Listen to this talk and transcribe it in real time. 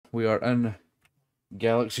we are in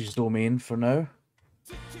Galaxy's domain for now.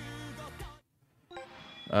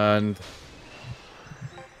 And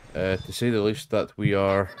to say the least, that we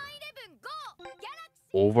are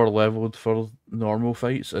over leveled for normal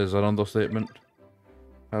fights is an understatement.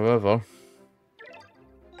 However,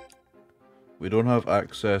 we don't have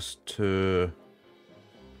access to...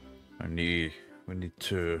 we need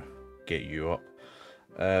to get you up.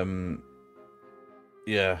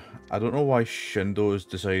 Yeah, I don't know why Shindo has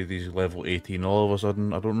decided he's level 18 all of a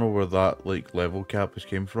sudden. I don't know where that like level cap has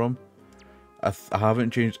came from. I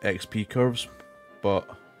haven't changed XP curves, but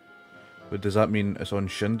does that mean it's on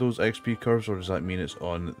Shindo's XP curves, or does that mean it's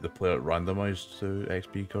on the player randomized to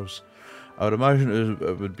XP curves? I would imagine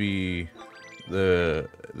it would be the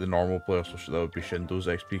normal player, so that would be Shindo's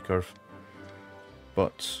XP curve.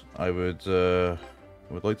 But I would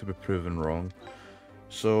like to be proven wrong.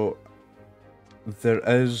 So there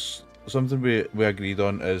is something we agreed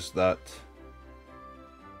on, is that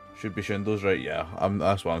should be Shindo's, right? Yeah,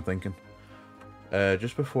 that's what I'm thinking.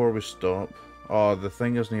 Just before we stop. Oh, the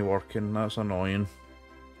thing isn't working. That's annoying.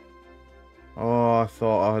 Oh, I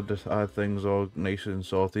thought I had things all nice and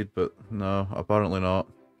sorted, but no, apparently not.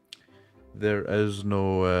 There is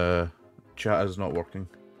no chat is not working.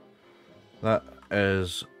 That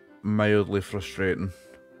is mildly frustrating.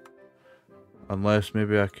 Unless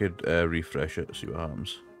maybe I could refresh it, see what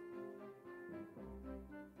happens.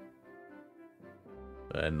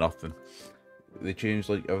 Nothing. They changed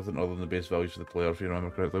like everything other than the base values of the player, if you remember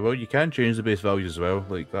correctly. Well, you can change the base values as well,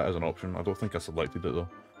 like that is an option. I don't think I selected it though,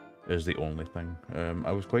 is the only thing.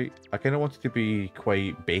 I kind of wanted to be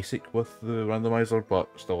quite basic with the randomizer, but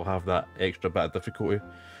still have that extra bit of difficulty.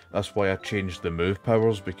 That's why I changed the move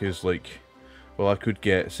powers, because like, well, I could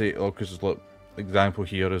get, say, oh, because look, example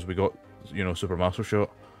here is we got, you know, Super Master Shot,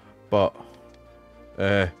 but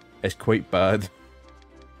it's quite bad.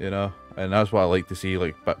 You know, and that's what I like to see,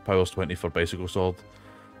 like powers 20 for Bicycle Sword.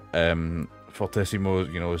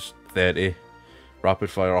 Fortissimo, you know, is 30. Rapid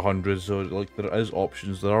Fire 100, so like there is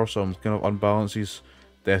options. There are some kind of unbalances.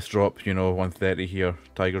 Death Drop, you know, 130 here.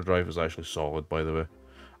 Tiger Drive is actually solid, by the way.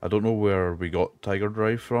 I don't know where we got Tiger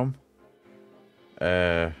Drive from.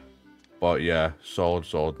 But yeah,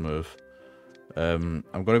 solid move. I'm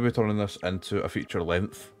going to be turning this into a feature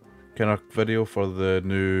length kind of video for the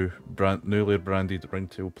newly branded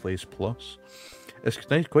Ringtail Plays Plus. It's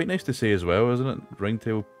nice, quite nice to say as well, isn't it?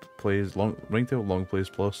 Ringtail Long Plays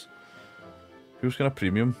Plus. Feels kind of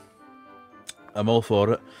premium. I'm all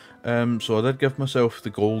for it. So I did give myself the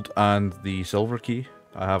gold and the silver key.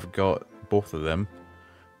 I have got both of them.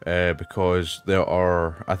 Because there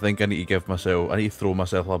are, I think I need to throw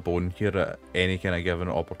myself a bone here at any kind of given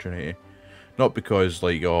opportunity. Not because,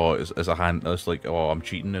 like, oh, it's a hand, it's like, oh, I'm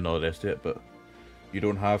cheating and all the rest of it, but you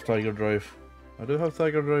don't have Tiger Drive. I do have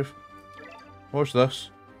Tiger Drive. Watch this.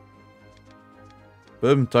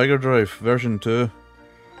 Boom, Tiger Drive, version 2.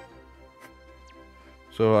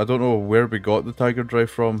 So I don't know where we got the Tiger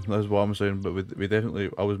Drive from, that's what I'm saying, but we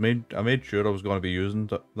definitely, I made sure I was going to be using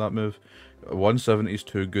that move. 170 is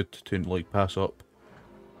too good to, like, pass up.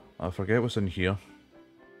 I forget what's in here.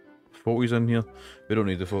 40's in here. We don't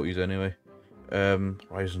need the 40's anyway.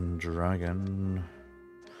 Rising Dragon.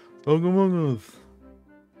 Among Us.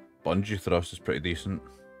 Bungee Thrust is pretty decent.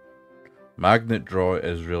 Magnet Draw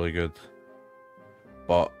is really good,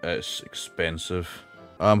 but it's expensive.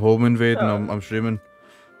 I'm home invading. I'm streaming.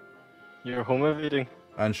 You're home invading?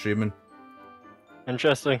 And streaming.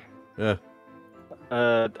 Interesting. Yeah.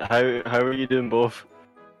 How are you doing both?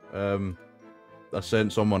 I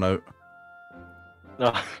sent someone out.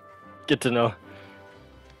 Oh, good to know.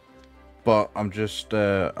 But I'm just,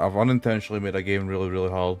 I've unintentionally made a game really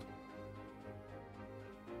hard.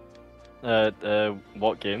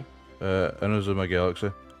 What game? Inazuma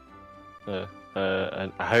Galaxy.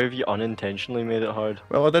 And how have you unintentionally made it hard?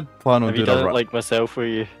 Well, I did plan on have you doing done it like myself,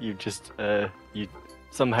 where you just, you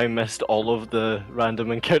somehow missed all of the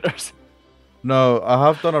random encounters? No, I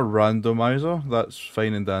have done a randomizer, that's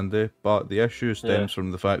fine and dandy, but the issue stems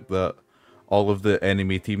from the fact that all of the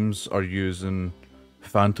enemy teams are using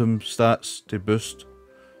phantom stats to boost.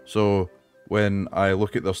 So when I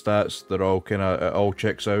look at their stats, they're all kind of, it all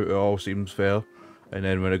checks out, it all seems fair. And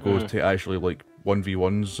then when it goes to actually like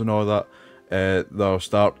 1v1s and all that, their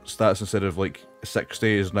stats instead of like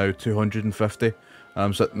 60 is now 250. And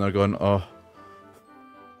I'm sitting there going, oh.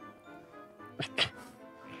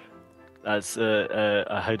 That's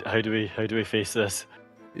how do we face this?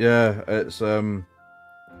 Yeah, it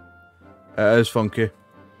is funky.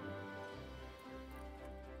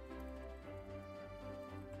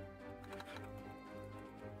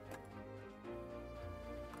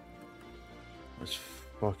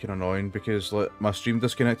 fucking annoying because like my stream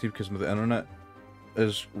disconnected because the internet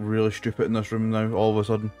is really stupid in this room now. All of a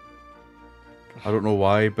sudden, I don't know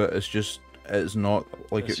why, but it's not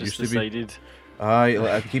like It's it used just to be. decided. Like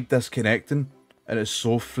I keep disconnecting, and it's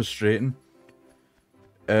so frustrating.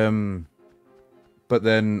 But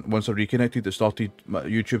then once I reconnected,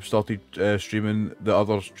 YouTube started streaming the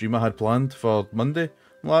other stream I had planned for Monday.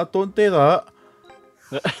 I'm like, don't do that.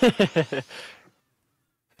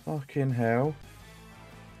 Fucking hell.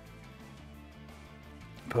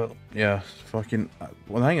 But yeah, fucking.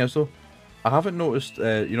 One thing is though, I haven't noticed.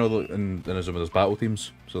 You know, in Inazuma there's battle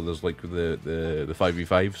teams, so there's like the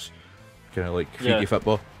 5v5s, kind of like freaky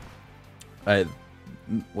football. Like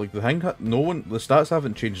the thing, the stats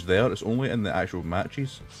haven't changed there. It's only in the actual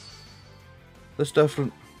matches. That's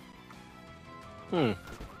different.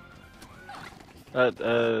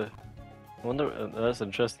 I wonder. That's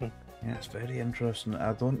interesting. Yeah, it's very interesting.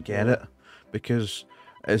 I don't get it because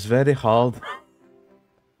it's very hard.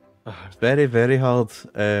 It's very, very hard.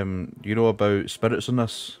 You know about spirits in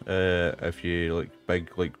this. If you like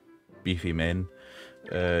big, like beefy men,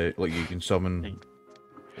 like you can summon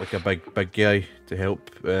like a big guy to help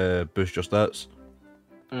boost your stats.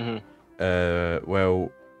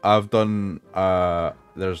 Well, I've done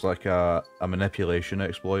there's like a manipulation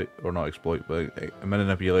exploit, or not exploit, but a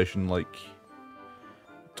manipulation like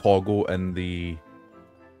toggle in the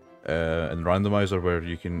randomizer where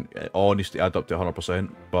you can, it all needs to add up to 100%,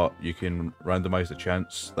 but you can randomize the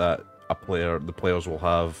chance that the players will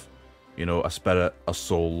have, you know, a spirit, a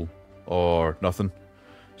soul, or nothing.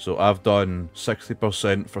 So I've done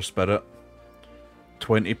 60% for spirit,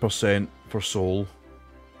 20% for soul,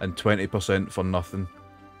 and 20% for nothing.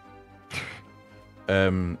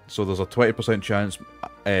 So there's a 20% chance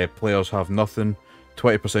players have nothing,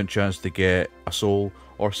 20% chance to get a soul,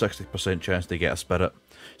 or 60% chance to get a spirit.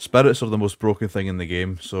 Spirits are the most broken thing in the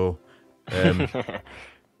game, so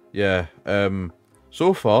yeah.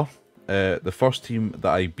 So far, the first team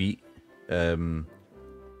that I beat,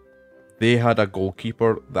 they had a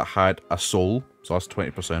goalkeeper that had a soul, so that's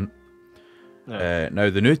 20%. Yeah. Now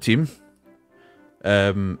the new team,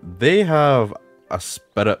 they have a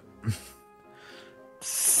spirit.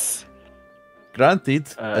 Granted,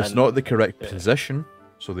 it's not the correct position,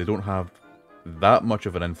 so they don't have that much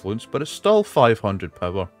of an influence, but it's still 500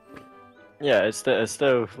 power. Yeah, it's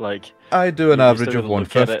still like... I do an average of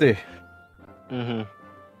 150.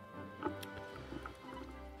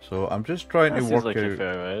 So I'm just trying to work out...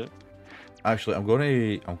 Fair, right? Actually, I'm going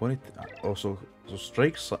to also... So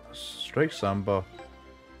Strike Samba...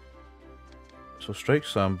 So Strike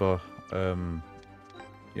Samba...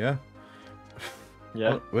 Yeah.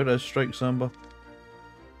 Yeah. Where is Strike Samba?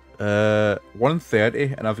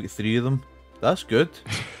 130, and I've got 3 of them. That's good.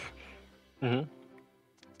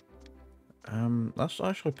 That's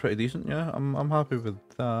actually pretty decent. Yeah, I'm happy with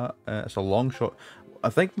that. It's a long shot.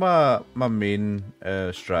 I think my main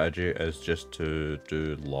strategy is just to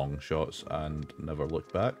do long shots and never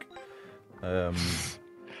look back.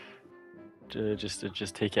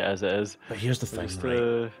 Just take it as it is. But here's the thing,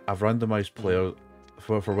 right? I've randomized players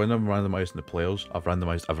for when I'm randomizing the players. I've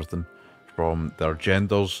randomized everything from their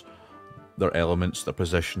genders, their elements, their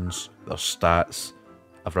positions, their stats.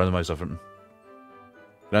 I've randomized everything.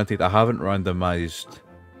 Granted, I haven't randomized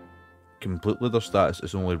completely their stats.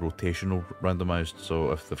 It's only rotational randomized.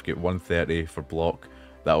 So if they've got 130 for block,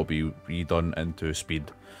 that'll be redone into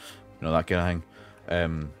speed. You know, that kind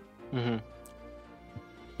of thing.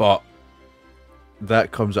 But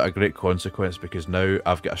that comes at a great consequence because now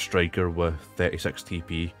I've got a striker with 36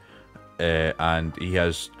 TP, and he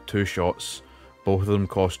has 2 shots. Both of them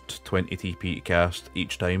cost 20 TP to cast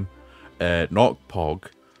each time. Not Pog.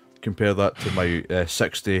 Compare that to my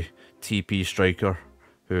 60 TP striker,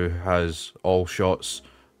 who has all shots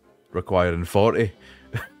requiring 40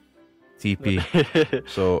 TP.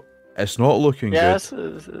 So it's not looking good.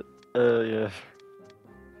 Yeah.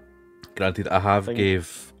 Granted, I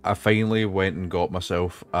finally went and got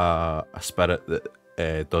myself a spirit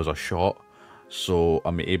that does a shot, so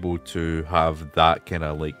I'm able to have that kind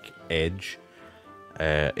of like edge.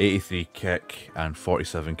 83 kick and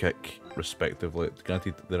 47 kick respectively.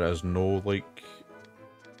 Granted, there is no like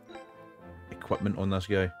equipment on this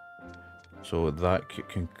guy, so that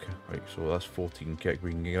can right. So that's 14 kick.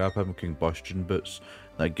 We can grab him combustion boots.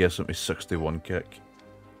 That gets him to 61 kick.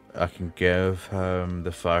 I can give him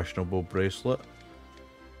the fashionable bracelet.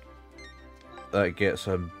 That gets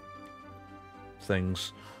him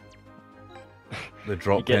things. The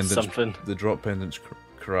drop pendants. The drop pendants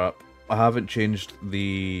crap. I haven't changed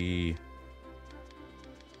the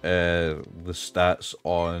stats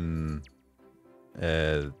on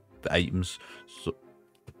the items.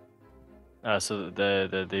 So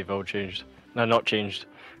they've all changed. No, not changed.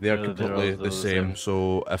 They're They're completely all the same.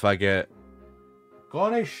 So if I get...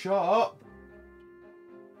 Connie, shut up!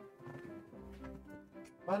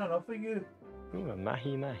 Man, enough of you. Ooh, a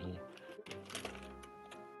mahi mahi.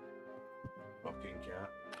 Fucking cat.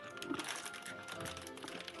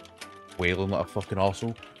 Wailing like a fucking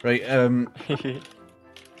arsehole. Right,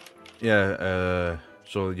 yeah,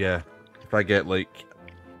 so yeah, if I get like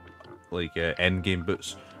end game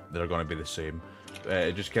boots, they're gonna be the same.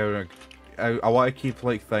 Just kind of, I want to keep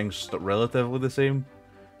like things relatively the same,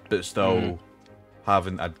 but still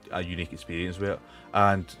having a unique experience with it.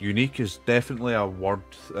 And unique is definitely a word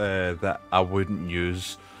that I wouldn't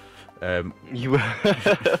use. You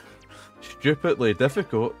Stupidly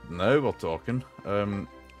difficult. Now we're talking.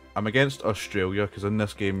 I'm against Australia because in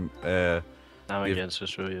this game, I'm against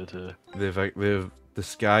Australia too. They've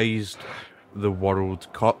disguised the World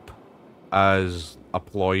Cup as a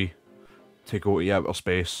ploy to go to outer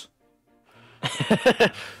space.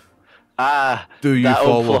 Do you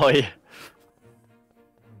follow? Ploy.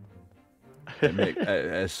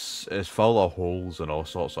 It's full of holes and all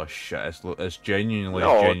sorts of shit. It's genuinely,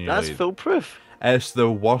 No, genuinely. that's foolproof. It's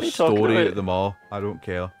the worst story about? of them all. I don't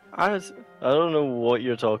care. I don't know what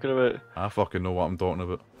you're talking about. I fucking know what I'm talking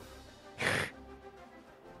about.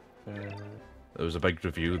 There was a big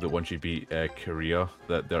review that once you beat Korea,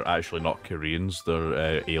 that they're actually not Koreans,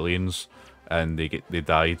 they're aliens, and they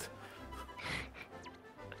died.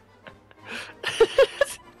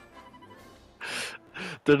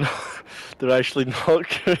 They're actually not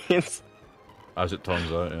Koreans. As it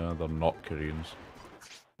turns out, yeah, they're not Koreans.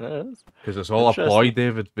 Yes. Because it's all a ploy,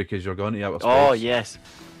 David, because you're going to outer space. Oh, yes.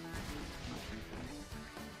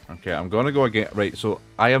 Okay, I'm going to go again. Right, so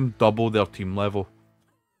I am double their team level.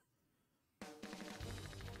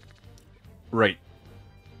 Right.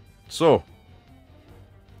 So,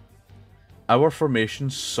 our formation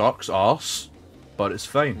sucks arse, but it's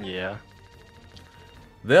fine. Yeah.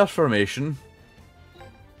 Their formation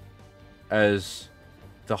is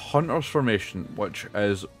the Hunter's formation, which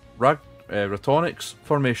is Ratonic's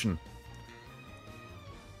formation.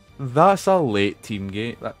 That's a late team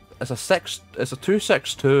game. It's a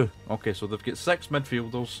 2-6-2. Okay, so they've got 6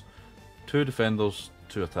 midfielders, 2 defenders,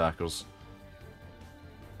 2 attackers.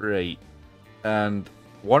 Right. And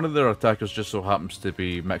one of their attackers just so happens to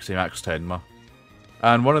be Mixie Max Tenma.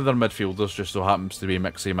 And one of their midfielders just so happens to be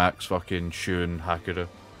Mixie Max fucking Shun Hakuru.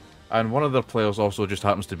 And one of their players also just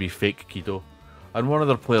happens to be Fake Kido. And one of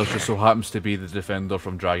their players just so happens to be the defender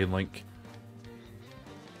from Dragon Link.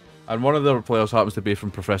 And one of their players happens to be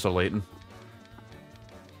from Professor Layton.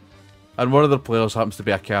 And one of their players happens to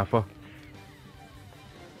be a Kappa.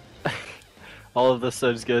 All of this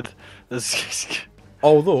sounds good.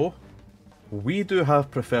 Although, we do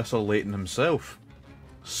have Professor Layton himself.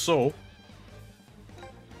 So,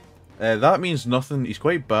 that means nothing. He's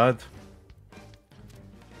quite bad.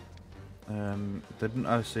 Didn't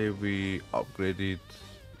I say we upgraded?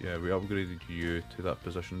 Yeah, we upgraded you to that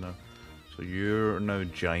position now. So you're now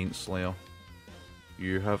Giant Slayer.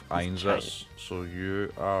 You have Einsatz, so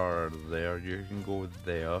you are there. You can go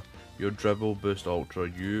there. Your Dribble, Boost Ultra.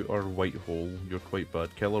 You are White Hole. You're quite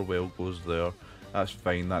bad. Killer Whale goes there. That's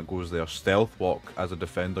fine, that goes there. Stealth Walk as a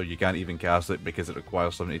defender, you can't even cast it because it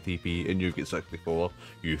requires 70 TP and you get 64.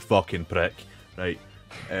 You fucking prick. Right.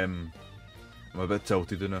 I'm a bit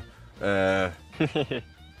tilted now.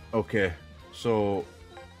 Okay, so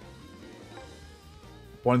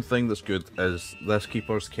one thing that's good is this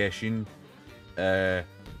keeper's Keshin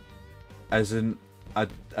isn't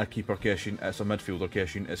a keeper Keshin, it's a midfielder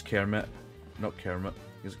Keshin. It's Kermit. Not Kermit.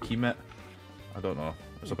 Is it Kemet? I don't know.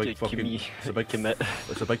 It's a big fucking... It's a big commit.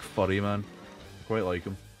 It's a big furry man. I quite like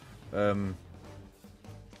him.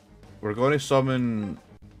 We're going to summon...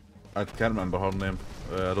 I can't remember her name.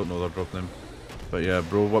 I don't know their drop name. But yeah,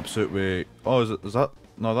 bro whips out with... Oh, is that...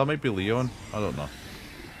 No, that might be Leon. I don't know.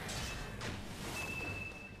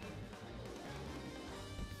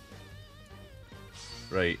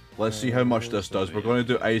 Right, let's see how much this does. We're going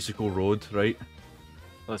to do Icicle Road, right?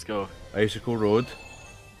 Let's go. Icicle Road.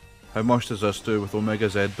 How much does this do with Omega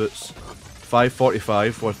Z boots?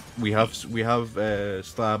 545. We have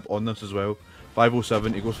Stab on this as well.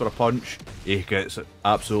 507. He goes for a punch. He gets it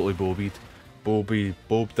absolutely bobied.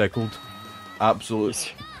 Bob Diggled.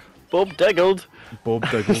 Absolute. Bob Diggled. Bob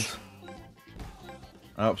Diggled.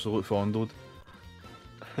 Absolute fondled.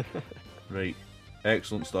 Right.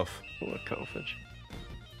 Excellent stuff. What a cuttlefish.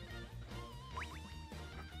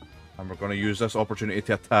 And we're going to use this opportunity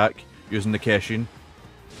to attack using the Keshin.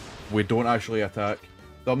 We don't actually attack.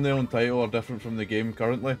 Thumbnail and title are different from the game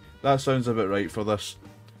currently. That sounds about right for this.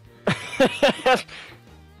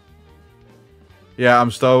 Yeah,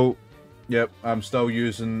 I'm still. Yep, I'm still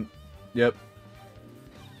using. Yep.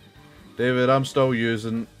 David, I'm still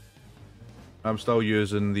using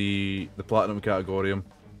the platinum categorium.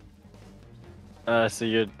 So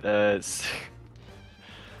you're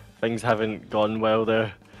things haven't gone well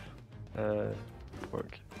there.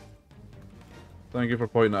 Work. Thank you for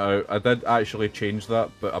pointing that out. I did actually change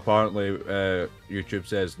that, but apparently YouTube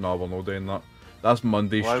says no, we're not doing that. That's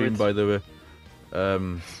Monday stream, by the way.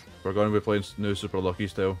 We're going to be playing new Super Lucky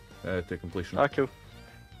Style to completion. Ah, cool.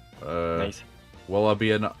 Nice. Will I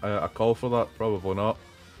be in a call for that? Probably not.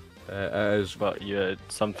 It is. But you had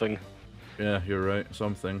something. Yeah, you're right.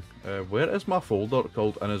 Something. Where is my folder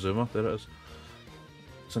called Inazuma? There it is.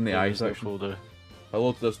 It's in the I section. Folder.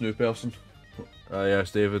 Hello to this new person.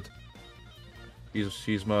 Yes, David.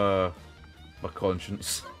 He's my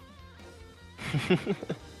conscience.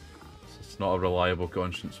 It's not a reliable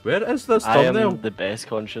conscience. Where is this thumbnail? I am the best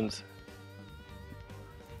conscience.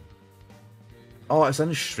 Oh, it's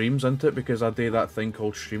in streams, isn't it? Because I do that thing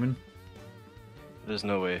called streaming. There's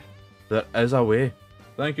no way. There is a way.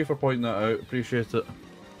 Thank you for pointing that out. Appreciate it.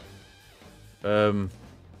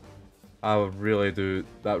 I really do.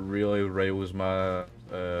 That really riles my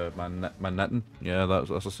my knitting. Yeah,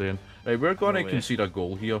 that's a saying. Right, we're going to concede a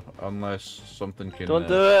goal here unless something can. Don't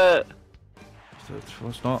do it.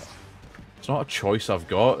 It's not. It's not a choice I've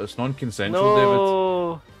got. It's non-consensual,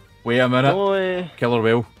 No. David. Wait a minute. No way. Killer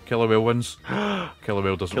whale. Killer whale wins. Killer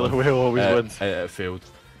whale doesn't win. Killer whale always wins. It failed.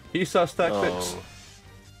 He starts tactics.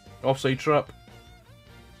 Oh. Offside trap.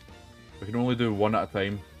 We can only do one at a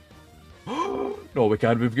time. No, we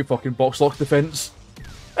can't. We've got fucking box lock defense.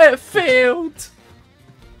 It failed.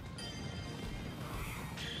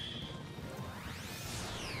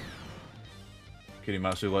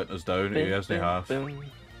 Kirimatsu letting us down. He isn't half.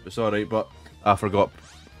 It's alright, but I forgot.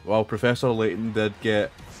 Well, Professor Layton did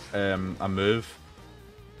get a move.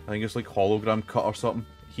 I think it's like hologram cut or something.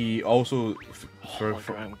 He also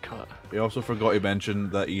he also forgot to mention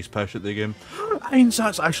that he's pissed at the game.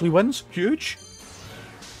 Einsatz actually wins. Huge.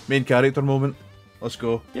 Main character moment. Let's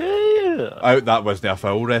go. Yeah. Out. That wasn't a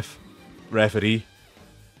foul, referee.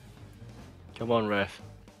 Come on, ref.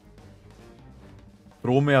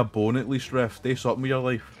 Throw me a bone at least, ref. Do something with your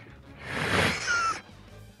life.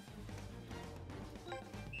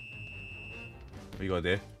 What you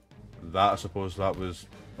gotta do? That, I suppose that was...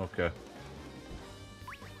 Okay.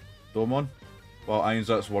 Domon? Well,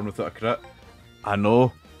 Einsatz won without a crit. I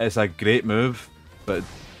know, it's a great move, but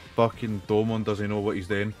fucking Domon doesn't know what he's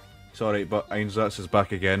doing. It's alright, but Einsatz is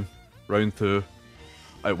back again. Round 2.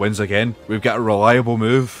 It wins again. We've got a reliable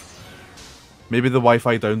move. Maybe the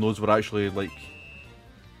Wi-Fi downloads were actually, like...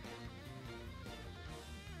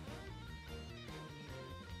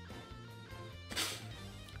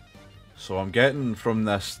 So I'm getting from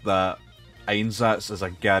this that Einsatz is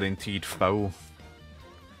a guaranteed foul.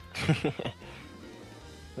 Can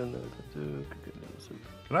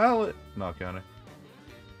I? No, can I?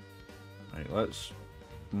 Right, let's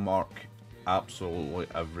mark absolutely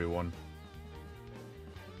everyone.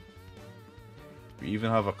 We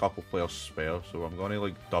even have a couple players spare, so I'm gonna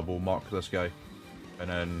like double mark this guy, and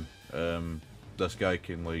then this guy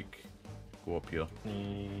can like go up here.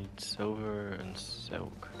 Need silver and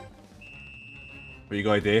silk. What you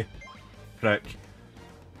gotta do? Prick.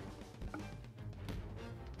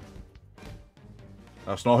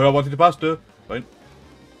 That's not who I wanted to pass to. Fine.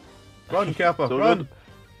 Run, Kappa, So run! good.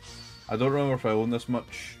 I don't remember fouling this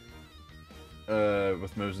much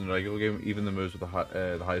with moves in the regular game, even the moves with the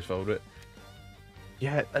highest foul rate.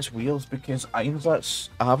 Yeah, it's weird because Einsatz,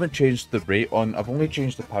 I haven't changed the rate on, I've only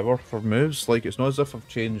changed the power for moves. Like, it's not as if I've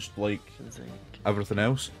changed, like, everything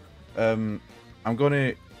else.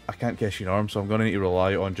 I can't Keshin arm, so I'm going to need to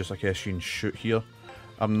rely on just a Keshin shoot here.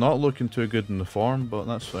 I'm not looking too good in the form, but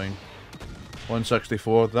that's fine.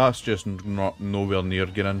 164, that's just not nowhere near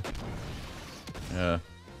getting in. Yeah.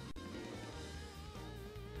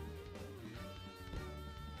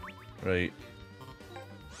 Right.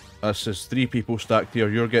 This is 3 people stacked here.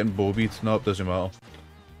 You're getting bobbied. No, it doesn't matter.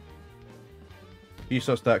 He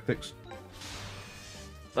starts tactics.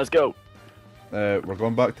 Let's go. We're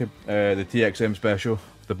going back to the TXM special,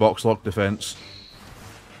 the box lock defense.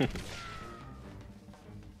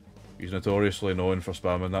 He's notoriously known for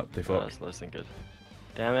spamming that to fuck. That's less than good.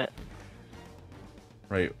 Damn it.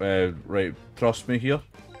 Right, right. Trust me here.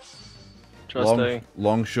 Trusting.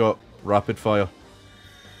 Long shot, rapid fire.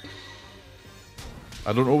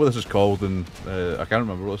 I don't know what this is called, and I can't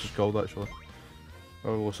remember what this is called actually.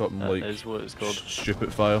 Probably something That like is what it's called.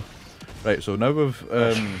 Stupid fire. Right, so now we've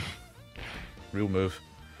real move.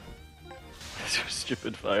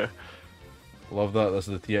 Stupid fire. Love that. This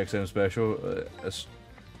is the TXM special.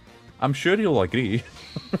 I'm sure you'll agree.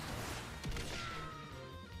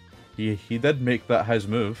 he did make that his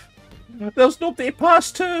move. There's nobody to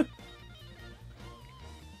pass to.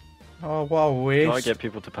 Oh, what a waste! Gotta get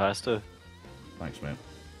people to pass to. Thanks, mate.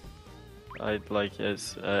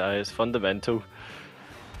 It's fundamental.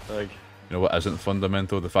 Like, you know what isn't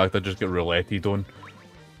fundamental? The fact I just get rouletted on.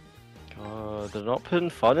 God, they're not putting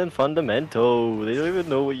fun in fundamental. They don't even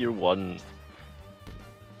know what you want.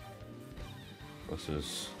 This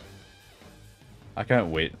is. I can't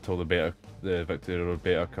wait till the Victoria Road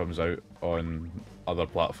beta comes out on other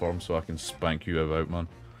platforms so I can spank you about, man.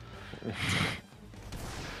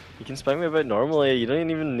 You can spank me about normally. You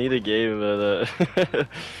don't even need a game about it.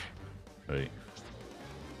 Right.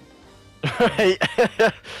 Right.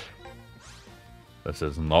 This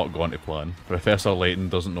is not going to plan. Professor Layton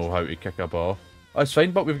doesn't know how to kick a ball. Oh, it's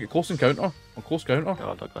fine, but we've got close encounter. A close counter. No,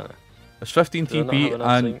 I'm not gonna. It's 15 Do they TP,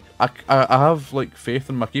 not have and I have like faith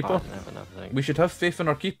in my keeper. Oh, I have enough thing. We should have faith in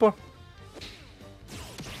our keeper.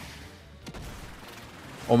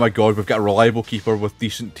 Oh my god, we've got a reliable keeper with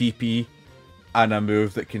decent TP and a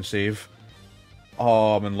move that can save.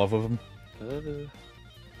 Oh, I'm in love with him.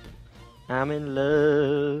 I'm in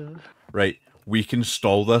love. Right, we can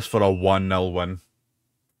stall this for a 1-0 win.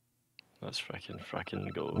 Let's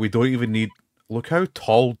frickin' go. We don't even need... Look how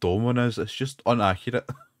tall Doman is, it's just inaccurate.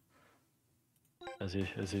 Is he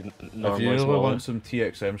If you normally really smaller? want some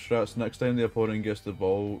TXM strats, next time the opponent gets the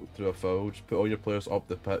ball through a foul, just put all your players up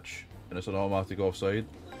the pitch and it's an automatic offside.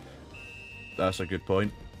 That's a good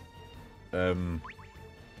point. Don't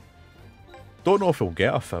know if he'll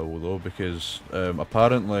get a foul though, because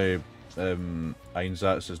apparently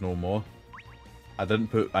Einsatz is no more. I didn't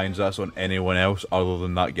put Einsatz on anyone else other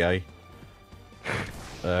than that guy.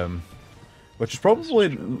 Which is probably,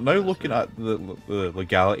 now looking at the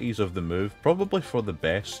legalities of the move, probably for the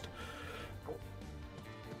best.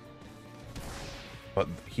 But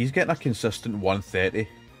he's getting a consistent 130.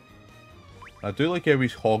 I do like how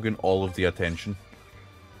he's hogging all of the attention.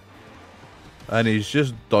 And he's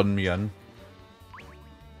just done me in.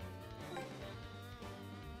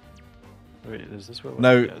 Wait, is this what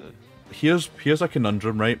Now, here's a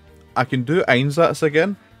conundrum, right? I can do Einsatz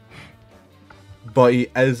again, but he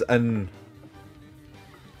is in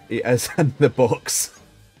the box.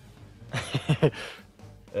 Are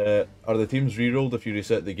the teams rerolled if you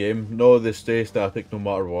reset the game? No, they stay static no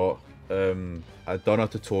matter what. I'd done a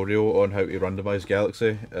tutorial on how to randomize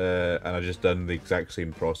Galaxy, and I just done the exact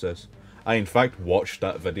same process. I in fact watched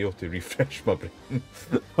that video to refresh my brain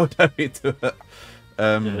on how to do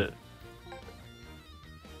it.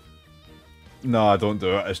 No, I don't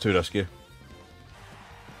do it. It's too risky.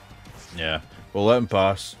 Yeah, we'll let him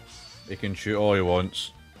pass. He can shoot all he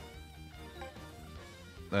wants.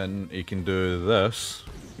 Then he can do this.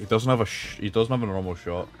 He doesn't have a normal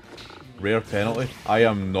shot. Rare penalty. I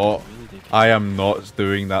am not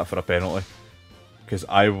doing that for a penalty, because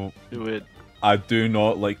I do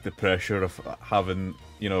not like the pressure of having,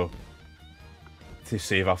 you know, to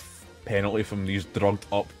save a penalty from these drugged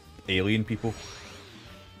up alien people.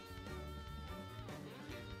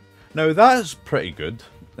 Now that's pretty good.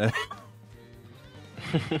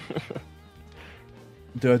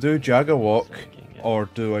 Do I do Jagger Walk, or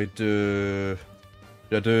do I do...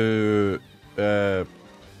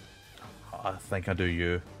 I think I do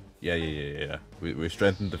you. Yeah. We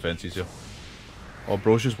strengthen defences here. Oh,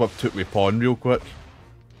 bro's just whipped took me pawn real quick.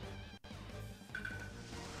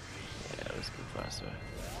 Yeah, let's go faster.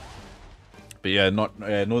 But yeah, none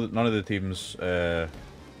of the teams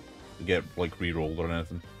get like re-rolled or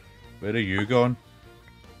anything. Where are you going?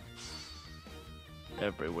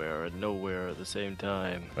 Everywhere and nowhere at the same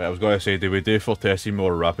time. Right, I was going to say, do we do Fortissimo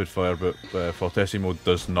or Rapid Fire, but Fortissimo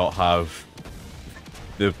does not have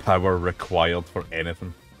the power required for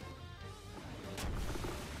anything.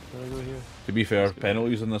 Can I go here? To be fair,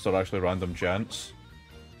 penalties in this are actually random chance.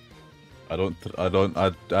 I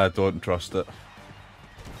don't trust it.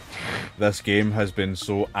 This game has been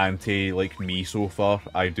so anti like me so far.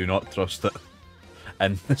 I do not trust it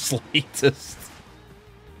in the slightest.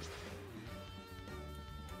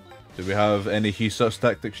 Do we have any Hisat's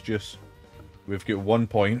tactics juice? We've got 1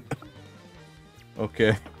 point.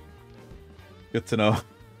 Okay. Good to know.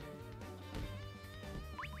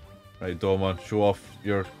 Right, Doma, show off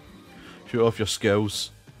your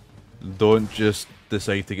skills. Don't just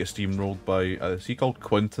decide to get steamrolled by is he called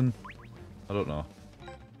Quentin? I don't know.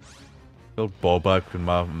 Called Bobak in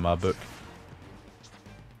my book.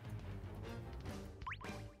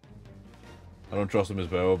 I don't trust him as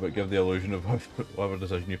well, but give the illusion of whatever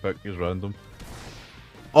decision you pick is random.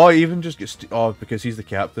 Oh, he even just gets... Oh, because he's the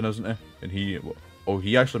captain, isn't he? And he... Oh,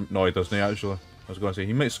 he actually... No, he doesn't, actually. I was going to say,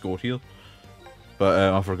 he might score here.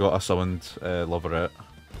 But I forgot I summoned Loverette.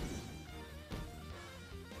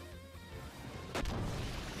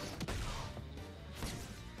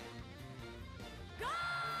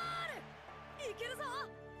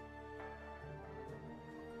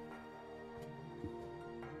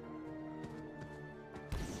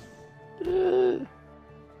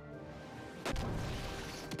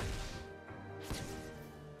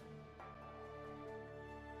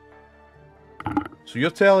 So you're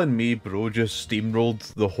telling me bro just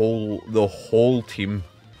steamrolled the whole team?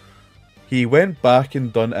 He went back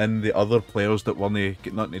and done in the other players that weren't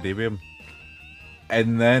getting nothing to do with him.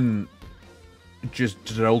 And then just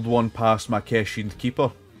drilled one past my Keshin's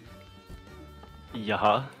keeper.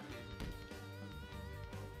 Yeah.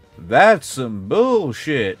 That's some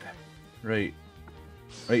bullshit. Right.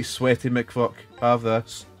 Right, sweaty McFuck. Have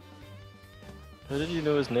this. How did you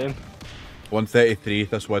know his name? 133,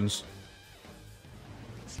 this wins.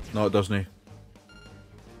 No, it doesn't.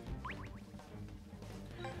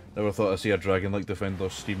 Never thought I'd see a dragon-like defender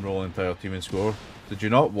steamroll an entire team and score. Did you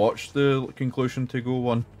not watch the conclusion to Go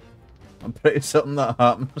 1? I'm pretty certain that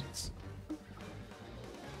happens.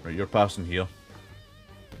 Right, you're passing here.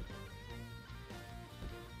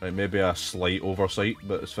 Right, maybe a slight oversight,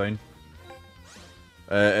 but it's fine.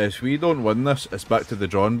 If we don't win this, it's back to the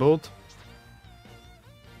drawing board.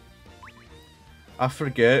 I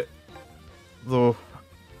forget, though.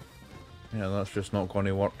 Yeah, that's just not going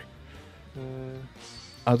to work.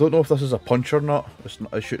 I don't know if this is a punch or not.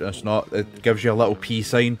 It's not. It gives you a little P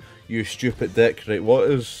sign. You stupid dick. Right, what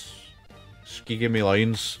is... Ski give me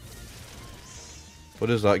lines. What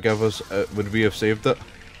does that give us? Would we have saved it?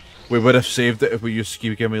 We would have saved it if we used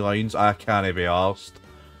Ski give me lines. I can't be arsed.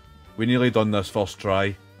 We nearly done this first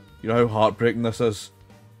try. You know how heartbreaking this is?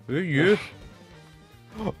 Who are you?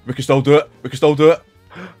 We can still do it. We can still do it.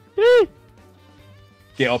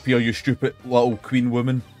 Get up here, you stupid little queen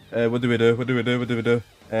woman. What do we do? What do we do? What do we do?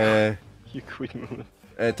 You queen woman.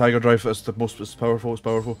 Tiger drive. It's the most. It's powerful. It's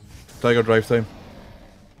powerful. Tiger drive time.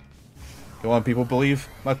 Come on, people, believe.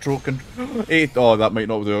 My throat can... 8. Oh, that might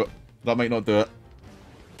not do it. That might not do it.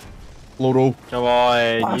 Low roll. Come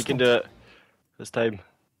on, bastard. You can do it. This time.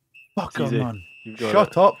 Fuck on, man.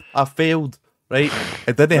 Shut up. I failed. Right?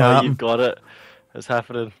 It didn't happen. You've got it. It's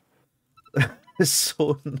happening.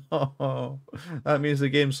 So, no. That means the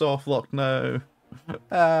game's soft locked now.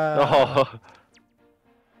 Oh.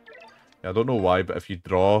 Yeah, I don't know why, but if you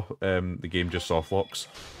draw, the game just soft locks.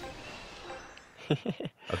 I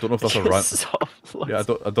don't know if that's a yeah, I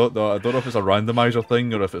don't know. I don't know if it's a randomizer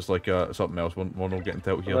thing or if it's like something else. One will get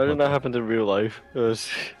into it here. Why didn't that happen in real life? It was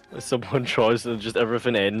someone tries and just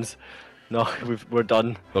everything ends. No, we're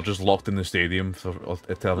done. They're just locked in the stadium for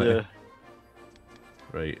eternity. Yeah.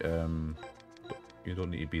 Right. You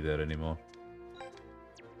don't need to be there anymore.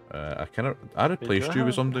 I replaced you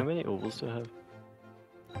with somebody. How many ovals do I have?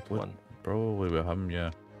 One. Probably with him,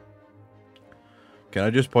 yeah. Can I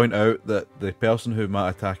just point out that the person who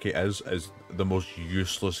Matatake is the most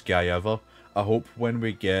useless guy ever. I hope when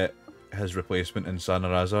we get his replacement in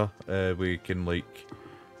Sanaraza, we can, like,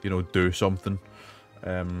 you know, do something.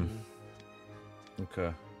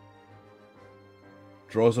 Okay.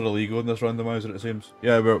 Draws are illegal in this randomizer, it seems.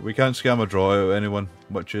 Yeah, we can't scam a draw out of anyone,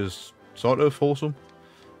 which is sort of wholesome.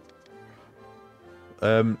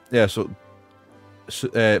 Yeah, so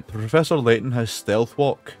Professor Layton has stealth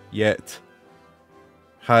walk, yet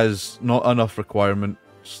has not enough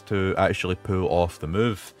requirements to actually pull off the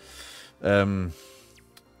move. Isn't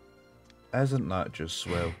that just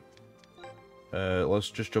swell?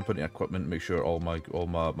 Let's just jump into equipment, make sure all my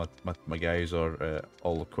guys are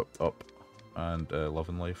all equipped up and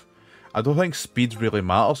loving life. I don't think speed really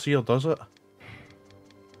matters here, does it?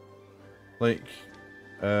 Like,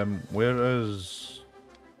 where is...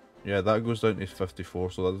 Yeah, that goes down to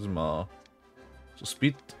 54, so that doesn't matter. So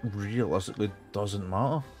speed realistically doesn't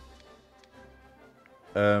matter.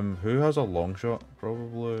 Who has a long shot?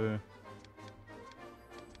 Probably...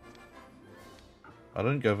 I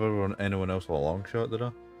didn't give anyone else a long shot, did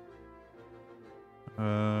I?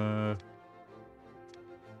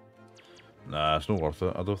 Nah, it's not worth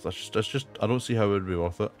it. I don't see how it would be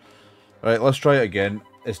worth it. Alright, let's try it again.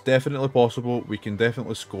 It's definitely possible. We can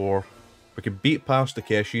definitely score. We can beat past the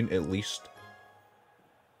Keshin at least.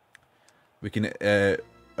 We can,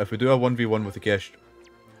 if we do a 1v1 with the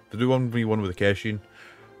Keshin,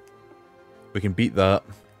 we can beat that.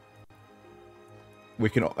 We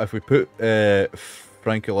can, if we put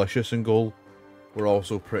Frankalicious in goal, we're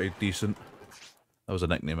also pretty decent. That was a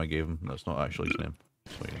nickname I gave him. That's not actually his name.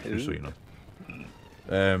 Just so you know.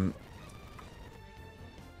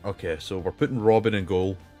 Okay, so we're putting Robin in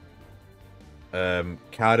goal.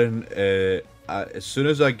 Karen, as soon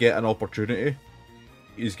as I get an opportunity,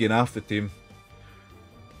 he's getting off the team.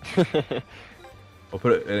 I'll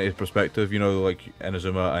put it into perspective, you know, like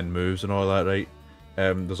Inazuma and moves and all that, right?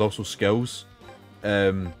 There's also skills.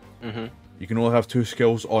 You can only have 2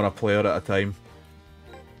 skills on a player at a time.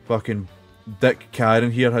 Fucking Dick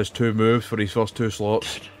Karen here has 2 moves for his first 2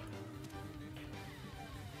 slots.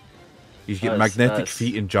 He's getting magnetic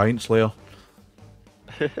feet and giant slayer.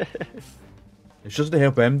 It's just to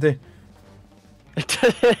help MD.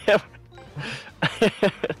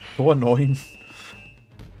 So annoying.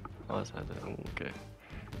 Oh, that's how they okay.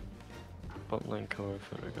 Bottom cover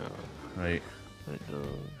for the go. Right.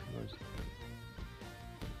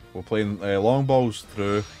 We're playing long balls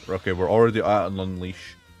through. Okay, we're already at an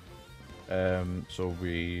unleash. So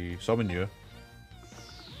we summon you.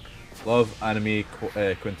 Love anime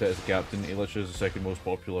Quintet as the captain. He literally is the second most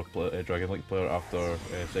popular Dragon League player after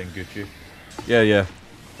Senguchi. Yeah, yeah.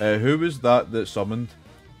 Who was that summoned?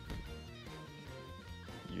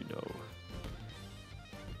 You know.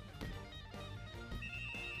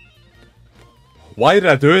 Why did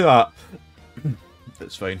I do that?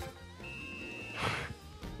 It's fine.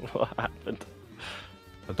 What happened?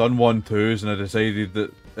 I done 1-2s and I decided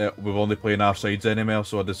that we're only playing half sides anymore,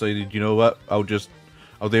 so I decided, you know what, I'll do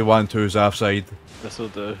 1-2s half side. This'll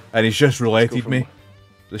do. And he's just rouletted me.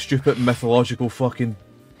 The stupid mythological fucking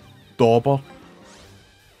dauber.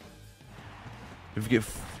 You've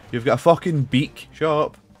got a fucking beak. Shut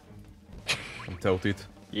up. I'm tilted.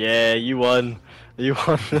 Yeah, you won. You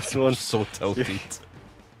won this one. I'm so tilted.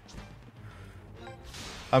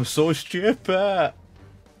 I'm so stupid.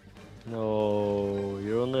 No,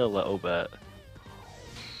 you're only a little bit.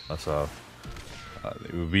 That's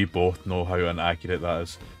we both know how inaccurate that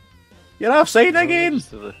is. You're offside again!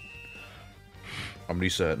 I'm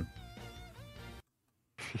resetting.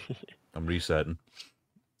 I'm resetting.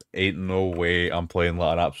 Ain't no way I'm playing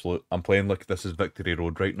like an absolute... I'm playing like this is Victory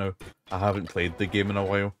Road right now. I haven't played the game in a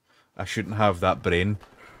while. I shouldn't have that brain.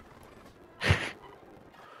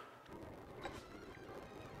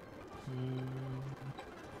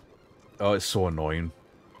 Oh, it's so annoying.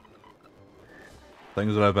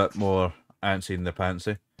 Things are a bit more antsy in the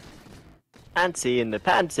pantsy. Antsy in the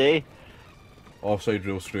pantsy? Offside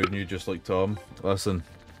rule screwing you just like Tom. Listen.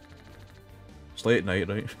 It's late night,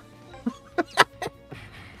 right?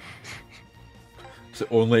 It's the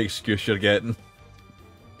only excuse you're getting.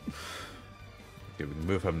 Okay, we can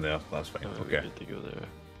move him there. That's fine. Okay. Good to go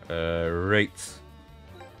there. Right.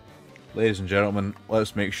 Ladies and gentlemen,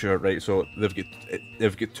 let's make sure. Right, so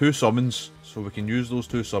they've got 2 summons, so we can use those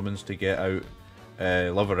 2 summons to get out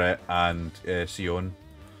Leverett and Sion.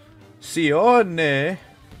 Sion! Okay.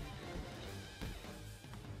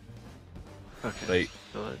 Right.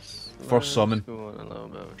 So First summon. Go on a little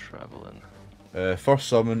bit of traveling. First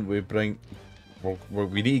summon, we bring.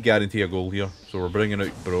 We need to guarantee a goal here, so we're bringing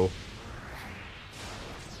out Bro.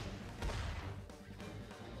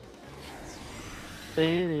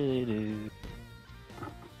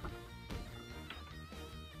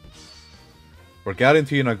 We're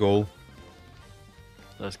guaranteeing a goal.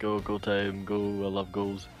 Let's go, go time, go, I love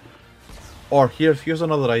goals. Or here's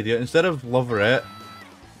another idea. Instead of Leverett,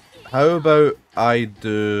 how about I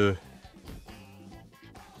do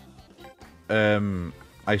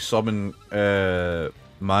I summon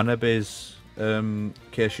Manabe's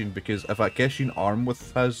Keshin, because if I Keshin arm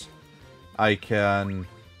with his, I can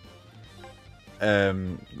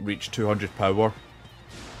reach 200 power.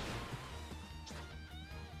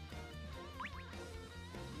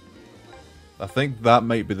 I think that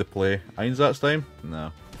might be the play. Einsatz time?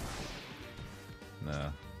 No.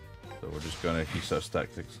 No. So we're just gonna Hisatz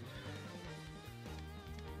tactics.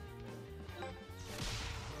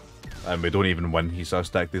 And we don't even win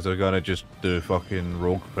Hisatz tactics, we're gonna just do fucking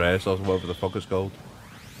rogue press or whatever the fuck it's called.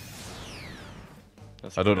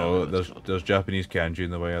 I don't know, there's Japanese kanji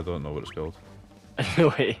in the way, I don't know what it's called. No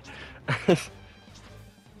way.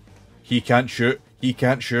 He can't shoot, he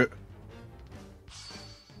can't shoot.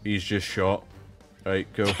 He's just shot. Right,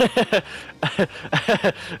 cool.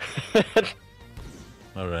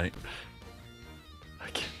 Alright.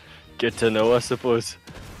 Good to know, I suppose.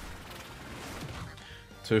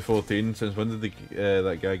 214, since when did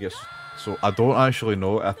that guy get... So, I don't actually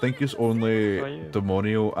know. I think it's only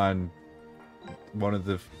Demonio and one of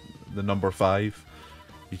the number 5.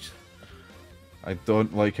 I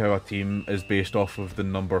don't like how a team is based off of the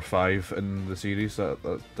number 5 in the series.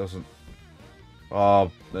 That doesn't...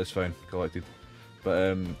 Oh, that's fine. Collected.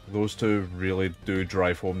 But those 2 really do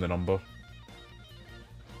drive home the number.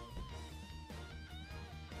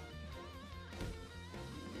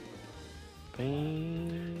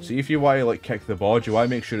 See, if you want to like kick the ball, you want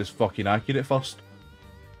to make sure it's fucking accurate first.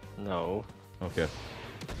 No. Okay.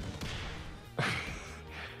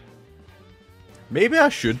 Maybe I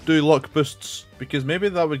should do luck boosts, because maybe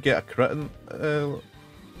that would get a crit in,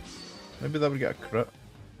 maybe that would get a crit.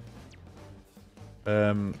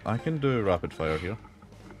 I can do rapid fire here.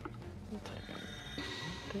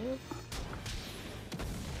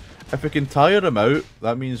 If we can tire him out,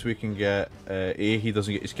 that means we can get, A, he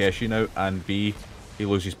doesn't get his cash in out, and B, he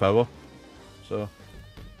loses power. So...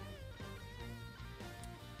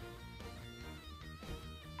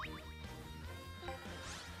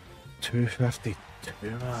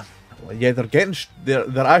 252, man. Yeah,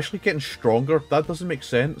 they're actually getting stronger. That doesn't make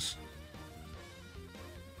sense.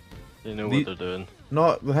 They know what they're doing.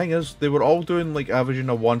 No, the thing is, they were all doing like averaging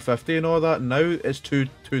a 150 and all that. Now it's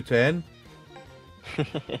 210.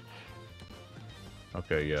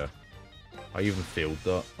 Okay, yeah. I even failed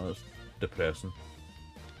that. That's depressing.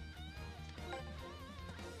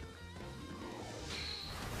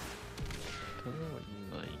 Don't know what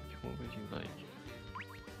you like. What would you like?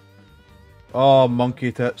 Oh,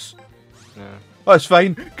 monkey tits. Yeah. Oh, it's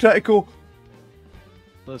fine. Critical.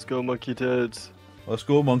 Let's go, monkey tits. Let's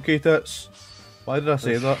go, monkey tits. Why did I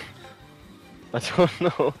say that? I don't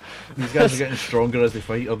know. These guys are getting stronger as they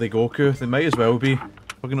fight. Are they Goku? They might as well be.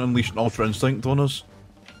 We're going to unleash an Ultra Instinct on us.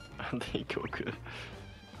 Are they Goku?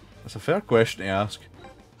 That's a fair question to ask.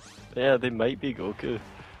 Yeah, they might be Goku.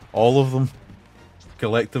 All of them.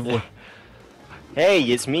 Collectively. Hey,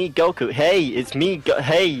 it's me, Goku. Hey, it's me,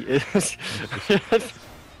 hey! It's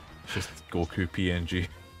just Goku PNG.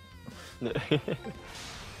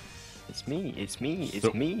 It's me, it's me, it's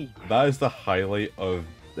So, me. That is the highlight of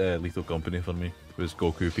Lethal Company for me, was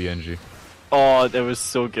Goku PNG. Oh, that was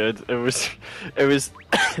so good. It was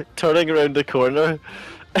turning around the corner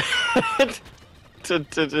to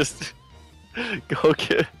just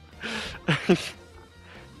Goku.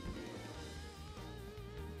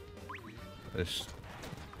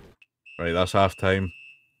 Right, that's half time.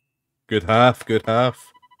 Good half, good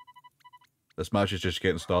half. This match is just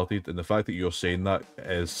getting started, and the fact that you're saying that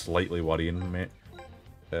is slightly worrying, mate.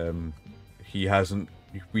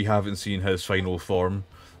 We haven't seen his final form.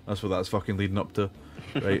 That's what that's fucking leading up to.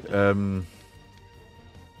 Right, let's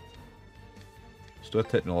do a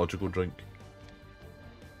technological drink.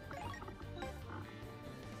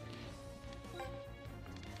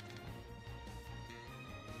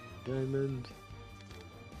 Diamond.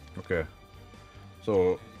 Okay.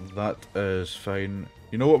 So, that is fine.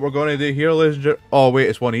 You know what we're going to do here, ladies and gentlemen? Oh, wait,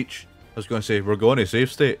 it's one each. I was going to say, we're going to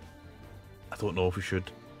save state. I don't know if we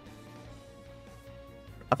should.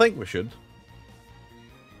 I think we should.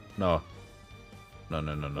 No. No,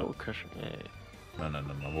 no, no, no. Oh, cushion, yeah. No, no,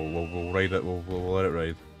 no, no. We'll ride it. We'll let it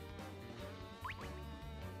ride.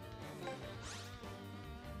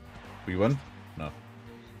 We win? No.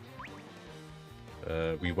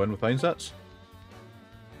 We win with Einsatz?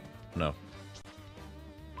 No.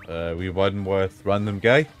 We won with Random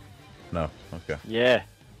Guy? No. Okay. Yeah.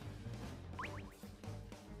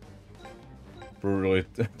 Bro really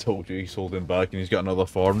told you he's holding back and he's got another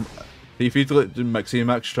form. If he'd let Max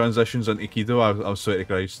transitions into Kido, I swear to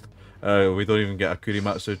Christ. We don't even get a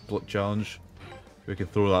Kurimatsu challenge. We can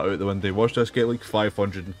throw that out the window. Watch this get like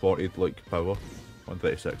 540 like power.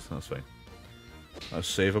 136, that's fine. That's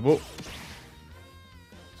savable.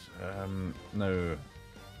 Now...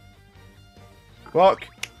 Fuck!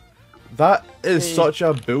 That is such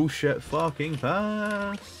a bullshit fucking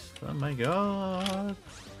pass! Oh my god!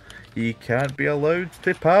 He can't be allowed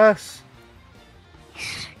to pass!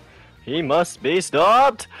 He must be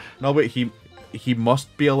stopped! No wait, he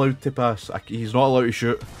must be allowed to pass. He's not allowed to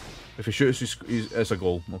shoot. If he shoots, it's a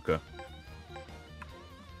goal. Okay.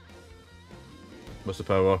 What's the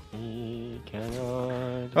power?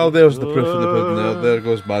 Oh, there's the proof in the pudding there. There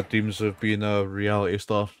goes my dreams of being a reality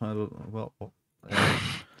star. I don't... Well...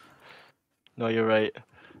 No, you're right.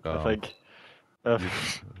 I think...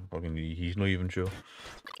 Fucking, he's not even sure.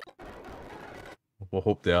 What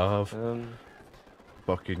hope do I have?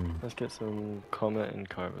 Fucking... Let's get some Comet and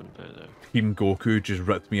Carbon better. Team Goku just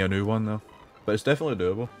ripped me a new one though. But it's definitely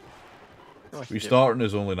doable. Oh, Restarting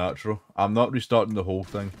is only natural. I'm not restarting the whole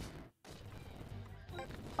thing.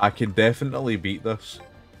 I can definitely beat this.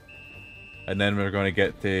 And then we're going to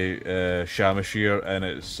get to Shamashir and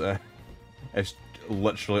it's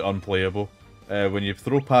literally unplayable. When you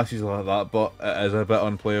throw passes like that, but it is a bit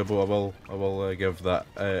unplayable, I will give that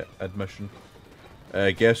admission.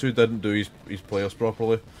 Guess who didn't do his players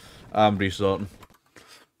properly? I'm restarting.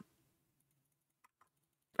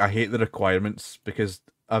 I hate the requirements because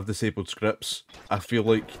I've disabled scripts. I feel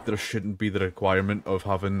like there shouldn't be the requirement of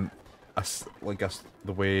having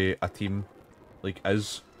the way a team like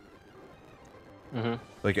is. Mhm.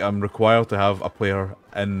 Like I'm required to have a player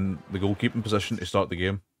in the goalkeeping position to start the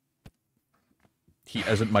game. He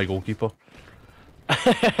isn't my goalkeeper.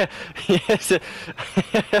 Yes.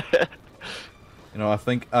 You know, I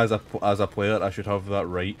think as a player, I should have that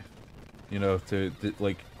right. You know, to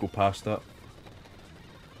like go past that.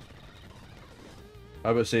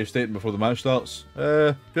 How about save state before the match starts?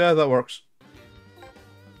 Yeah, that works.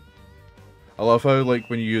 I love how, like,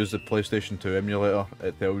 when you use the PlayStation 2 emulator,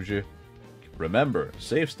 it tells you, remember,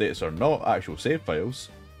 save states are not actual save files.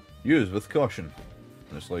 Use with caution.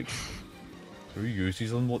 And it's like, who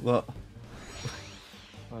uses them like that?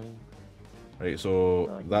 Right,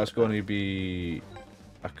 so that's going to be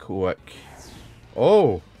a quick...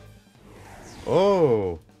 Oh!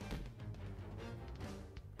 Oh!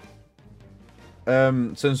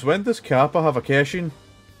 Since when does Kappa have a cache-in?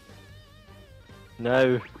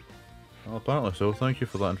 No. Well, apparently so. Thank you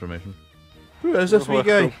for that information. Who is this wee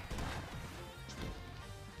guy?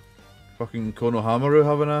 Fucking Konohamaru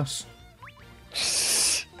having ass.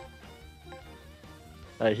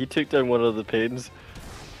 He took down one of the pains.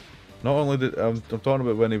 Not only did I'm talking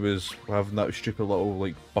about when he was having that stupid little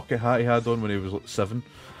like bucket hat he had on when he was like 7.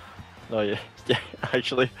 Oh yeah, yeah,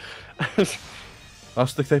 actually.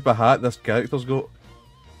 That's the type of hat this character's got.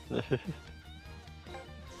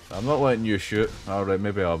 I'm not letting you shoot. Alright,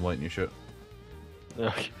 maybe I'm letting you shoot.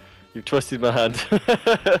 You've twisted my hand.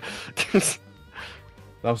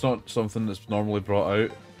 That's not something that's normally brought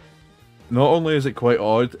out. Not only is it quite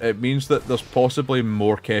odd, it means that there's possibly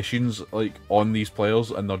more cache-ins like on these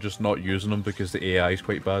players and they're just not using them because the AI is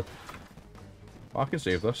quite bad. I can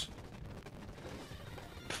save this.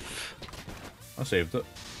 I saved it.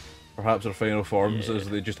 Perhaps their final forms is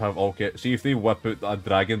they just have all kit. See if they whip out a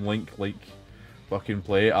Dragon Link like fucking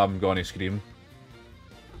play, I'm gonna scream.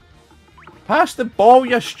 Pass the ball,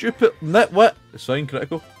 you stupid nitwit! It's fine,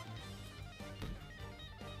 critical.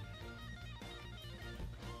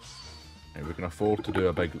 Right, we can afford to do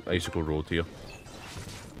a big icicle road here.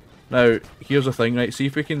 Now, here's the thing, right? See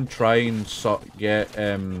if we can try and get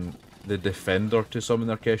the defender to summon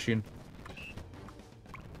their cache-in.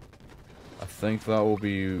 I think that will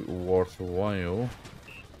be worthwhile.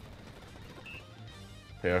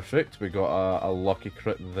 Perfect, we got a lucky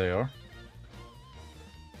crit there.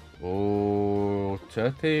 Oh,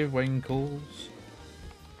 titty winkles.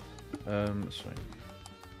 It's fine.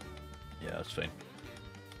 Yeah, it's fine.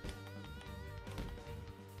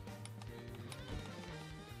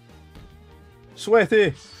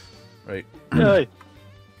 Sweaty! Right. Yay.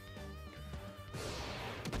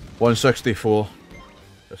 164.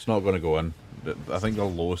 It's not going to go in. I think the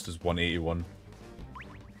lowest is 181.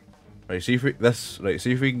 Right, see if we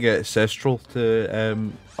see if we can get Cestral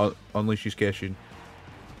to unleash his cache-in.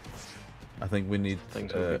 I think we need.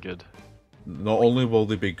 Things will be good. Not only will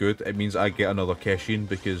they be good, it means I get another cache-in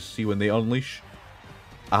because see when they unleash,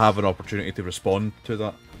 I have an opportunity to respond to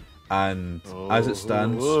that. And as it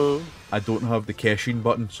stands, I don't have the cache-in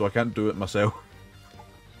button, so I can't do it myself.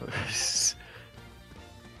 Wait,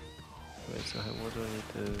 so what do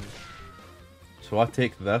I need to... So I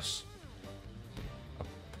take this, I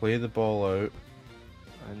play the ball out.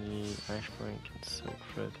 I need Ashbrink and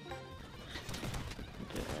Silkfred.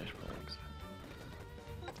 Get Ashbrinks.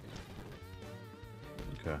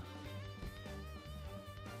 Okay.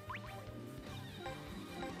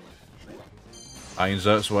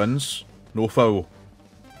 Einsatz wins. No foul.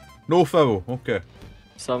 No foul. Okay.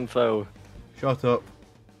 Some foul. Shut up.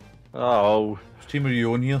 Oh. Which team are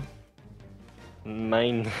you on here?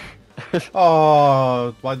 Mine.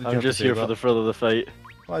 Oh, why did you I'm have just to say here that? for the thrill of the fight.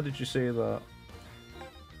 Why did you say that?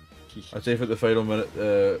 I'd say for the final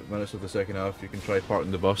minutes of the second half, you can try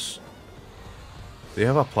parking the bus. They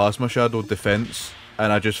have a plasma shadow defense,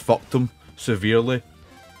 and I just fucked them severely.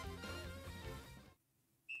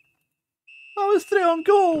 I was 3 on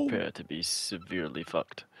goal! Prepare to be severely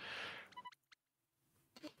fucked.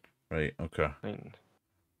 Right, okay.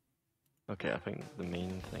 Okay, I think the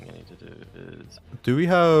main thing I need to do is... Do we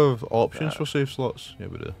have options for save slots? Yeah,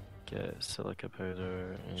 we do. Get silica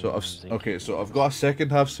powder and So I've got a second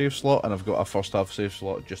half save slot and I've got a first half save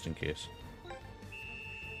slot just in case.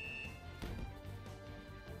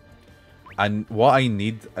 And what I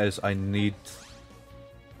need is I need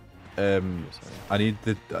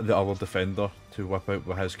the other defender to whip out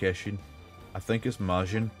with his cache-in. I think it's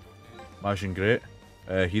Majin. Majin Great.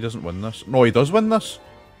 He doesn't win this. No, he does win this.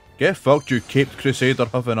 Get fucked, you caped crusader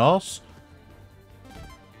having arse.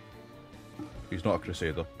 He's not a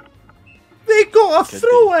crusader. They got a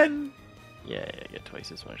throw in! Yeah, get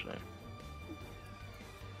twice as much now.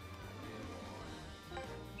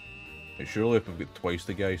 Surely if we've got twice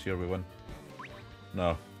the guys here, we win.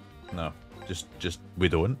 No. No. Just, we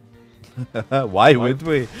don't. Why would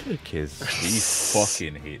we? Because we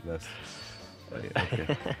fucking hate this. Right,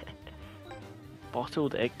 okay.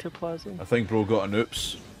 Bottled ectoplasm? I think bro got an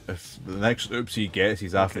oops. If the next oops he gets,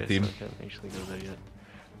 he's off the team. So I can't actually go there yet.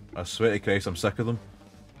 I swear to Christ, I'm sick of them.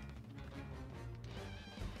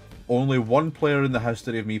 Only one player in the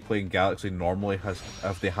history of me playing Galaxy normally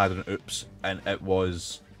have they had an oops, and it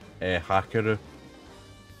was Hakaru.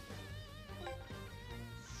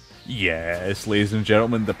 Yes, ladies and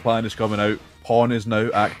gentlemen, the plan is coming out. Pawn is now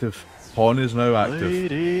active. Pawn is now active.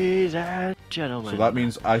 Ladies and gentlemen. So that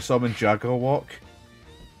means I summon Jaguar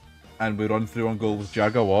and we run through on goal with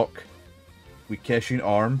Jaguar. We Keshin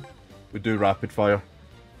arm. We do rapid fire.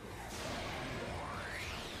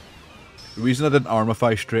 The reason I didn't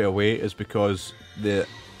armify straight away is because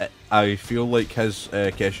I feel like his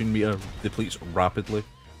Keshin meter depletes rapidly.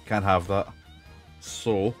 Can't have that.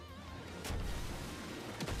 So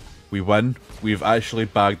we win. We've actually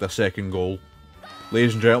bagged a second goal.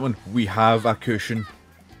 Ladies and gentlemen, we have a cushion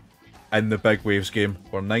in the big waves game.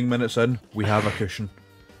 We're 9 minutes in, we have a cushion.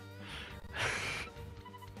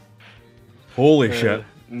 Holy shit.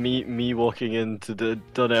 Me walking into the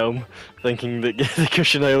Dunelm thinking that the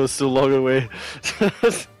cushion aisle is so long away.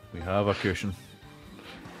 We have a cushion.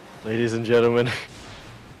 Ladies and gentlemen.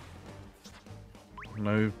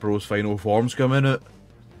 Now bro's final form's coming out.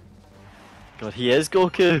 God, he is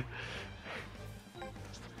Goku.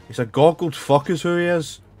 He's a goggled fuck is who he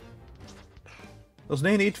is. There's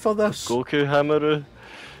no need for this. Goku Hamaru.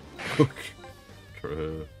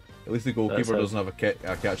 True. At least the goalkeeper doesn't have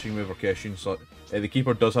a catching move or Keshin. So, the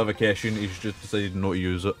keeper does have a Keshin, he's just decided not to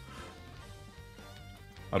use it.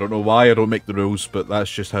 I don't know why, I don't make the rules, but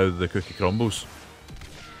that's just how the cookie crumbles.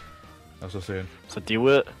 That's the saying. So deal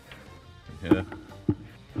with it. Yeah.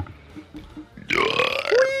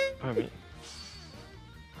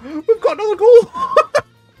 We've got another goal!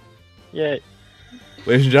 Yeah.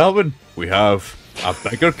 Ladies and gentlemen, we have a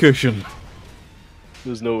bigger cushion.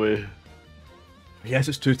 There's no way. Yes,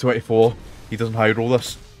 it's 224. He doesn't high roll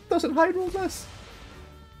this. Doesn't high roll this.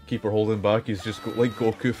 Keeper holding back. He's just like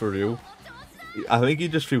Goku for real. I think he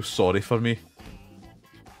just feels sorry for me.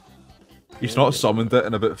 He's not summoned it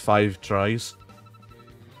in about 5 tries.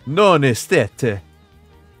 Non estete.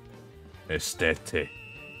 Estete.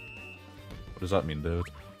 What does that mean, dude?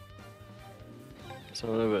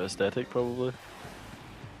 Something about aesthetic, probably.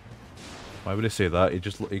 Why would he say that?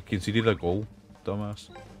 He conceded a goal, dumbass.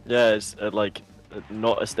 Yeah, it's like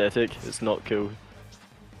not aesthetic. It's not cool.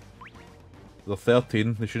 They're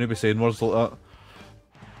 13. They shouldn't be saying words like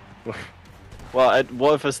that. Well,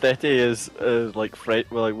 what if aesthetic is like French?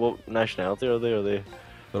 Well, like what nationality are they? Are they?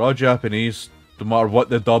 They're all Japanese. No matter what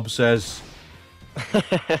the dub says.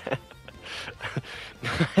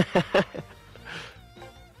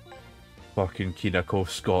 Fucking Kinako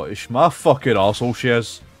Scottish. My fucking arsehole she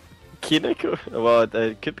is. Kinako? Well,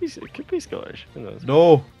 it could be Scottish. Who knows?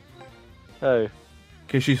 No. How?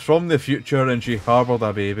 Because she's from the future and she harboured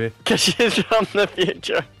a baby. Because she's from the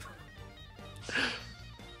future.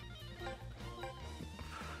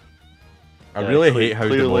 I really hate how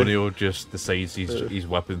Demonio just decides he's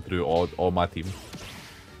whipping through all my team.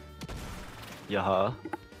 Yaha.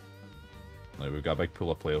 Now we've got a big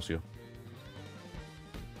pool of players here.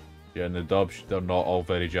 Yeah, in the dub, they're not all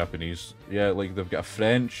very Japanese. Yeah, like they've got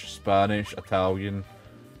French, Spanish, Italian,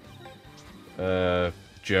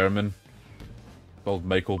 German, called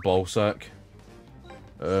Michael Balsack.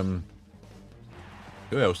 Who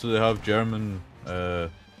else do they have? German, who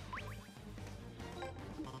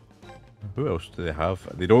else do they have?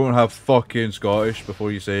 They don't have fucking Scottish,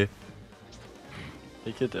 before you say.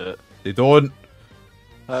 They could do it. They don't!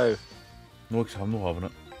 How? No, because I'm not having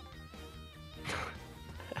it.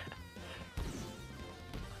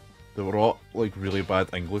 They were all, like, really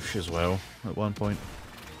bad English as well, at one point.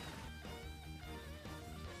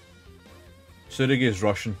 Surigi is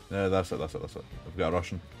Russian. Yeah, that's it. I've got a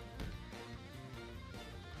Russian.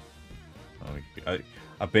 Oh,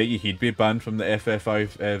 I bet you he'd be banned from the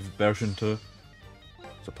FF5 version too.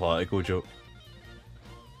 It's a political joke.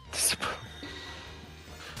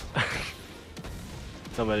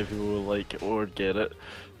 Not many people will like it or get it.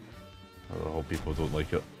 I hope people don't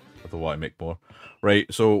like it. I don't want to make more. Right,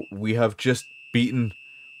 so we have just beaten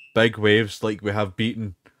Big Waves like we have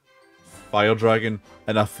beaten Fire Dragon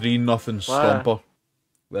in a 3-0 stomper.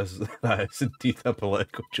 That is indeed a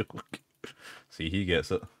political joke. See, he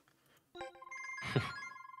gets it.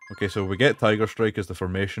 Okay, so we get Tiger Strike as the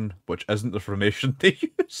formation, which isn't the formation they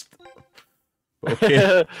used. Okay.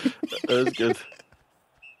 That was good.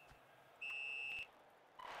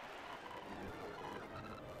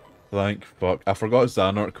 Thank fuck. I forgot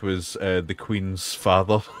Xanark was the Queen's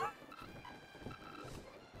father.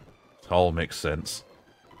 It all makes sense.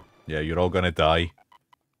 Yeah, you're all gonna die.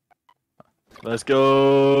 Let's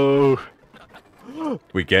go!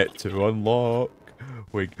 We get to unlock.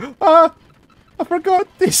 Ah! I forgot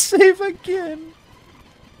to save again!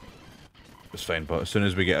 It's fine, but as soon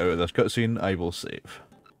as we get out of this cutscene, I will save.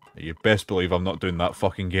 You best believe I'm not doing that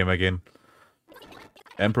fucking game again.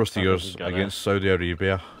 Emperor's Tears against Saudi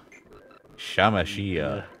Arabia. Shamashia.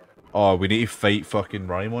 Yeah. Oh, we need to fight fucking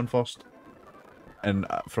Raimon first. And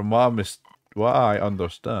from what I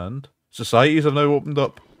understand, societies have now opened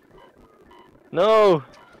up. No!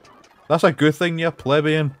 That's a good thing, yeah,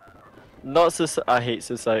 plebeian. Not I hate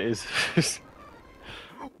societies.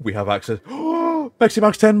 We have access. Oh, Mixie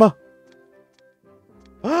Max Tenma!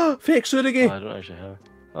 Fake Surigi! Oh, I don't actually have.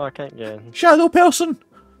 Oh, I can't get in. Shadow Person!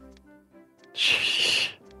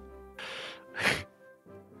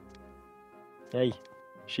 Hey,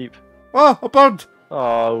 sheep. Oh, a bird!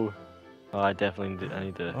 Oh. Oh, I definitely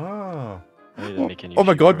need to. Ah. I need to make a new Oh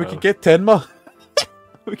my god, bro. we can get Tenma!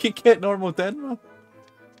 We can get normal Tenma!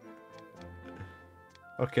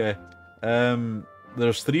 Okay.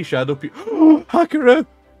 There's 3 shadow people. Hakaru!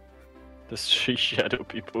 There's 3 shadow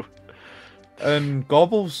people. And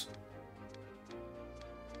Gobbles.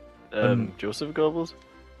 Joseph Gobbles?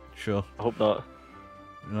 Sure. I hope not.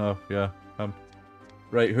 No, yeah.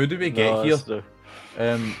 Right, who do we get here?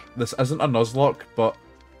 This isn't a Nuzlocke, but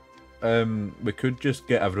we could just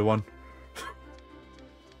get everyone.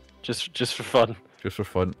 Just for fun. Just for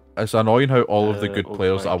fun. It's annoying how all of the good old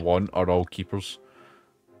players that I Frank. want are all keepers.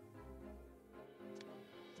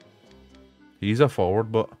 He's a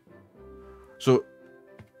forward, but... So,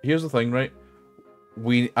 here's the thing, right?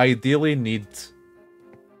 We ideally need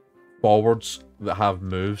forwards that have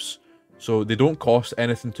moves. So, they don't cost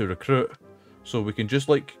anything to recruit. So, we can just,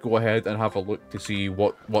 like, go ahead and have a look to see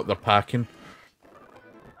what they're packing.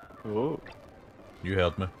 Oh. You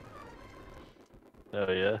heard me.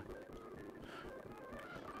 Oh, yeah.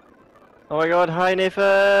 Oh my god, hi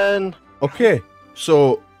Nathan! Okay,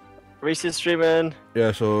 so... Reese is streaming.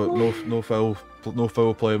 Yeah, so no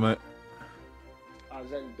foul play, mate. As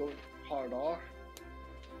in, don't hard R.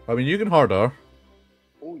 I mean, you can hard R.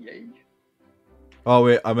 Oh yay. Oh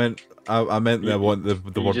wait, I meant the one the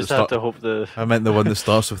You word just that have start. to hope the. I meant the one that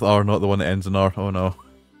starts with R, not the one that ends in R. Oh no.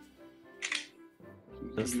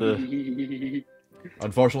 That's the.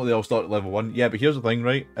 Unfortunately, they all start at level 1. Yeah, but here's the thing,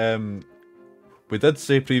 right? We did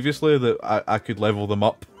say previously that I could level them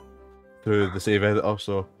up through the save editor,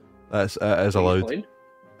 so it is allowed.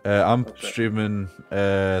 I'm streaming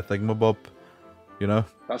Thingamabob, you know.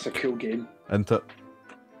 That's a cool game. Into it.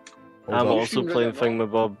 I'm Hold up. also playing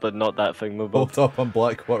Thingamabob, but not that Thingamabob. Hold up, I'm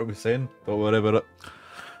black. What are we saying? Don't worry about it.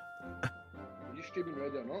 Are you streaming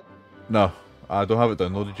ready or not? No, I don't have it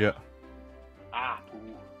downloaded yet. Ah.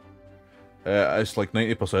 It's like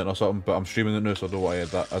 90% or something, but I'm streaming it now, so I don't want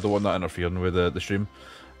that. I don't want that interfering with the stream.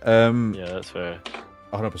 Yeah, that's fair.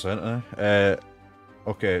 100%.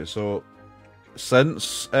 Okay, so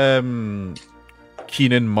since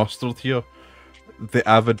Keenan Mustard here, the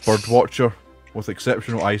avid bird watcher with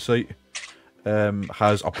exceptional eyesight,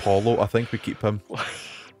 has Apollo. I think we keep him.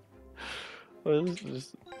 What is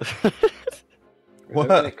this? What?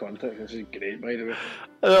 Without any context, this is great, by the way.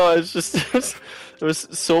 No, it's just there was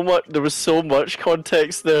so much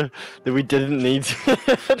context there that we didn't need.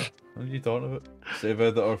 What are you talking about? Save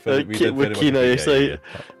editor. With keen eyesight,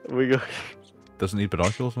 we go. Doesn't need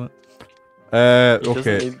binoculars, mate. He doesn't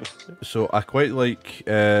Okay. need- So I quite like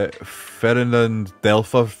Ferdinand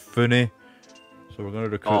Delpha Fune. So we're gonna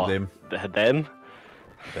recruit them. Them.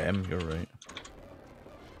 Them, you're right.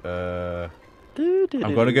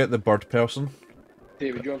 I'm gonna get the bird person.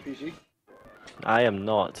 David, you on PC? I am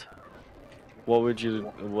not. What would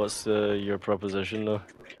you? What's your proposition though?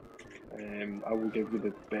 I will give you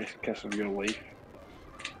the best kiss of your life.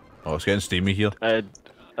 Oh, it's getting steamy here.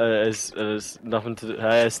 It's nothing to do.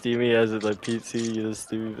 Hi, Steamy. Is it like PC? Is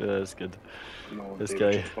Steamy? That's good. No, This David,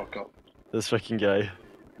 guy. shut the fuck up. This fucking guy.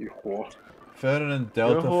 You whore. Ferdinand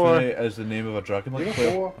Delta whore. Fune is the name of a Dragon You're League a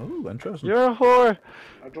player. whore. Oh, interesting. You're a whore.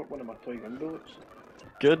 I dropped one of my toy gun bullets.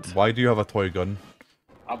 Good. Why do you have a toy gun?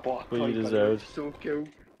 I bought a What toy you gun. deserved. It's so cool.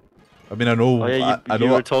 I mean, I know. Oh yeah, I you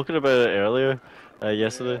know. were talking about it earlier,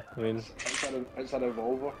 yesterday. I mean, It's a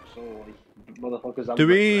revolver, so like motherfuckers. I'm Do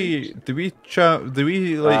like, we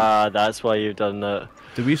like that's why you've done that.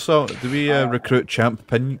 do we recruit Champ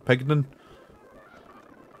Pignan?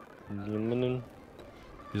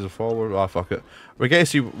 He's a forward. Ah, fuck it. We'll get to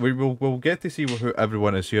see. We'll get to see who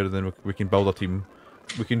everyone is here, and then we can build a team.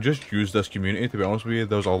 we can just use this community, to be honest with you.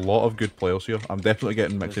 There's a lot of good players here. I'm definitely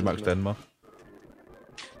getting Mixie Max Denmark.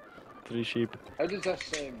 3 sheep. How does this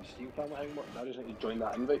Steam family thing work? I just need to join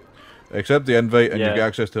that invite. Accept the invite and you Yeah. get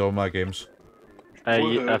access to all my games.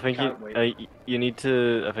 I think can't wait. you need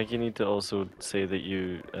to. I think you need to also say that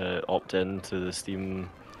you opt in to the Steam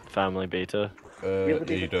family beta. Yeah,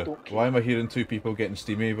 you do. Why am I hearing two people getting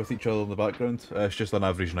steamy with each other in the background? It's just an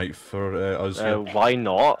average night for us here. Why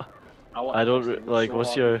not? I don't Steam like. so What's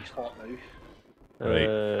hot, your? it's hot now.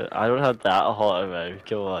 Right. I don't have that hot of a.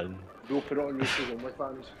 Come on. We'll put it on YouTube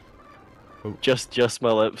OnlyFans. Just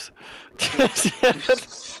my lips.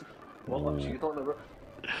 What lips are you talking about?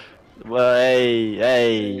 Well,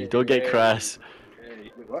 hey, don't get crass.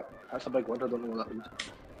 Wait, what? That's a big word, I don't know what that means.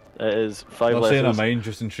 It is 5 I'm not saying letters. I'm mind,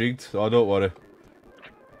 just intrigued. Oh, don't worry.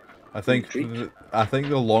 I think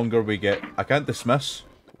the longer we get, I can't dismiss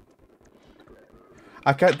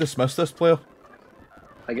this player.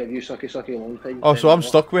 I give you sucky a long time. Oh, so I'm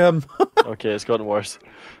stuck with him. Okay, it's gotten worse.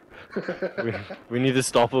 we need to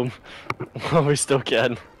stop him while we still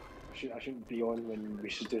can. I shouldn't be on when we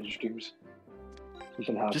should do the streams.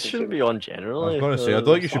 Something happens. Just shouldn't be on generally. I was gonna say, I don't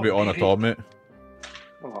think you should be on at all, mate.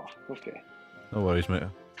 Oh, okay. No worries, mate.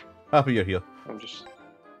 Happy you're here. I'm just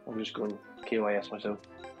going KYS myself.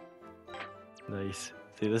 Nice.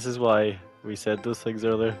 See, this is why we said those things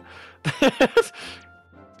earlier.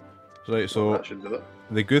 Right, so That should do it.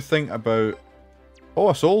 the good thing about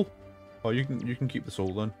a soul. Oh, you can keep the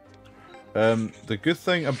soul then. The good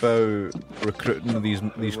thing about recruiting these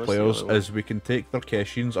What's the players other one? is we can take their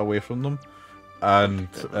cash-ins away from them and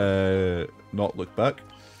not look back.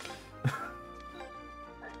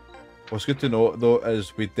 What's good to note though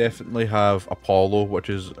is we definitely have Apollo, which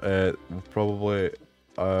is probably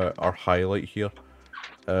our highlight here.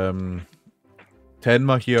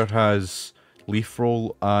 Tenma here has leaf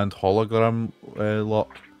roll and hologram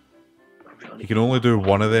lock. He can only do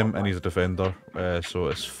one of them and he's a defender, so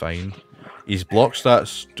it's fine. His block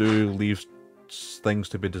stats do leave things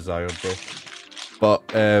to be desired though. But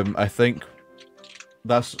I think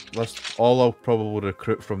that's all I'll probably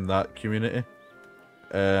recruit from that community.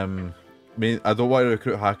 I don't want to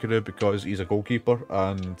recruit Hakaru because he's a goalkeeper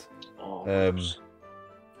and I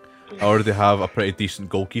already have a pretty decent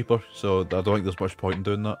goalkeeper, so I don't think there's much point in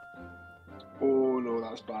doing that. Oh no,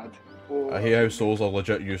 that's bad. Oh, I hate how souls are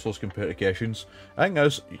legit useless compared to cash-ins. I think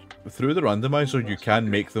as through the randomizer you can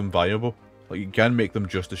make them viable. Like you can make them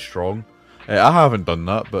just as strong. I haven't done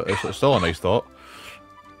that, but it's still a nice thought.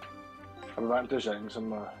 I'm about to do settings. I'm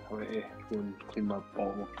going to go and clean my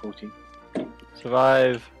bottle of protein.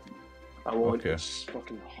 Survive. I want Okay. this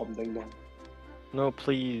fucking humding done. No,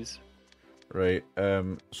 please. Right,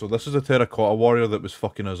 so this is a terracotta warrior that was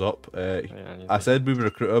fucking us up. Yeah, I said we would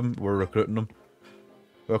recruit him, we're recruiting him.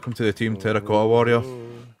 Welcome to the team, terracotta warrior.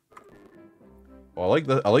 Oh,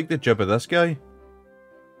 I like the jib of this guy.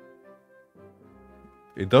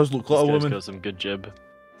 He does look like a This guy's woman. got some good jib.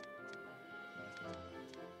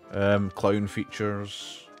 Clown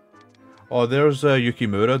features. Oh, there's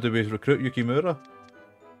Yukimura. Do we recruit Yukimura?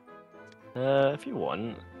 If you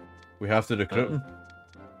want. We have to recruit him.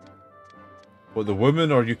 What, the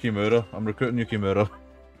woman or Yukimura? I'm recruiting Yukimura.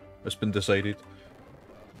 It's been decided.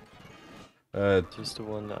 Just the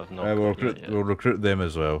one that I've not We'll got yet. we'll recruit them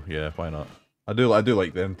as well. Yeah, why not? I do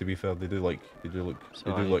like them. To be fair, they do like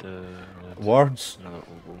So I need to- words. another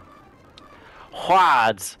oval.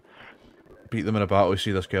 Words! Beat them in a battle,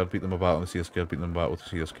 see this card. Beat them in a battle, see this card. Beat them in a battle,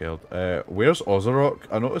 see this card. Where's Ozarok?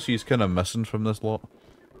 I notice he's kind of missing from this lot.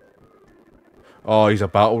 Oh, he's a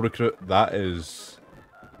battle recruit. That's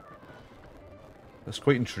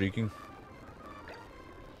quite intriguing.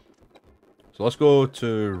 So let's go to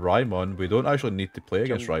Raimon. We don't actually need to play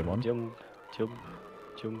against Raimon. Jump, jump,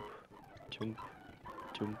 jump, jump,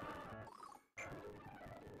 jump.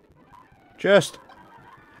 Just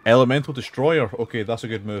Elemental Destroyer. Okay, that's a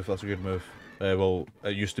good move. That's a good move. Well,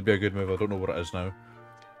 it used to be a good move. I don't know what it is now.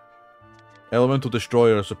 Elemental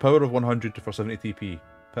Destroyer is a power of 100 for 70 TP.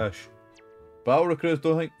 Pish. Battle recruits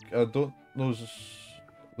those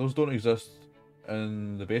don't exist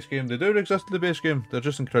in the base game. They do exist in the base game. They're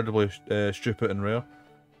just incredibly stupid and rare.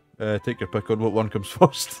 Take your pick on what one comes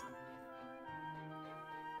first.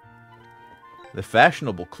 The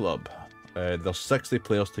Fashionable Club. There's 60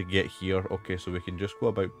 players to get here. Okay, so we can just go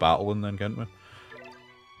about battling then, can't we?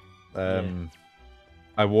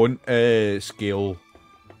 I won't scale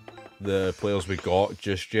the players we got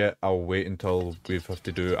just yet. I'll wait until we have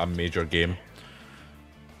to do a major game.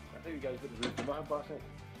 I think you guys got the roof of my last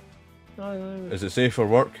night. Is it safe for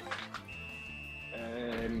work?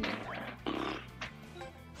 I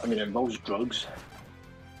mean, it involves drugs.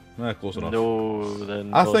 Close enough. No,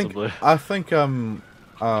 then I possibly. think I'm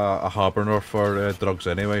a harbinger for drugs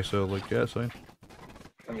anyway, so like yeah, it's fine.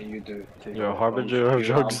 I mean, you do. Take You're a all harbinger of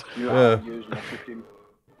drugs. You Yeah. have used muscle cream.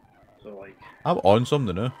 So like. I'm on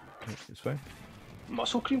something now. It's fine.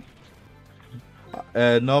 Muscle cream?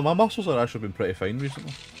 No, my muscles have actually been pretty fine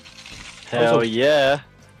recently. Hell Also- yeah.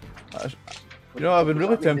 You know, I've been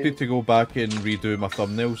really tempted to go back and redo my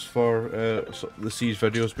thumbnails for the Siege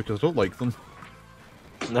videos because I don't like them.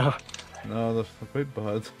 No. No, they're quite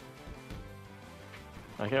bad.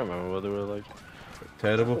 I can't remember what they were like.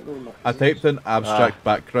 Terrible. I typed in abstract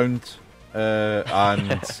background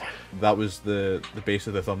and that was the base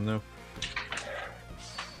of the thumbnail.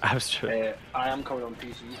 Abstract. I am coming on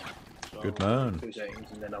PC. So Good man. 2 seconds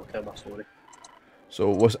and then I'll tell my story. So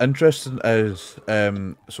what's interesting is,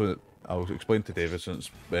 so I'll explain to David since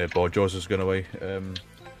Bodjaws has gone away.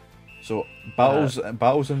 So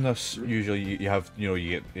battles in this usually you have, you know,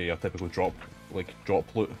 you get your typical drop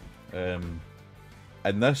loot.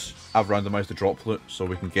 In this, I've randomised the drop loot so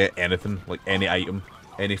we can get anything, like any item,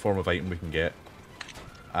 any form of item we can get.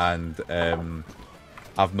 And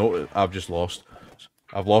I've just lost.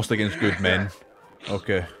 I've lost against good men.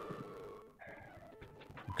 Okay.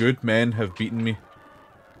 Good men have beaten me.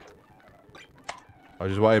 I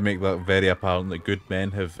just want to make that very apparent that good men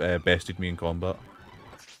have bested me in combat.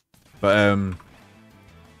 But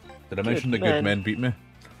did I mention that good men beat me?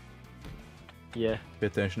 Yeah. Pay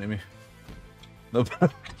attention to me. Nope.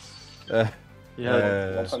 Yeah.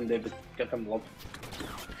 Love him, David. Give him love.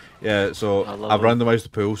 Yeah, so I've randomised the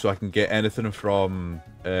pool so I can get anything from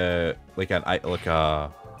like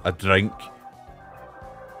a drink.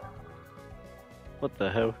 What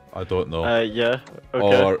the hell? I don't know. Yeah.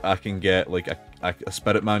 Okay. Or I can get like a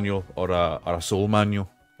spirit manual or a soul manual,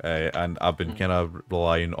 and I've been kind of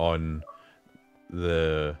relying on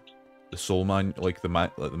the soul like the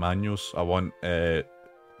manuals. I want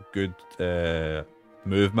good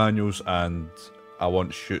move manuals, and I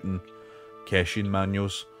want shooting Keshin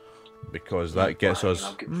manuals because that gets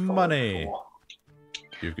us money.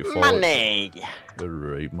 You've got money. The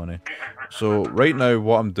right money. So right now,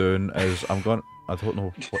 what I'm doing is I don't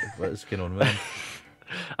know what is going on with him.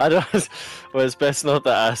 I don't. Well, it's best not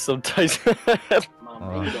to ask sometimes.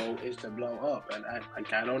 My main goal is to blow up, and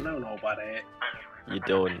I don't know nobody. You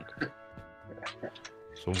don't.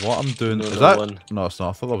 So what I'm doing No, is no that one. no, it's not.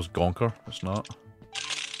 I thought that was Gonker. It's not.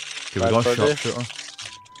 Okay, we Bad got Birdie? sharpshooter.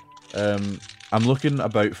 I'm looking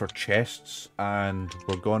about for chests, and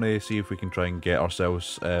we're gonna see if we can try and get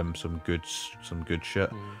ourselves some good shit.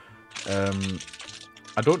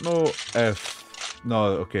 I don't know if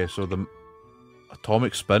okay. So the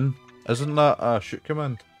atomic spin, isn't that a shoot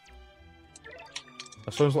command?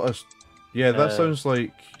 That sounds like that sounds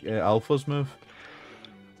like Alpha's move.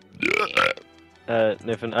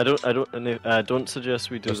 Nathan, I don't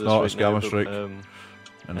suggest we do It's this not, right it's now. Gamma But, Strike. And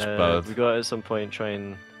it's bad. We got to at some point try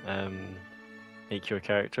and make your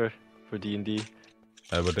character for D&D.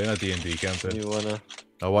 We're doing a D&D campaign. You wanna?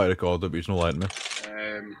 I want to record it, but he's not letting me.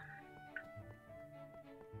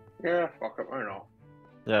 Yeah, fuck it, I don't know.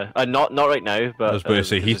 Yeah, not right now. But I was about to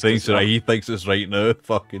say he thinks it's right now.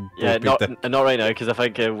 Fucking yeah, don't be not right now because I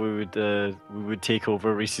think we would take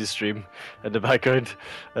over Reese's stream in the background.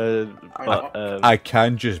 I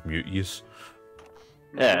can just mute yous.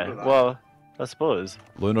 Yeah, well, I suppose.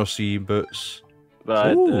 Lunar Sea boots.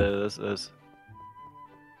 But You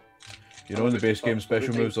know in the base game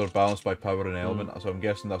special moves are balanced by power and element, so I'm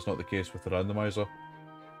guessing that's not the case with the randomizer.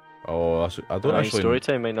 Oh, I don't actually. Story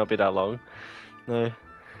time might not be that long. No,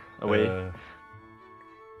 away.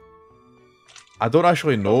 I don't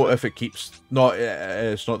actually know if it keeps. No,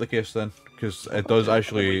 it's not the case then, because it does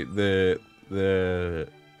actually the.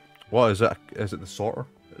 What is it? Is it the sorter?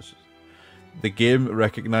 The game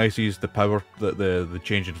recognizes the power, the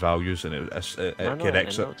change in values, and it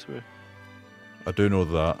corrects it. I do know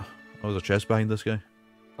that. Oh, there's a chest behind this guy.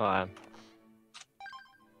 Oh, I am.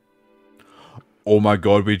 Oh my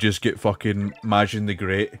god, we just get fucking Imagine the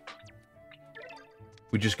Great.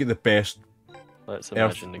 We just get the best. Let's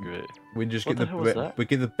imagine the great. We just What get the hell was that? we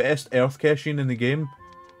get the best Earth caching in the game.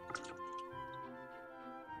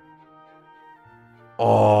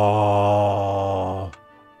 Oh.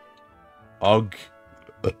 Ugh.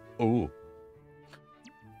 Oh.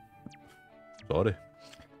 Sorry.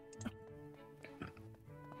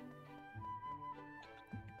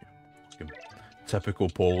 Typical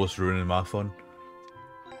Polus ruining my fun.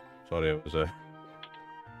 Sorry, it was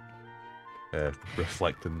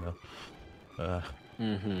reflecting there.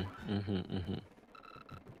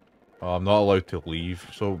 Oh, I'm not allowed to leave,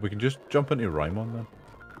 so we can just jump into Raimon then.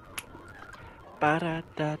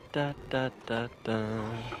 Ba-da-da-da-da-da-da.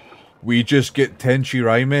 We just get Tenchi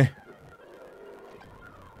Raime.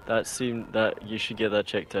 That seemed that you should get that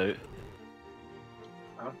checked out.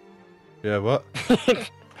 Yeah, what?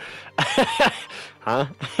 Huh?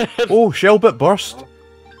 Oh, Shellbit Burst.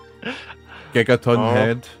 Gigaton Oh.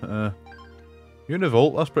 Head.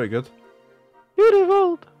 Univolt, that's pretty good.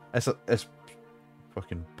 Univolt. It's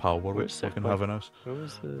fucking power. Where's It's fucking South Point? having us. What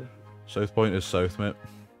was the? South Point is south, mate.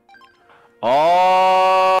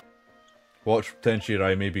 Oh. Watch Tenchi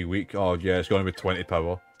Raime be weak. Oh yeah, it's going to be 20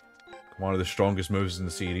 power. One of the strongest moves in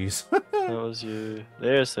the series. That was you.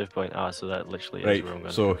 There's South Point. Ah, so that literally Right, is where I'm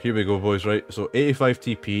going. so here we go, boys, right? So 85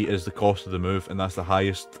 TP is the cost of the move, and that's the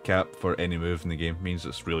highest cap for any move in the game. Means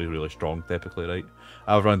it's really, really strong, typically, right?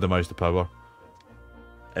 I've randomized the power.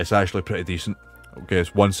 It's actually pretty decent. Okay,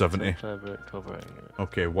 it's 170.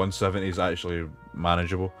 Okay, 170 is actually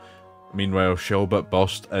manageable. Meanwhile, Shellbit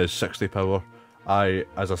Burst is 60 power.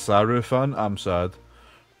 As a Saru fan, I'm sad.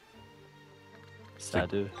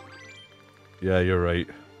 Sadu. Yeah, you're right.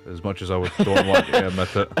 As much as I don't want to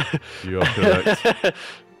admit it, you are correct.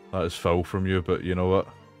 That is foul from you, but you know what?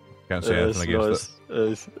 Can't say anything against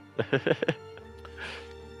it.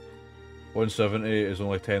 170 is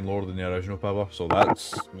only 10 lower than the original power, so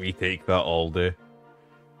we take that all day.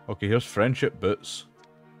 Okay, here's Friendship Boots.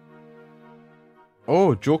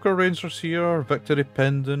 Oh, Joker Ranger's here, Victory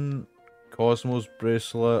Pendant, Cosmos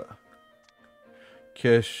Bracelet,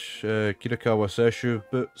 Kirikawa Seshu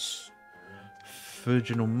Boots,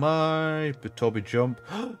 Fujino Mai, Butobi Jump.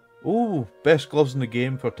 Oh, best gloves in the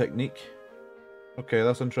game for technique. Okay,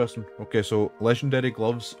 that's interesting. Okay, so legendary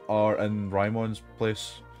gloves are in Raimon's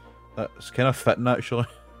place. That's kind of fitting, actually.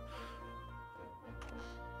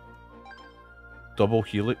 Double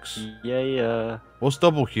Helix. Yeah. What's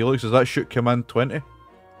Double Helix? Is that shoot command 20?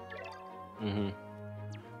 Mhm.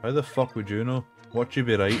 How the fuck would you know? What you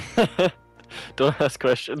be right? Don't ask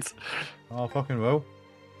questions. Oh, fucking well.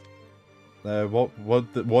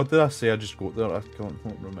 What did I say? I just got there. I can't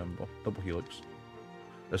remember. Double Helix.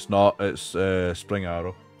 It's not. It's Spring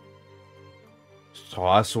Arrow. So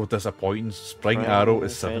that's so disappointing. Spring Arrow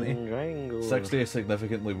is 70. 60 is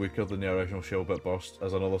significantly weaker than the original Shellbit Burst.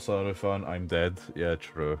 As another Saru fan, I'm dead. Yeah,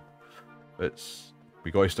 true.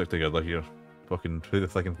 We gotta stick together here. Fucking through the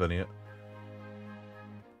thick and thin of it.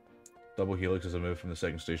 Double Helix is a move from the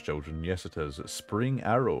second stage children. Yes, it is. It's Spring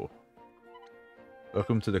Arrow.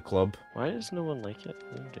 Welcome to the club. Why does no one like it?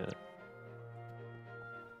 I don't get it.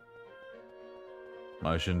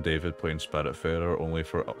 Imagine David playing Spiritfarer only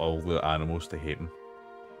for all the animals to hate him.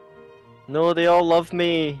 No, they all love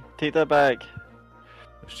me. Take that back.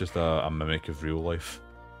 It's just a mimic of real life.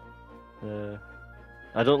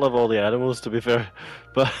 I don't love all the animals, to be fair,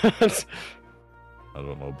 but I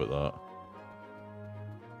don't know about that.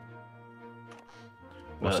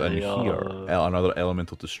 What's in here? Another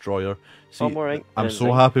elemental destroyer. See, I'm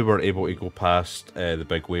so happy we're able to go past the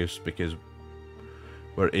big waves because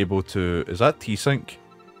we're able to... Is that T-Sync?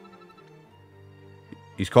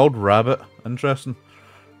 He's called Rabbit. Interesting.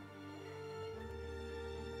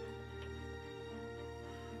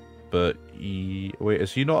 But wait,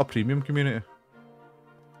 is he not a premium community?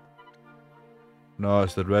 No,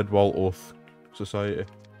 it's the Red Wall Oath Society.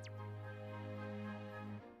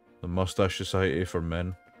 The Mustache Society for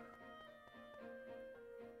men.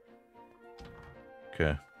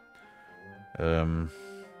 Okay.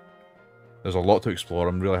 There's a lot to explore.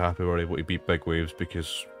 I'm really happy we're able to beat big waves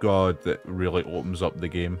because, God, that really opens up the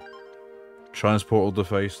game. Transportal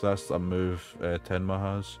device, that's a move Tenma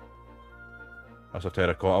has. That's a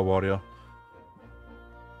Terracotta Warrior.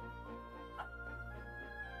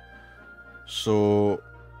 So,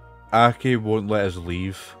 Aki won't let us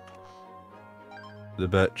leave. The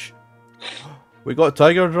bitch. We got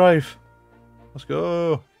Tiger Drive. Let's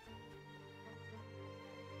go.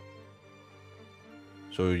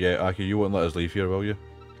 So yeah, Aki, you won't let us leave here, will you?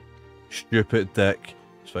 Stupid dick.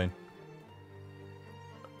 It's fine.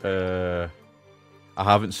 I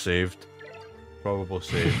haven't saved. Probably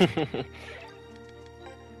saved.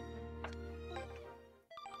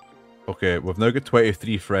 Okay, we've now got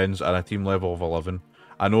 23 friends and a team level of 11.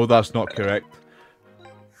 I know that's not correct.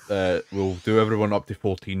 We'll do everyone up to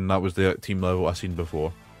 14. That was the team level I seen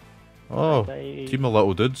before. Oh, Bye. Team of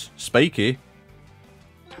little dudes. Spiky.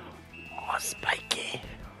 Oh, Spiky.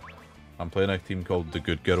 I'm playing a team called the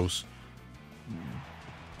Good Girls.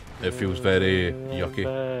 It feels very yucky.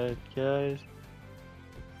 Bad guys.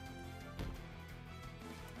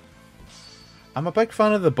 I'm a big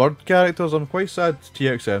fan of the bird characters. I'm quite sad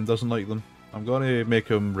TXM doesn't like them. I'm going to make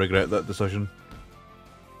him regret that decision.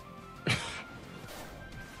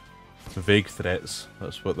 Vague threats.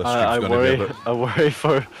 That's what this I stream's going to be worry. about. I worry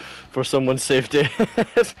for someone's safety.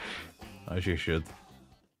 As you should.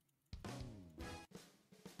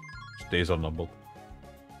 Days are numbered.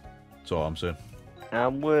 That's all I'm saying.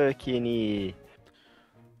 I'm working here.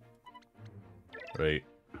 Right.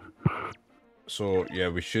 So, yeah,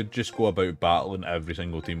 we should just go about battling every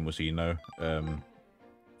single team we see now. But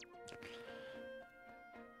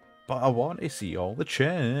I want to see all the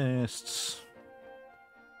chests.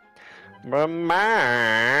 Mom.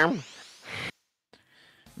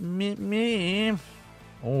 Me.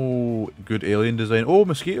 Oh, good alien design. Oh,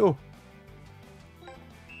 mosquito.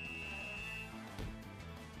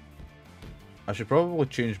 I should probably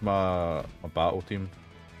change my battle team.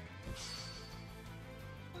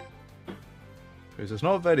 Because it's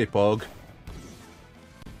not very pog.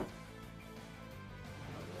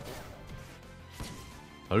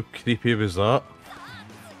 How creepy was that?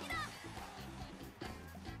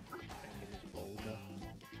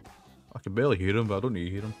 I can barely hear him, but I don't need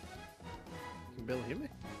to hear him. You can barely hear me.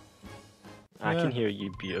 I Yeah. can hear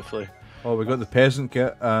you beautifully. Oh, we got the peasant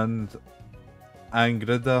kit and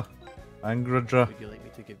Angridra. Would you like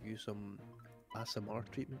me to give you some ASMR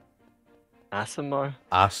treatment? Asimar,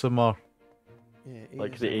 Asimar. Yeah,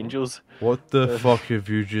 like the ASMR. angels. What the fuck have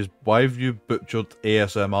you just... Why have you butchered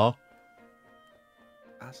ASMR?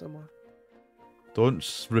 ASMR?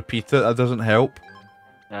 Don't repeat it, that doesn't help.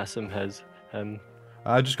 Asim his him.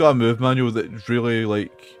 I just got a move manual that's really,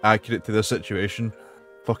 like, accurate to this situation.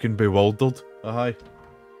 Fucking bewildered. Hi.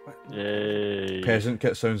 Yay. Peasant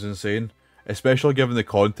kit sounds insane. Especially given the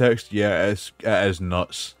context, yeah, it is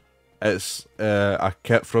nuts. It's a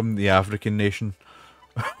kit from the African nation.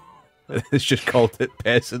 It's just called it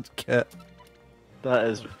peasant kit. That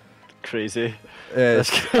is crazy.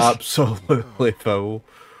 It's absolutely foul.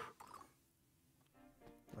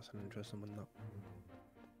 That's an interesting one, that.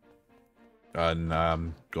 And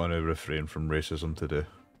I'm gonna refrain from racism today.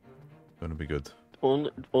 Gonna be good.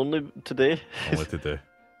 Only today. Only today.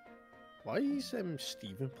 Why is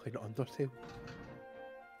Steven playing Undertale?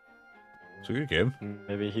 It's a good game.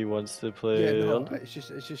 Maybe he wants to play. Yeah, no, Under- it's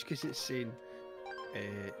just because it's saying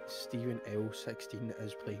Steven L16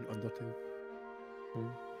 is playing Undertale.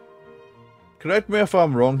 Correct me if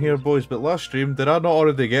I'm wrong here, boys, but last stream, did I not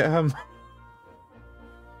already get him?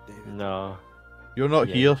 David, No. You're not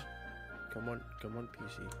Yeah. here. come on,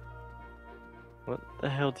 PC. What the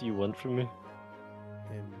hell do you want from me?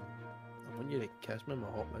 I want you to kiss me in my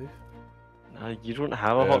hot mouth. Nah, you don't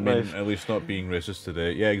have a I hot mean, mouth. at least not being racist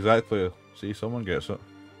today. Yeah, exactly. See, someone gets it.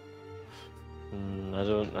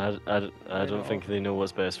 I don't think they know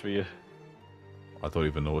what's best for you. I don't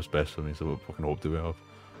even know what's best for me, so what fucking hope do we have?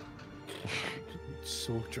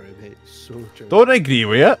 So true, mate. So true. Don't agree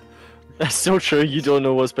with it! That's so true. You don't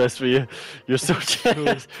know what's best for you. You're so So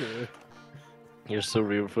true. You're so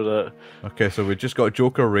real for that. Okay, so we just got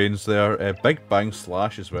Joker Reigns there. Big Bang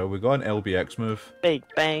Slash as well. We got an LBX move. Big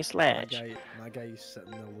bang My slash. guy's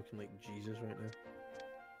sitting there looking like Jesus right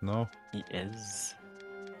now. No? He is.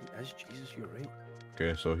 He is Jesus, you're right.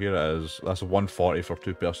 Okay, so here it is. That's a 140 for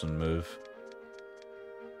two-person move.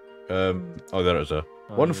 Oh, there it is.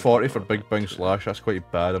 140 for Big Bang Slash. That's quite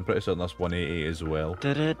bad. I'm pretty certain that's 180 as well.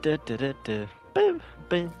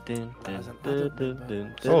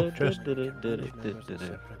 Oh, chest.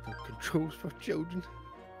 Controls for children.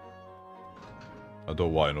 I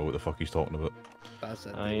don't want to know what the fuck he's talking about. That's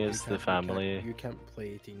it. I mate. You it's the can't- family. You can't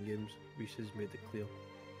play 18 games. Reese has made it clear.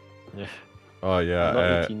 Yeah. Oh I'm not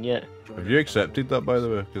yeah. 18 yet. Have you accepted that, by the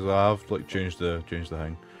way? Because I have like changed the thing.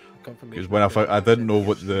 Because Confirmation when I of I didn't know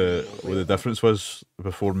what death. the difference was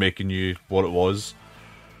before making you what it was.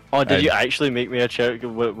 Oh, did you And- actually make me a chair?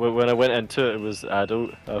 When I went into it, it was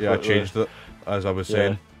adult. Yeah, I thought, changed it as I was Yeah.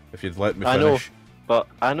 saying. If you'd let me I know. finish. But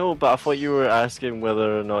I thought you were asking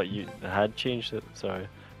whether or not you had changed it. Sorry.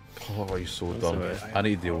 Oh, he's so That's dumb. alright. I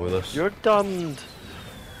need to deal with this. You're dumb.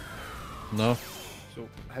 No. So,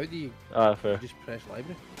 how do you Ah, fair. just press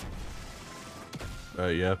library?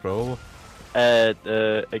 Yeah, probably.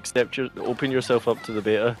 Open yourself up to the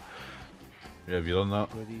beta. Yeah, have you done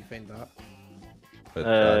that? Where do you find that?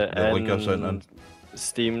 The link I sent in. and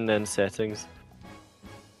Steam, then settings.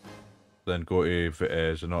 Then go to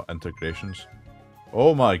is it not integrations?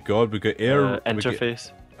 Oh my god, we got air we get-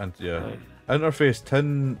 Interface. and yeah. Right. Interface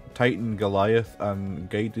Tin, Titan, Goliath, and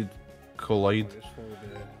Guided Collide. Or just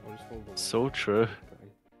follow the So true.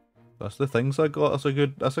 That's the things I got. That's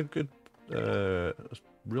a good. It's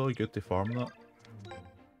really good to farm that.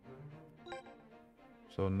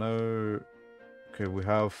 So now, okay, we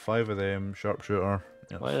have 5 of them. Sharpshooter.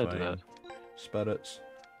 Yeah, Why that's did I do fine. that? Spirits.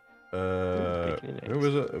 Ooh, Who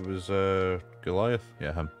was it? It was Goliath.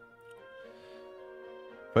 Yeah, him.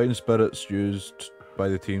 Fighting spirits used by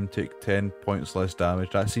the team take 10 points less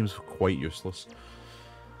damage. That seems quite useless.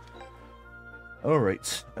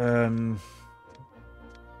 Alright.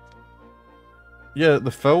 Yeah,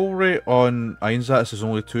 the fill rate on Einsatz is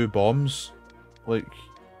only 2 bombs. Like,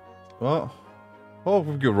 what? Oh,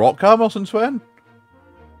 we've got rock hammer since when?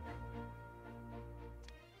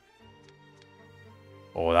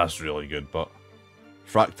 Oh, that's really good, but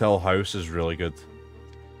Fractal House is really good.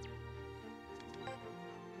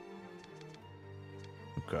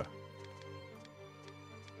 Okay.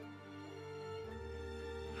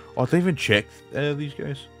 Oh, I didn't even check these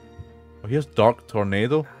guys. Oh, here's Dark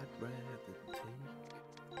Tornado.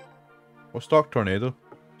 What's Dark Tornado?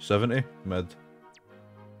 70? Mid.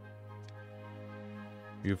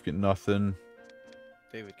 You've got nothing.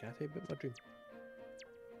 David, can I tell you about my dream?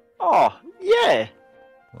 Oh, yeah!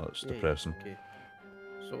 Well, that's Yeah, depressing. Okay.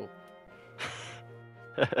 So,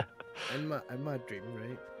 in my dream,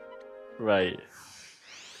 right? Right.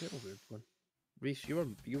 Quite a weird one. Reese, you were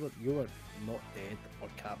not dead or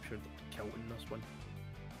captured or killed in this one.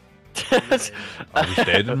 Oh, he's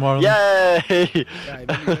dead in one of them? Yay! Yeah, I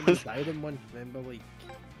remember you died in one. Remember, like,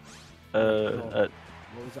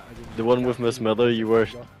 what was that? the one with Miss Miller, you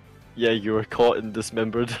were caught and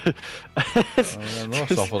dismembered. I know I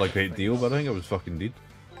suffered a great deal, but I think I was fucking dead.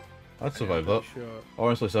 I'd survive that. Sure.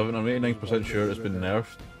 Honestly, I'm 89% sure it's been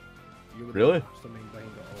nerfed. You were the Really? mastermind behind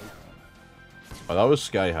it all. Oh, that was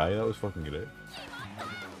sky high, that was fucking great.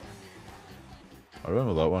 I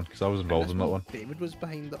remember that one, because I was involved in that one. David was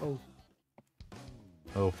behind it all.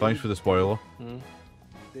 Oh, thanks for the spoiler.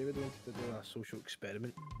 David wanted to do a social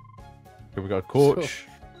experiment. Okay, we got a coach.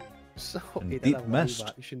 So And he did Deep a Mist.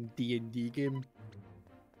 live action D&D game.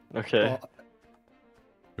 Okay. But,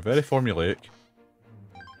 You're very formulaic.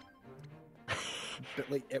 but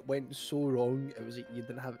like it went so wrong, it was like you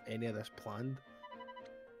didn't have any of this planned.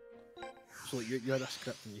 So like you had a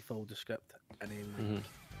script and you followed the script and then like,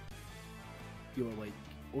 you were like,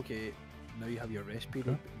 okay, now you have your rest period.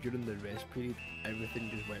 But during the rest period, everything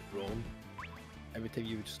just went wrong. Every time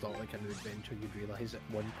you would start like an adventure, you'd realise that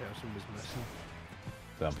one person was missing.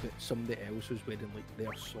 Damn. That somebody else was wearing like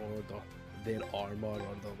their sword or their armour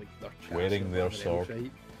or their chassis Wearing or their whatever else, sword.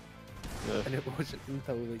 right? Yeah. And it wasn't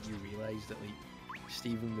until like you realised that like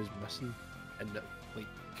Stephen was missing and that like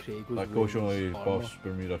Craig was That coach wearing only his armour. buffs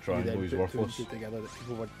Bermuda You Triangle, then he's put two and worthless. two together that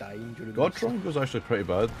people were dying during God the Triangle's actually pretty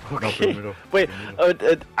bad. Not Okay. Bermuda. Wait,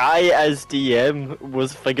 Bermuda. I as DM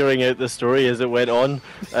was figuring out the story as it went on,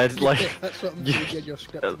 and like that's what I'm you- saying in your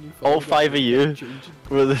script. and you all followed it, 5 of it you kept changing.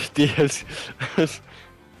 were the DMs.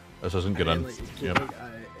 This isn't good And in. then, like, Yep. like,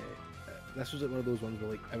 this was like one of those ones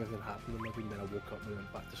where like everything happened in my dream, then I woke up and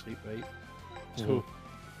went back to sleep, right? So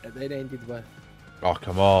it then ended with Oh,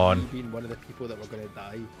 come me on. being one of the people that were going to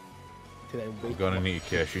die. To then We're wake gonna up, need to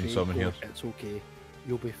cash in Craig something go, here. It's okay,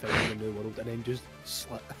 you'll be fine in the new world, and then just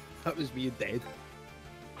slit. That was me dead.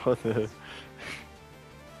 What the? That was,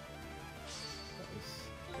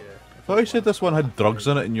 yeah. I thought you said this one had drugs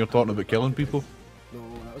in it and you're talking about killing people. No,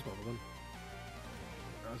 that was my other one.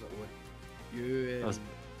 That was it. You, That's-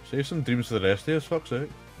 Save some dreams for the rest of us, fuck's sake.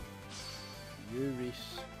 you,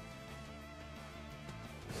 Reese.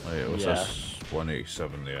 Right, what's Yeah. this?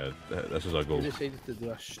 187, yeah. This is a You goal. decided to do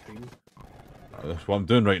a stream. That's what I'm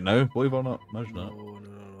doing right now, believe it or not. Imagine No, that.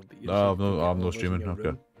 no. But you No, decided to get I'm all no of us in streaming, your okay.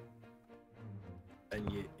 room,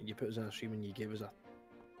 and you put us in a stream and you gave us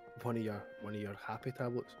one of your happy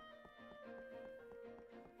tablets.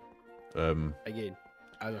 Again,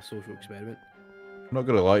 as a social experiment. I'm not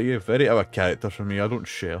gonna lie to you, very out of character for me, I don't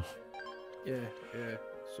share. Yeah.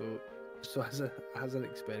 So as an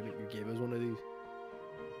experiment, you gave us one of these,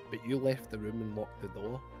 but you left the room and locked the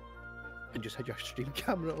door, and just had your stream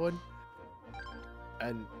camera on.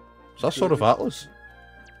 And Is that sort of David- Atlas?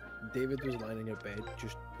 David was lying in your bed,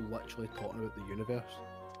 just literally talking about the universe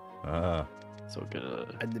Ah, So good at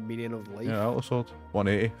it. and the meaning of life. yeah, Atlas sword.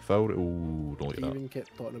 180, foul. Ooh, don't like that. Stephen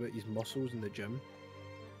kept talking about his muscles in the gym,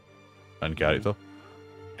 In character.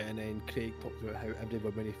 and then Craig talked about how every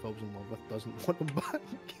woman he falls in love with doesn't want him back.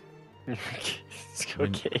 It's I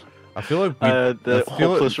mean, okay. I feel like The I feel like-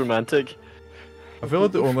 hopeless romantic. I feel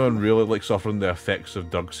like the only one really like suffering the effects of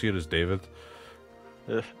drugs here is David.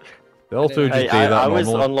 Yeah. The other two just Hey, do I that was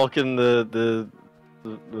normally. unlocking the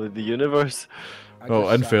universe. I Well,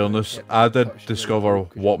 just in sat there and fairness, kept I did touching the discover remote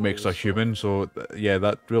 'cause what you makes a always saw it. human, so yeah,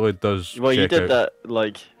 that really does Well, you check did out. that,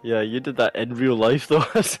 like, yeah, you did that in real life, though.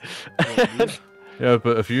 Oh, me? Yeah,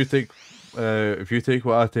 but if you take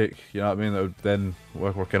what I take, you know what I mean, then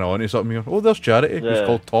we're kind of onto something here. Oh, there's Charity, who's Yeah.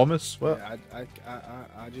 called Thomas. What? Yeah,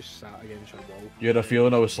 I just sat against your wall. You had a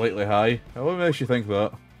feeling I was slightly high. What makes you think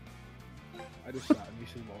that? I just sat in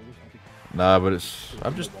recent walls. Nah, but it's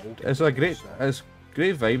it's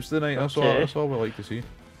great vibes tonight. That's all we like to see.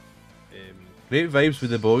 Great vibes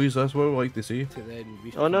with the boys. That's what we like to see. To then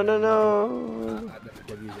Oh no. I never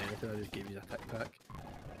give you anything. I just gave you a tic tac.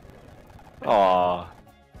 Aw,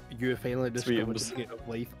 You finally discovered Sweetums. the meaning of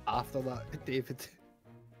life after that, David.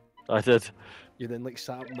 I did. You then like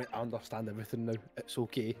sat and went, I understand everything now. It's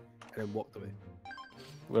okay, and then walked away.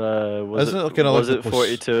 Was Isn't it, it kind of was like it the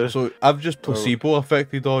 42? So I've just placebo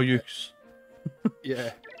affected all you.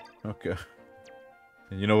 Yeah. Okay.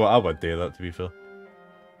 And you know what? I would do that, to be fair.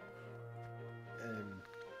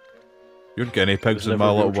 You're guinea pigs in my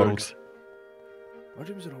little world. My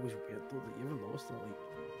dreams are always weird though. Like, you ever noticed that? Like,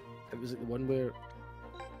 it was like the one where.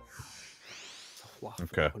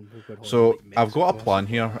 Okay. So I've got a plan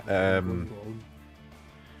here.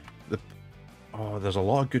 There's a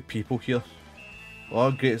lot of good people here. A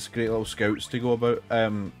lot of great little scouts to go about.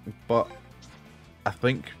 But I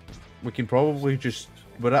think we can probably just.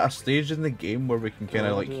 We're at a stage in the game where we can kind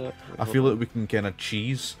of like. I feel like we can kind of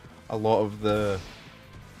cheese a lot of the.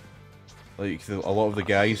 A lot of the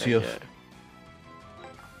guys here.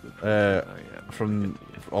 From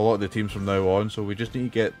a lot of the teams from now on, so we just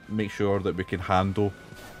need to make sure that we can handle.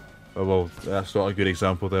 Oh, well, that's not a good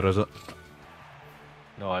example there, is it?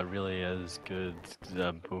 No, it really is good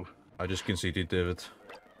example. I just conceded, David.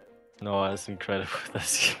 No, that's incredible.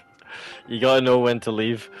 This, you gotta know when to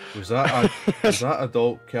leave. Was that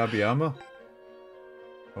adult Kabiyama?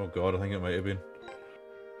 Oh god, I think it might have been.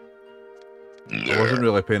 I wasn't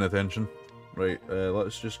really paying attention. Right,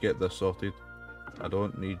 let's just get this sorted. I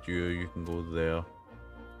don't need you, you can go there.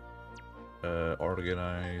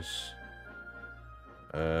 Organize.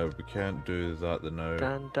 We can't do that now.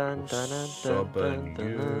 Sub in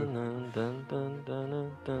you.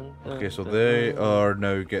 Okay, so they are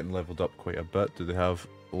now getting leveled up quite a bit. Do they have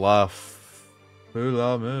Laugh?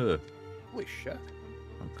 Hula Moo? Holy shit.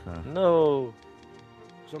 Okay. No.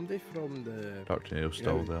 Somebody from the. Dark Tornado's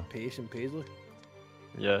still there. Pace and Paisley.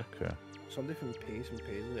 Yeah. Okay. Somebody from Pace and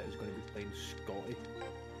Paisley is going to be playing Scotty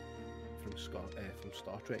from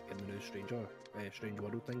Star Trek in the new Strange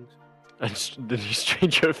World things. And the new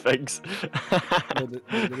Stranger Things. No,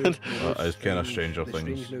 That is kind of Stranger the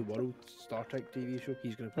Things. Strange New World Star Trek TV show.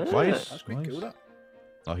 He's going to play. Nice, That's quite cool. That.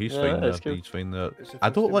 Oh, he's Yeah, fine there. that's cool. He's fine there. It's the I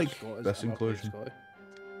first don't time like Scott has this ever played inclusion. Scotty.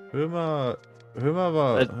 Who am I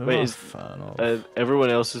wait, a is- fan of? Everyone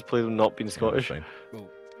else has played them not being Yeah, Scottish. fine. Well,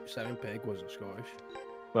 Simon Pegg wasn't Scottish,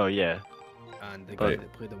 Well, yeah. and the guy Right.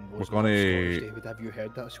 that played him We're wasn't gonna- Scottish. David, have you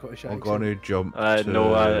heard that Scottish I'm accent? gonna jump to...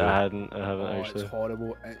 No, I haven't Oh, actually. it's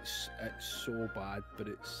horrible. It's so bad, but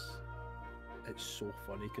it's so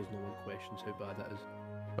funny because no one questions how bad it is.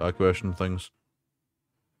 I question things.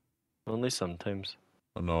 Only sometimes.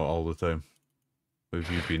 Not all the time. Where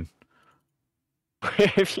have you been? Where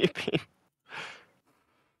have you been?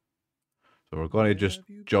 So we're gonna just Have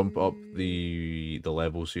you jump up been? the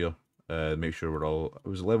levels here. Make sure we're all... It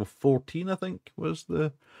was level 14, I think, was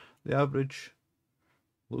the average.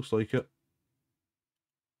 Looks like it.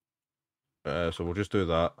 So we'll just do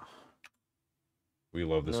that. We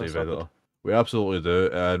love the No, save it's not editor. We absolutely do.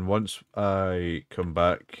 And once I come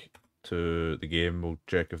back to the game, we'll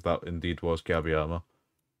check if that indeed was Kabiyama.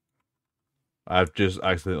 I've just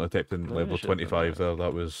accidentally typed in No, level you shouldn't have 25 done there.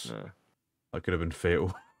 That was... No. That could have been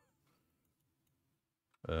fatal.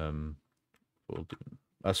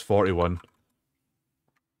 That's 41.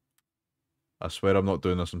 I swear I'm not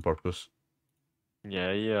doing this on purpose.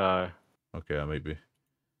 Yeah, you are. Okay, I might be.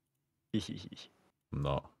 I'm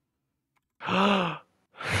not,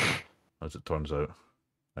 as it turns out.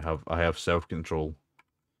 I have self-control.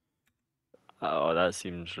 Oh, that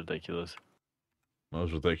seems ridiculous. Not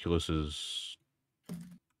as ridiculous as...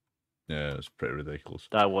 Yeah, it's pretty ridiculous.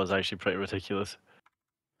 That was actually pretty ridiculous.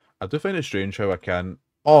 I do find it strange how I can't...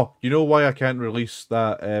 Oh, you know why I can't release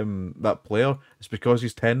that that player? It's because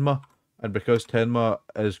he's Tenma, and because Tenma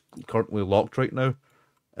is currently locked right now.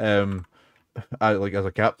 I like as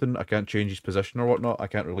a captain, I can't change his position or whatnot. I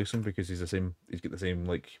can't release him because he's got the same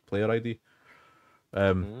like player ID.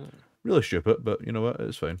 Really stupid, but you know what?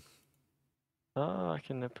 It's fine. Oh, I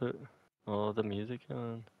can put all the music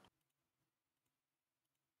on.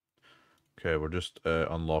 Okay, we're just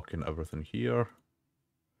unlocking everything here.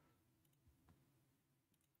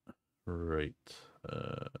 Right.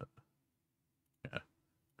 Yeah.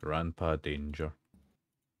 Grandpa Danger.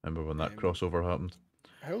 Remember when that crossover happened?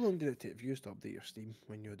 How long did it take for you to update your Steam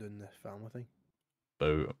when you were doing the family thing?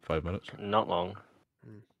 About 5 minutes. Not long.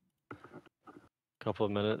 Mm. Couple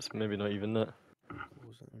of minutes, maybe not even that.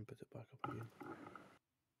 Close it and put it back up again.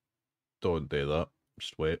 Don't do that.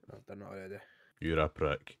 Just wait. No, they're not already. You're a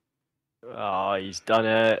prick. Oh, he's done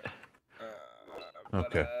it.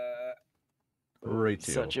 Okay. Right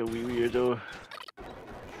here. Such a wee weirdo.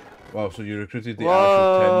 Wow, so you recruited the actual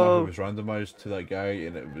Tenma who Whoa. was randomised to that guy,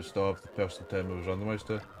 and it was still the person Tenma was randomised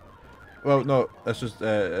to? Well, no, this is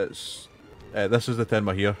this is the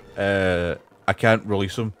Tenma here. I can't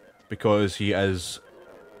release him because he is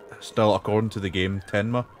still, according to the game,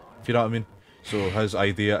 Tenma. If you know what I mean. So his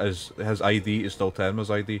ID is still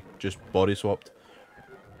Tenma's ID, just body swapped.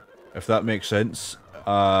 If that makes sense,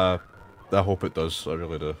 I hope it does. I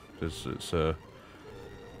really do, because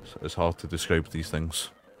it's hard to describe these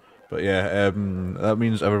things. But yeah, that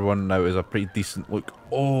means everyone now is a pretty decent look.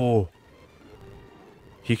 Oh,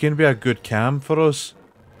 he can be a good cam for us.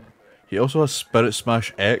 He also has Spirit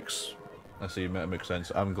Smash X. I see, it makes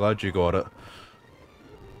sense. I'm glad you got it,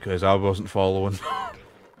 because I wasn't following.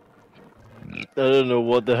 I don't know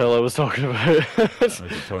what the hell I was talking about.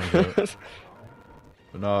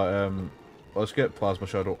 But no, let's get Plasma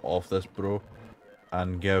Shadow off this bro,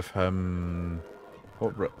 and give him.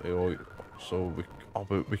 But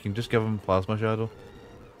we can just give him Plasma Shadow,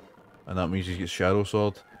 and that means he gets Shadow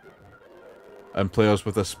Sword. And players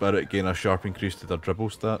with a Spirit gain a sharp increase to their dribble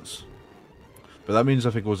stats. But that means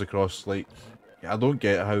if it goes across, like, I don't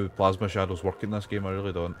get how Plasma Shadows work in this game. I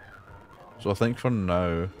really don't. So I think for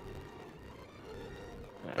now,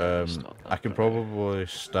 I can probably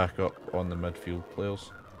stack up on the midfield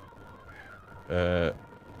players.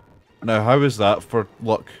 Now, how is that for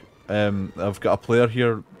luck? I've got a player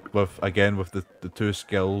here with the two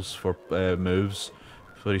skills for moves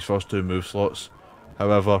for his first two move slots.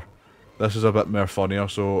 However, this is a bit more funnier.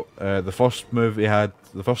 So the first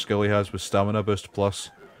skill he has was Stamina Boost Plus,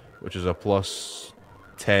 which is a plus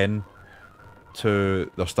 10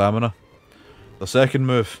 to their stamina. The second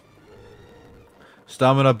move,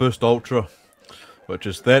 Stamina Boost Ultra, which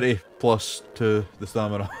is 30 plus to the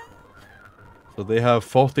stamina. So they have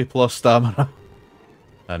 40 plus stamina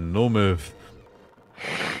and no move.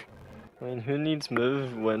 I mean, who needs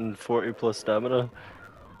move when 40 plus stamina?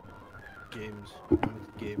 Games, no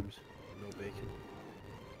bacon.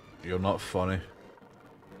 You're not funny.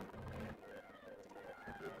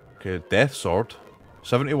 Okay, Death Sword.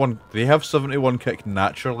 71. They have 71 kick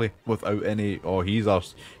naturally without any. Oh, he is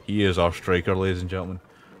our striker, ladies and gentlemen.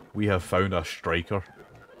 We have found a striker.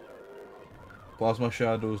 Plasma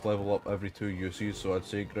Shadows level up every 2 uses, so I'd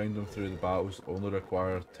say grind them through the battles only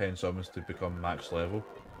require 10 summons to become max level.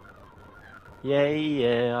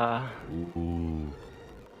 Yeah. Ooh.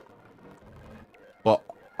 But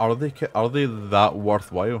are they that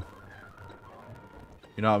worthwhile?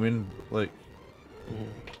 You know what I mean? Like,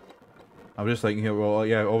 I'm just thinking here. Well,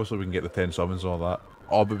 yeah, obviously we can get the 10 summons and all that.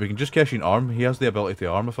 Oh, but we can just cash in arm. He has the ability to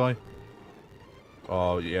armify.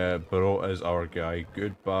 Oh yeah, Bro is our guy.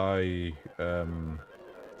 Goodbye. I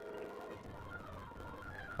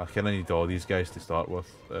kind of need all these guys to start with.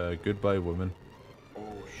 Goodbye, women.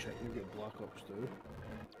 Oh shit, you get Black Ops 2.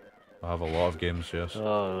 I have a lot of games, yes.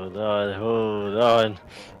 Oh, no, hold on.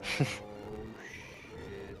 Oh shit.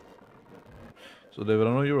 So David, I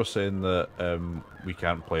know you were saying that we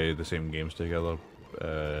can't play the same games together,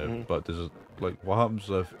 but does it, like, what happens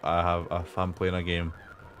if I'm playing a game?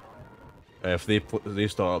 If they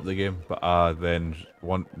start up the game, but I then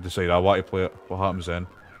decide I want to play it, what happens then?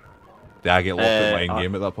 Do I get locked at my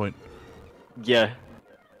game at that point? Yeah.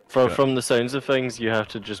 From the sounds of things, you have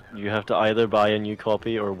to either buy a new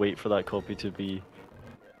copy or wait for that copy to be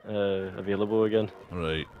available again.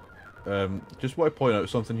 Right. Just want to point out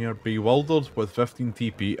something here. Bewildered with 15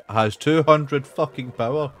 TP has 200 fucking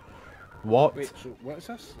power. What? Wait, so what is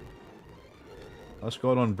this? What's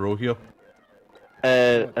going on, bro? Here.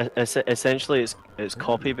 Essentially, it's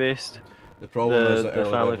copy based. The problem is that the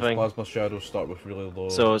family thing. Plasma Shadows start with really low.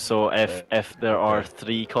 So if there are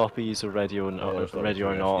 3 copies of Ready or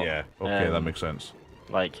Not, yeah, okay, that makes sense.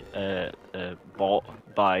 Like bought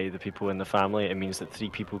by the people in the family, it means that 3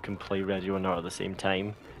 people can play Ready or Not at the same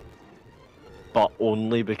time. But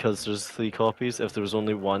only because there's 3 copies. If there was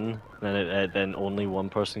only one, then only one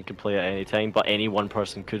person could play it at any time. But any one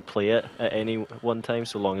person could play it at any one time,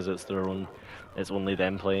 so long as it's their own. It's only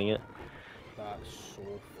them playing it. That's so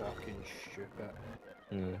fucking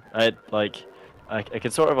stupid. I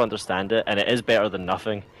can sort of understand it, and it is better than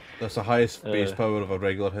nothing. That's the highest base power of a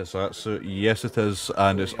regular Hisatsu. Yes, it is,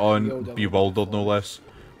 and it's on Bewildered, no less.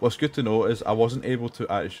 What's good to know is I wasn't able to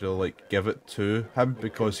actually like give it to him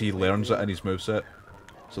because he learns it in his moveset.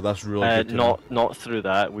 So that's really good to know. Not through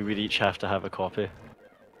that. We would each have to have a copy.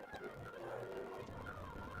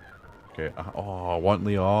 Okay. Oh, I want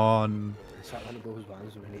Leon. Is that one of those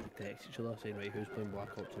ones where we need to text each other saying, right, who's playing Black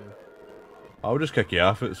Ops 2? I'll just kick you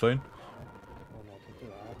off. It's fine. Oh no, don't do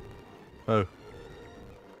How? Oh,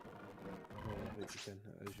 right, you can.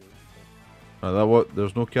 That is yours. That what?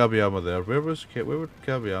 There's no Kabiyama there. Where would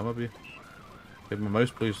Kabiyama be? Can my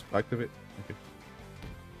mouse please activate? Okay.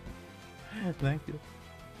 Thank you.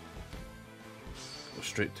 Go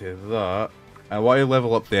straight to that. I want to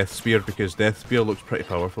level up Death Spear because Death Spear looks pretty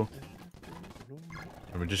powerful.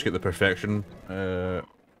 And we just get the perfection.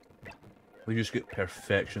 We just get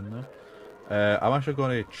perfection there. I'm actually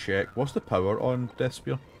going to check. What's the power on Death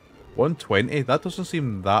Spear? 120. That doesn't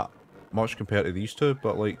seem that much compared to these two,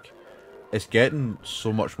 but like, it's getting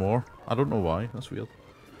so much more. I don't know why. That's weird.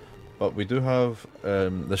 But we do have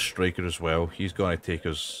this striker as well. He's going to take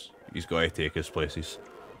us. He's going to take us places.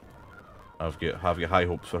 Have got high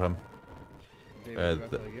hopes for him. There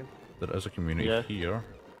is a community here.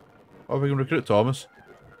 Oh, we can recruit Thomas.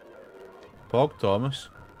 Pog Thomas.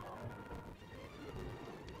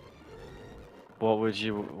 What would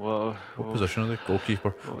you... What position are they? Goalkeeper.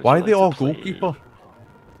 Why are they all goalkeeper?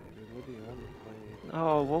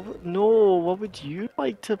 Oh, no, what would you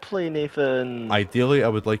like to play, Nathan? Ideally, I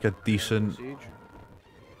would like a decent...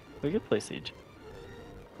 We could play Siege.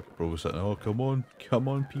 Bro was sitting, oh, come on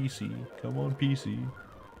PC, come on PC.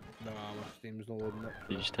 Nah, my Steam's not loading up.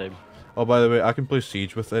 Siege time. Oh, by the way, I can play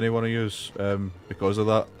Siege with anyone I use, because of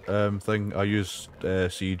that thing. I use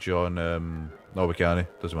Siege on, no we can't,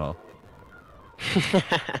 doesn't matter.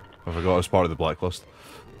 I forgot it's part of the blacklist.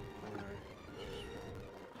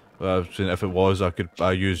 If it was,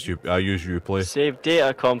 I use Uplay. Save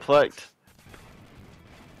data conflict.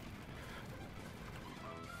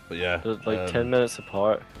 But yeah, they're like 10 minutes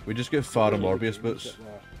apart. We just get Farah Morbius bits,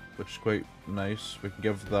 which is quite nice. We can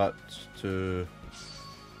give that to...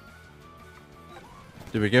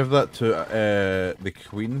 Do we give that to the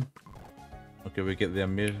Queen? Okay, we get the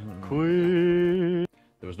amazing... Queen!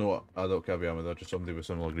 There was no adult Kabiyama there, just somebody with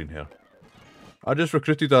similar green hair. I just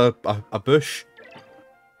recruited a bush.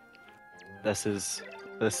 This is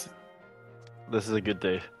a good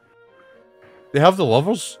day. They have the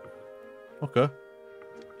lovers. Okay.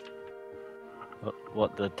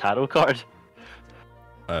 What, the tarot card?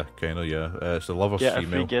 Kinda, yeah. It's the lover's Get female.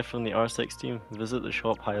 a free gift from the R6 team. Visit the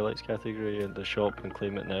shop highlights category in the shop and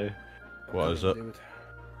claim it now. What is it?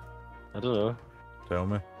 I don't know. Tell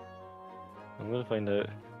me. I'm gonna find out.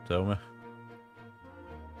 Tell me.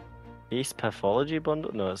 Ace Pathology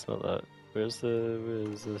bundle? No, it's not that. Where is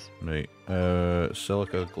this? Right.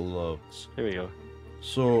 Silica gloves. Here we go.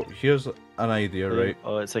 So here's an idea, right?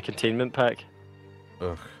 Oh, it's a containment pack.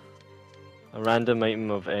 Ugh. A random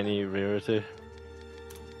item of any rarity.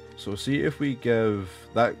 So see if we give...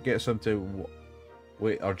 That gets into...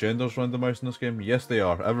 Wait, are genders randomized in this game? Yes, they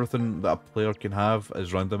are. Everything that a player can have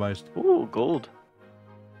is randomized. Ooh, gold.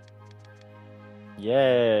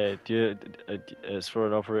 Yeah, it's for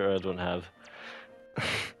an operator I don't have.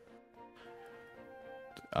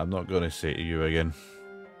 I'm not going to say to you again.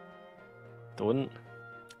 Don't.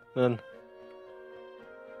 Then.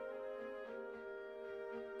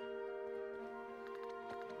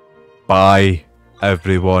 Bye,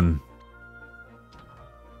 everyone.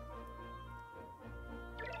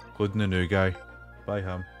 Including the new guy. Bye,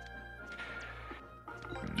 Ham.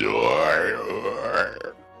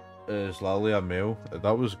 Is Lally a male?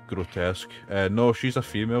 That was grotesque. No, she's a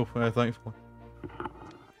female, thankfully.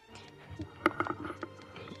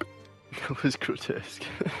 That was grotesque.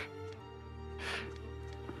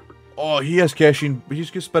 Oh, he has Keshin.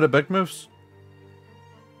 He's got spirit big moves.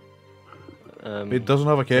 He doesn't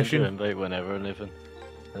have a Keshin. Invite whenever, Nathan.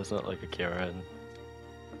 It's not like a care.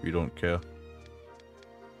 You don't care.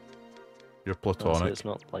 You're Honestly, platonic. it's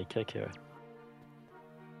not like a care.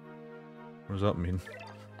 What does that mean?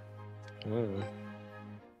 Mm.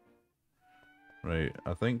 Right,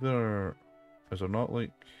 I think there... Is there not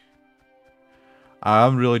like...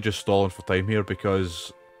 I'm really just stalling for time here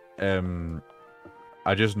because...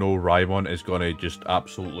 I just know Raimon is gonna just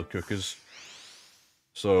absolutely cook us.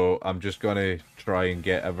 So I'm just gonna try and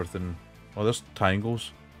get everything... Oh, there's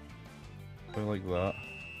tangles. I like that.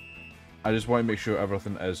 I just want to make sure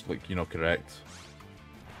everything is, like, you know, correct.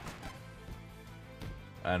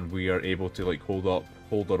 And we are able to, like, hold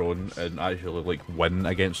our own and actually, like, win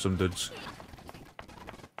against some dudes.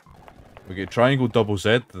 We get triangle double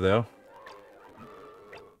Z there.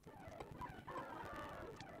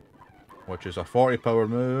 Which is a 40 power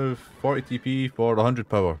move, 40 TP for 100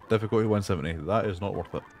 power, difficulty 170. That is not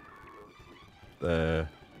worth it.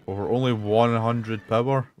 Over only 100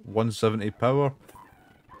 power, 170 power.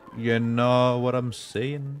 You know what I'm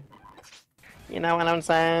saying? You know what I'm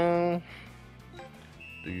saying?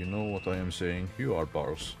 Do you know what I am saying? You are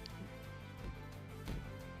bars.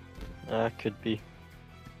 Could be.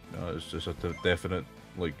 No, it's just a definite,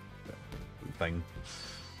 like, thing.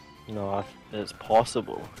 No, it's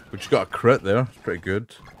possible. We just got a crit there. It's pretty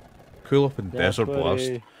good. Cool up in Desert Blast.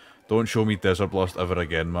 20. Don't show me Desert Blast ever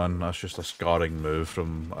again, man. That's just a scarring move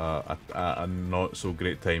from a not so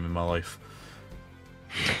great time in my life.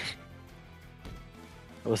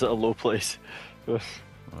 Was it a low place?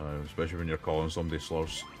 Especially when you're calling somebody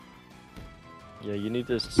slurs. Yeah, you need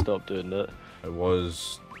to stop doing that. It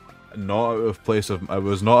was not out of place of. It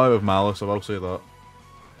was not out of malice. I will say that.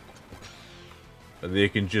 They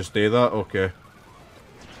can just do that, okay.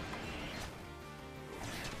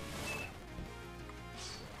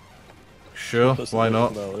 Sure, why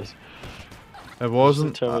not? It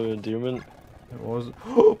wasn't. Term of endearment. It wasn't.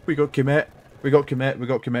 Oh, we got Kemet. We got Kemet. We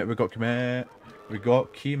got Kemet. We got Kemet. We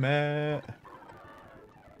got Kemet.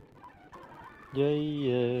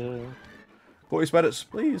 Yeah. Go to spirits,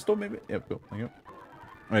 please. Don't make me. Yep, go. Thank you.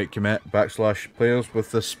 Right, Kemet / players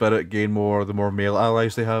with this spirit gain more the more male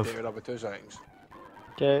allies they have. David, I'll be 2 seconds.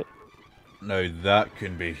 Okay. Now that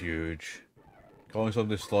can be huge. Calling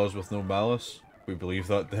somebody slurs with no malice. We believe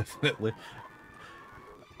that definitely.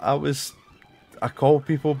 I call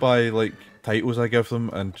people by like titles I give them,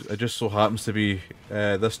 and it just so happens to be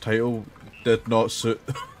this title did not suit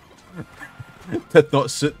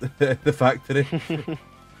the factory.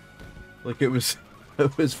 Like it was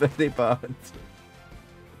very bad.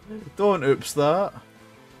 Don't oops that.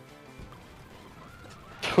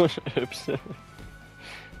 Don't oops it.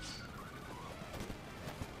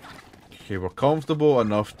 Okay, we're comfortable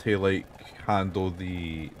enough to like handle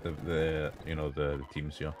the you know the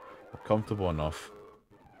teams here. We're comfortable enough.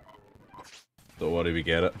 Don't worry, we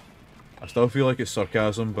get it. I still feel like it's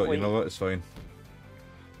sarcasm, but you know what? It's fine.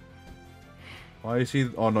 Why is he?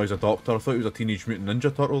 Oh no, he's a doctor. I thought he was a Teenage Mutant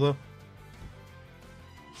Ninja Turtle there.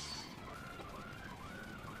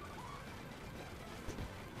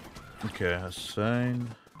 Okay, that's fine.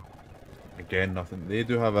 Again, nothing. They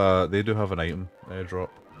do have an item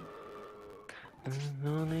drop.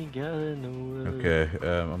 Okay,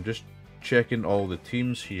 I'm just checking all the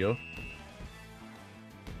teams here.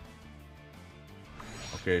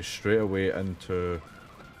 Okay, straight away into.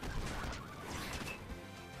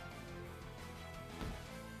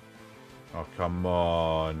 Oh, come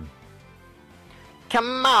on.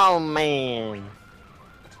 Come on, man.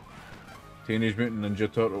 Teenage Mutant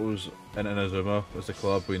Ninja Turtles and Inazuma is the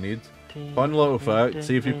collab we need. Fun little fact,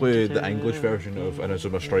 see if you play the English version of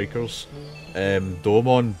Inazuma Strikers,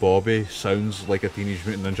 Domon Bobby sounds like a Teenage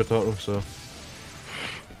Mutant Ninja Turtle, so...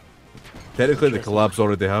 Technically the collab's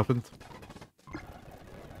already happened.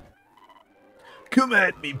 Come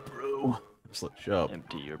at me, bro! It's like, shut up.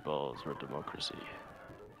 Empty your balls for democracy.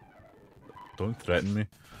 Don't threaten me.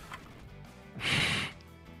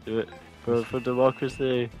 Do it for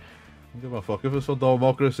democracy. I don't give a fuck if it's for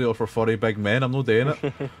democracy or for furry big men, I'm not doing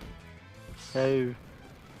it. How?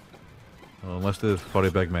 Well, unless the furry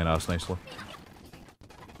big men ask nicely.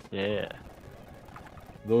 Yeah.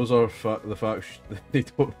 Those are the facts they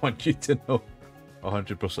don't want you to know.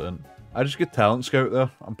 100%. I just get Talent Scout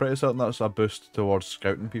there. I'm pretty certain that's a boost towards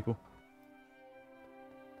scouting people.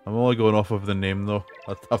 I'm only going off of the name though.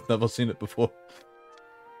 I've never seen it before.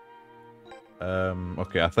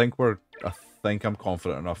 Okay, I think I'm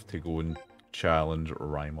confident enough to go and challenge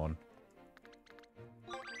Raimon.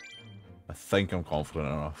 I think I'm confident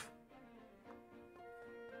enough.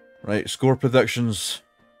 Right, score predictions.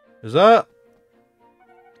 Is that?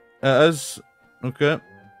 It is. Okay.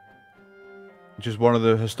 Just one of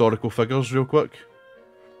the historical figures real quick.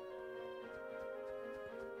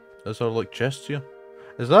 Is there like chests here?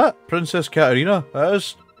 Is that Princess Katarina? It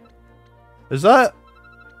is. Is that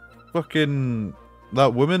fucking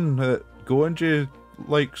that woman that Goenji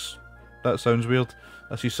likes? That sounds weird.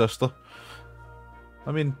 That's his sister.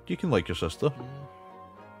 I mean, you can like your sister.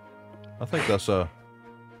 I think that's a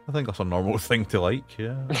normal thing to like,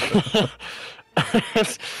 yeah.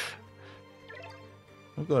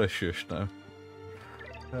 I've got a shush now.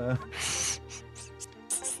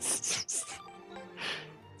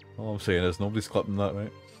 All I'm saying is nobody's clipping that,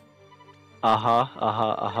 right?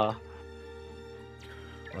 Uh-huh.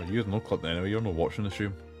 Oh, you're not clipping anyway, you're not watching the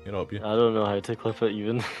stream. You're up, you. I don't know how to clip it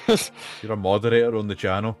even. You're a moderator on the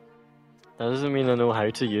channel. That doesn't mean I know how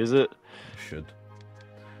to use it. You should.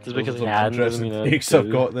 Just because Those I are can doesn't mean I takes I've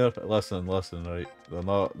do. got there. Listen, right. They're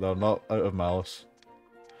not out of malice.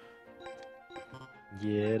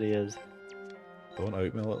 Yeah, it is. Don't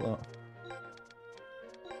out me like that.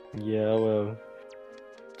 Yeah, well.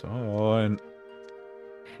 Don't.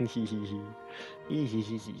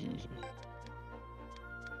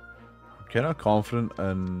 I'm kind of confident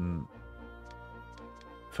in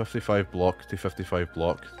 55 block to 55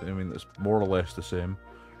 block. I mean, it's more or less the same.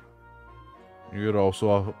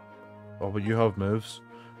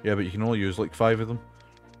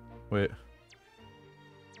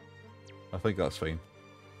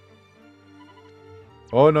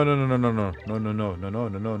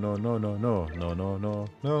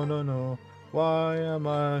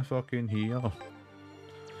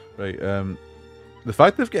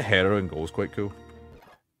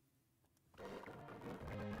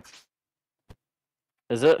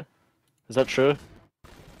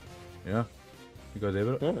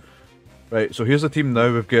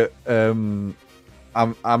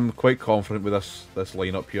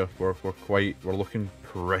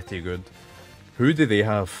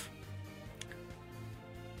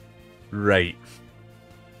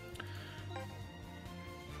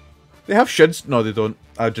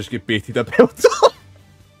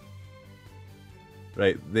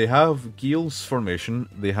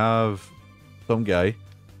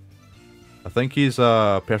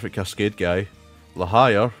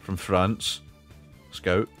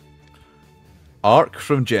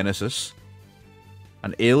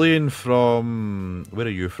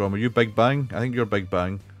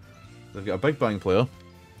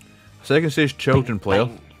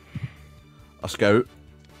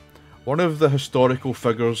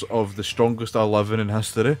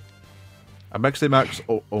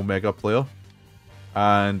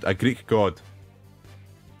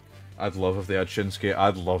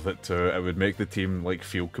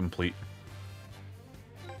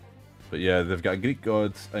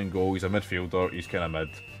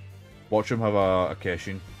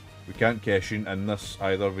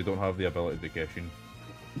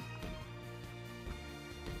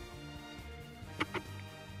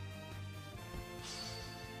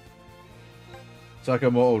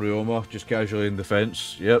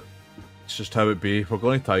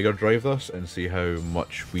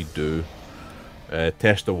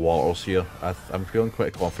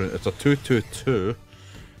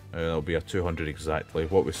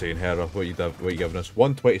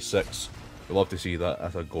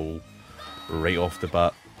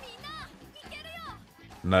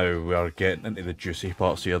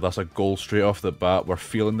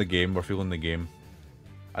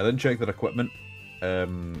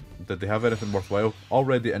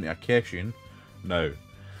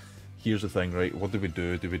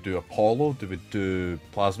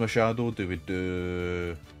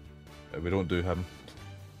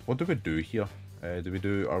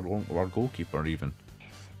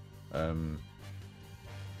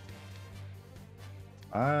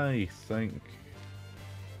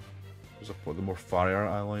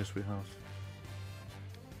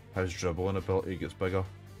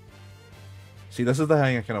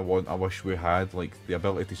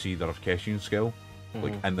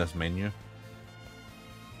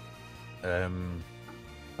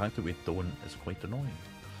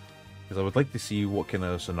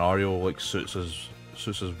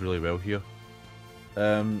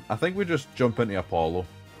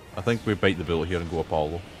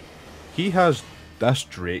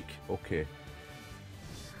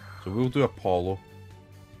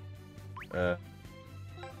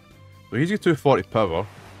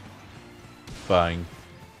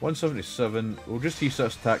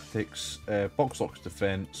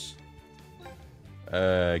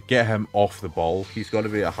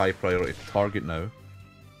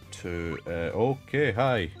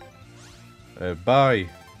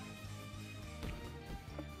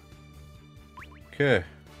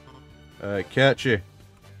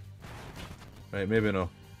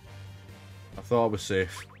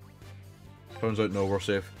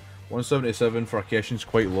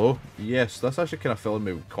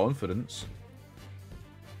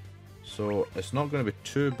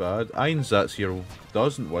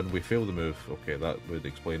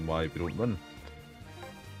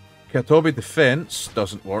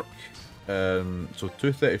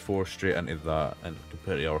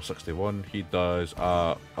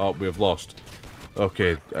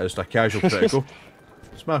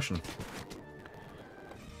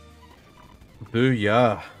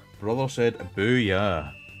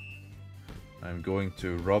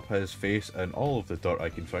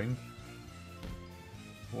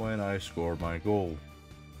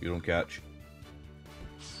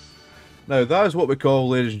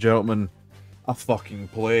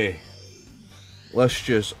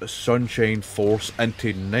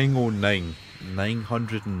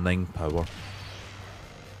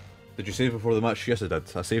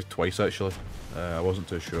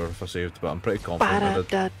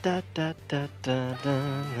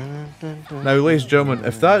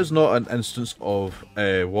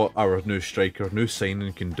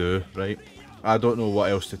 I don't know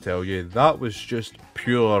what else to tell you. That was just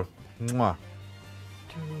pure mwah.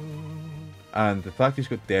 And the fact he's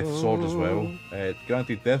got Death Sword as well.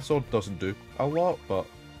 Granted, Death Sword doesn't do a lot, but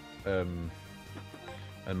in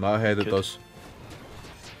my head it does.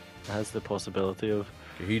 It has the possibility of.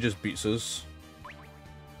 Okay, he just beats us.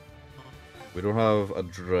 We don't have a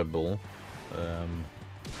dribble.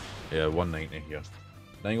 Yeah, 190 here.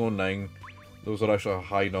 909. Those are actually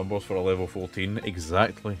high numbers for a level 14.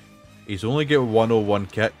 Exactly. He's only get 101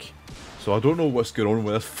 kick. So I don't know what's going on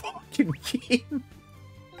with this fucking game.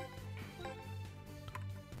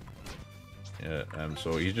 Yeah,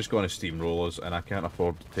 so he's just going to steamroll us, and I can't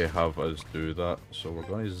afford to have us do that. So we're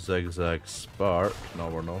going to zigzag spark. No,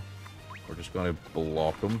 we're not. We're just going to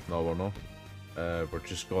block him. No, we're not. We're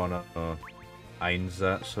just going to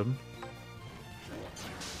Einsatz him.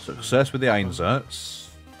 Success with the Einsatz.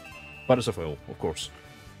 But it's a fail, of course.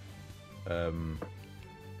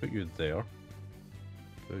 Put you there.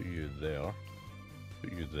 Put you there.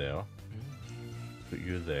 Put you there. Put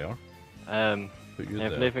you there.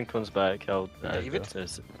 If Nathan comes back, I'll.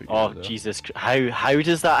 Oh Jesus! How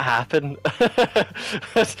does that happen?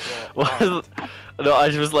 No, I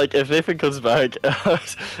was like, if Nathan comes back, I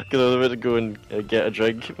was gonna go and get a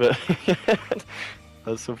drink, but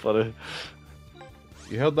that's so funny.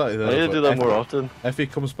 You heard that? I need to do that more often. If he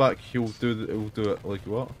comes back, he'll do it like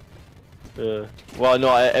what? Yeah. Well,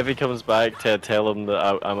 no. If he comes back, to tell him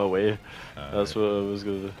that I'm away. That's what I was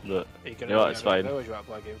gonna do. But you know what? It's fine.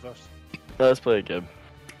 Let's play a game.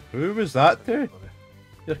 Who was that to?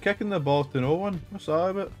 You're kicking the ball to no one. What's that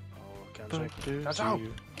about? Oh, cancel.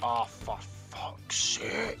 Oh, for fuck's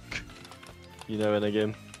sake. You know, in a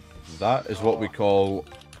game. That is what we call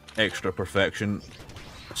extra perfection.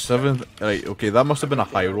 7th. Right, okay, that must have been a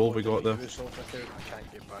high roll we got there.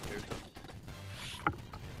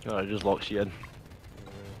 Oh, it just locks you in.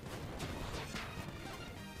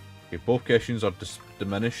 Okay, both questions are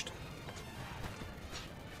diminished.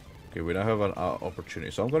 Okay, we now have an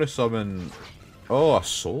opportunity. So I'm going to summon... Oh, a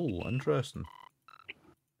soul. Interesting.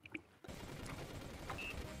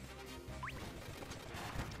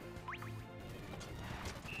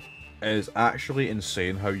 It is actually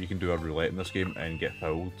insane how you can do a roulette in this game and get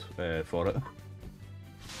fouled for it.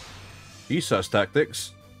 He says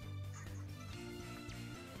tactics.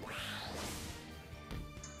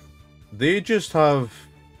 They just have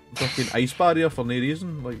fucking ice barrier for no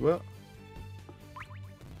reason. Like what?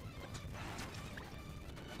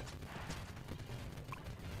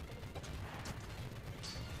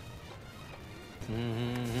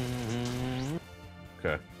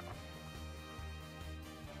 Okay.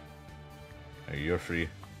 Hey, you're free.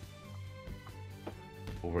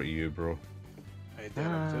 Over to you, bro. Hey,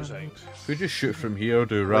 damn, those things. If we just shoot from here,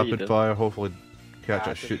 do rapid fire, hopefully catch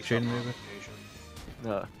a shoot chain maybe.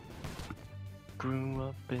 No. Grew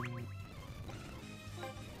up in.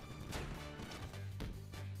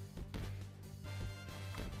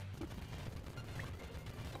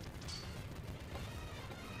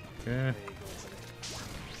 Okay.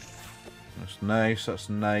 That's nice, that's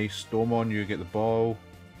nice. Domon, you get the ball.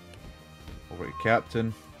 Over to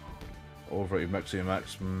Captain. Over to Mixie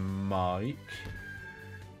Max Mike.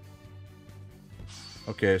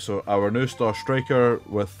 Okay, so our new star striker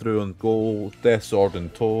with through and goal, Death Sword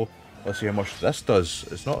and toe. Let's see how much this does.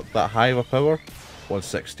 It's not that high of a power.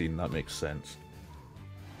 116, that makes sense.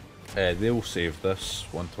 They'll save this.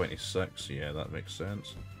 126, yeah, that makes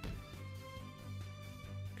sense.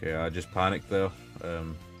 Okay, I just panicked there.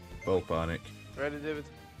 Full panic. Ready, David?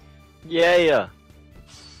 Yeah.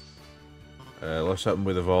 Let's hit him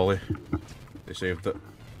with a volley. They saved it.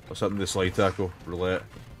 Let's hit him with the slide tackle. Roulette.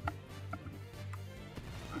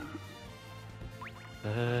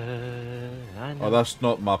 Oh, that's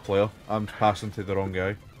not my player. I'm passing to the wrong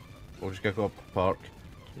guy. We'll just kick up park.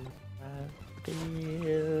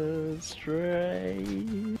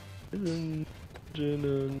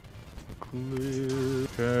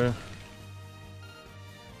 Okay.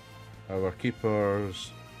 Our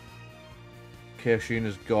keeper's Keshin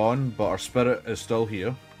is gone, but our spirit is still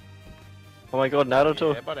here. Oh my god,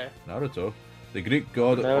 Naruto! Yeah, buddy. Naruto. The Greek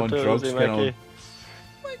god Naruto on drugs Uzumaki.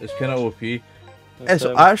 It's kind of OP. It's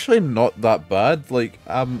actually not that bad. Like,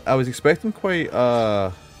 I was expecting quite,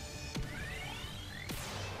 I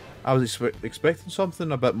was expecting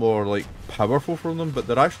something a bit more, like, powerful from them, but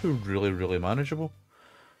they're actually really, really manageable.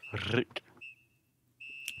 Rick.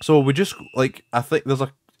 So we just, like, I think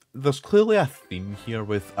there's clearly a theme here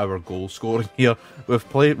with our goal scoring here. We've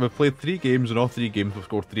played 3 games, and all 3 games we've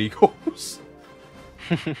scored 3 goals.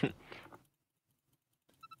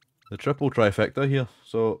 The triple trifecta here.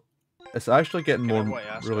 So it's actually getting more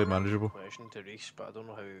really manageable. To Reese, but I don't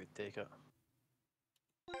know how he would take it.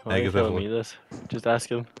 Why are you telling Negatively. me this? Just ask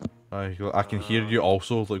him. I can hear you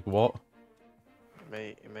also. Like what?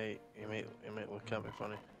 You might look at me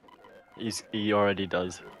funny. He already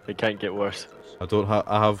does. It can't get worse. I don't have.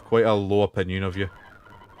 I have quite a low opinion of you.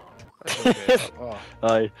 That's okay. Oh,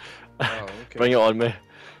 Aye. okay. Bring it on me.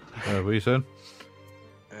 What are you saying?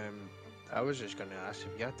 I was just gonna ask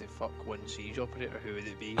if you had to fuck one siege operator, who would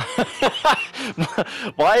it be?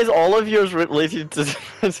 Why is all of yours related to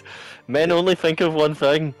this? Men only think of one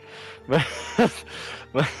thing.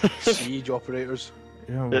 Siege operators.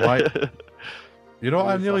 Yeah. Why? You know,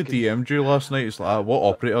 I nearly DM'd you last night. It's like, what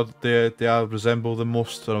operator do I resemble the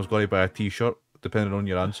most? And I was going to buy a T-shirt, depending on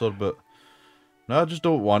your answer. But no, I just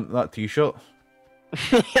don't want that T-shirt.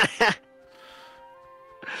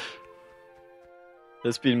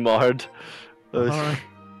 It's been marred. Alright.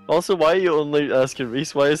 Also, why are you only asking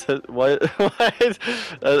Reese? Why is it? Why?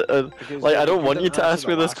 Like, I don't want you to ask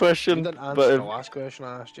me this question, You didn't answer but the last question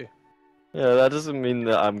I asked you. yeah, that doesn't mean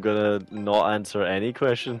that I'm gonna not answer any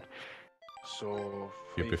question. So.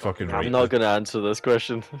 You'd be fucking right. I'm not gonna answer this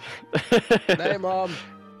question. Night, Mom.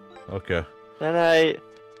 Okay. Night.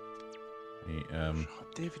 Hey,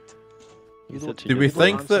 David. do we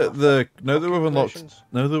think that now that we've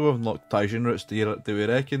unlocked Taijin routes, do we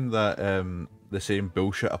reckon that the same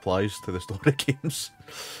bullshit applies to the story games?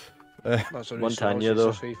 Montagna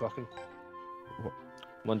though.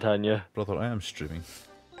 Montagna. Brother, I am streaming.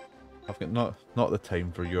 I've got not the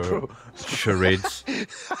time for your charades.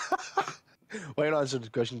 Why not answer the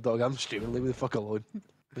question, dog? I'm streaming. Leave me the fuck alone.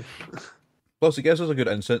 Plus, it gives us a good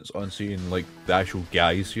insight on seeing like the actual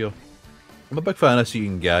guys here. I'm a big fan of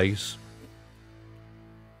seeing guys.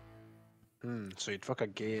 So you'd fuck a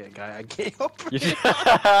gay operator?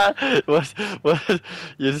 What?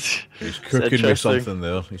 He's cooking with something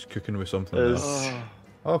there. He's cooking with something there.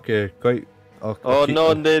 Okay, quite. Oh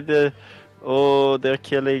no, they're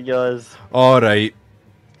killing us. Alright.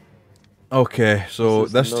 Okay, so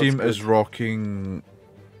This is this team not is good. rocking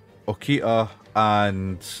Okita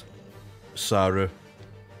and Saru.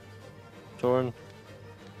 Torn.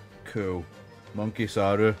 Cool. Monkey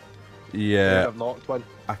Saru. Yeah, I've knocked one.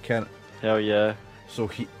 I can't. Hell yeah. So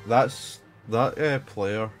that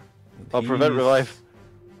player. I'll prevent revive.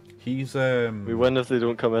 He's We win if they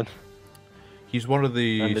don't come in. He's one of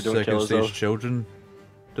the And they don't kill second us stage all. children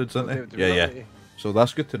dudes, isn't Do he? we Yeah. not need So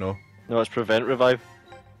that's good to know. No, it's prevent revive.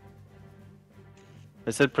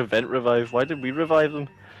 I said prevent revive. Why did we revive them?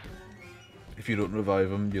 If you don't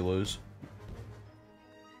revive him, you lose.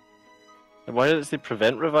 And why did it say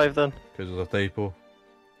prevent revive then? Because there's a typo.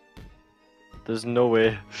 There's no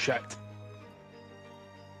way. Shit.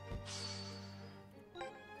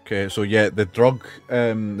 Okay, so yeah, the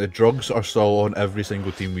drugs are still on every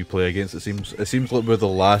single team we play against. It seems like we're the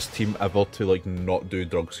last team ever to like not do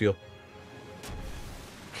drugs here.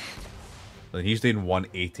 And he's doing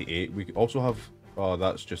 188. We also have. Oh,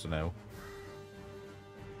 that's just an L.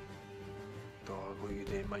 Dog, what are you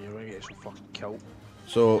doing, man? You're gonna get so fucking killed.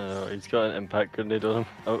 So No, he's got an impact grenade on him.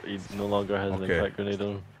 Oh, he no longer has an Okay. impact grenade on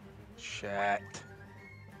him. Shit.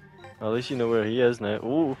 Well, at least you know where he is now.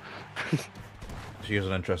 Ooh. here's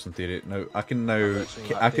an interesting theory. Now I can now David,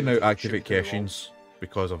 activate shoot through the Keshin's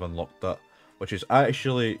because I've unlocked that, which is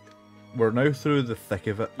actually we're now through the thick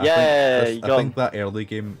of it. Yeah, I think that early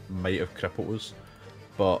game might have crippled us,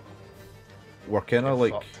 but we're kind of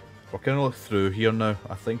like through here now.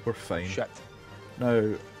 I think we're fine. Shit.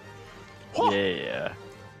 Now Yeah.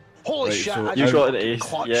 Holy Right, shit! so I You just got an fucking ace.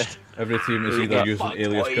 clutched. Yeah. every team is We either got using fucked,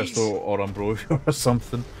 Alias boys. Crystal or Ambrosia or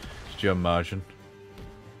something. Could you imagine?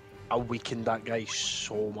 I weakened that guy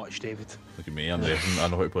so much, David. Look at me, I'm decent. I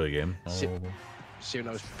know how to play a game. See- Oh. See when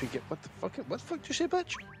I was peeking. What the fuck did you say,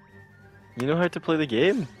 bitch? You know how to play the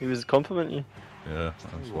game. He was complimenting you. Yeah,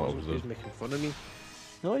 that's what I was He was doing. making fun of me.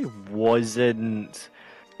 No, he wasn't.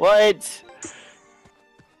 What?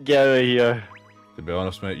 Get out of here. To be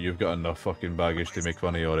honest, mate, you've got enough fucking baggage to make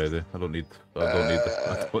fun of you already. I don't need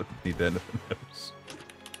anything else.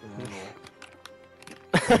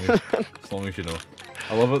 As long as you know.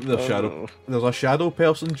 I love it. The shadow. There's a shadow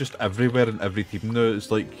person just everywhere in every team now.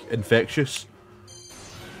 It's like infectious.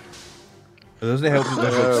 It doesn't help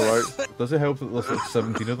that there's like, does it help that there's like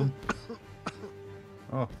 17 of them?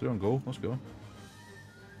 Oh, 3 on goal. Let's go.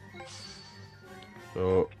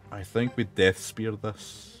 So I think we death spear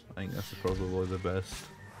this. I think this is probably the best.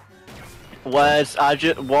 What?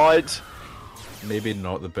 What? Maybe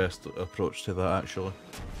not the best approach to that actually.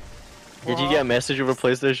 Did you get a message over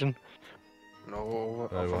PlayStation No.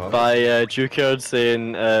 what happened? by Dukard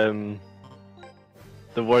saying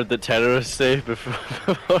the word that terrorists say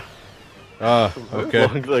before Ah, okay,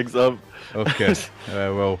 long legs up? okay.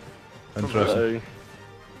 Well, interesting.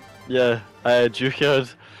 Yeah,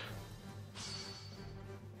 Dukeard.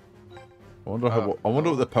 I wonder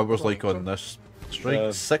what the power's like on this.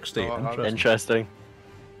 Strike 60. oh, Interesting. Interesting.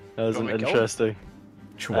 That was You want me to kill interesting.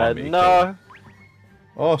 Chwami. No,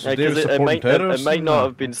 Oh, so yeah, David's it supporting might terrorists. it might not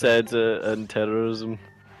have been said in terrorism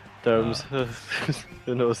terms.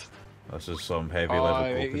 Who knows? This is some heavy Oh, level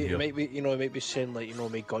it, coping it here. might be, you know, it might be saying like, you know,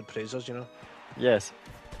 may God praise us, you know. Yes,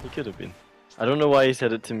 he could have been. I don't know why he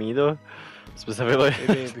said it to me though, specifically.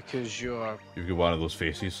 Maybe because you're. You've got one of those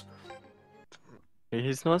faces.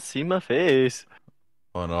 He's not seen my face.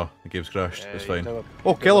 Oh no, the game's crashed. It's fine. Never,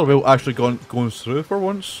 Oh, Killer Whale actually goes through for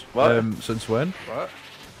once. What? Since when? what?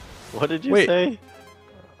 What did you Wait. say?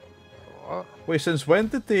 What? Wait, since when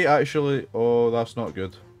did they actually? Oh, that's not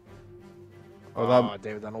good. Oh, that.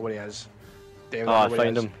 David, I know where he is. David, Oh, I know where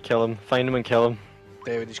find he is. him, kill him, find him and kill him.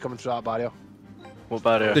 David, he's coming through that barrier. What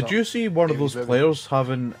barrier? Did you see one of David's those moving. players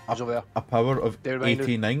having He's over there. a power of David behind you.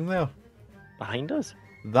 89 there? Behind us?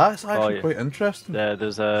 That's actually yeah. quite interesting. Yeah,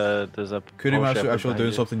 there's a Kurimatsu Paul Shepherd actually behind doing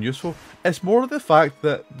you. something useful. It's more the fact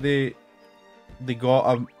that they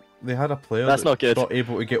had a player That's not good. not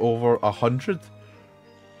able to get over 100.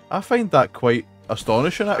 I find that quite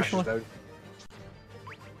astonishing, Ashes actually. down.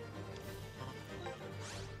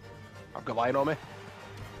 I've got lion on me.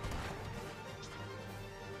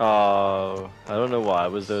 Oh, I don't know what I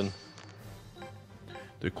was doing.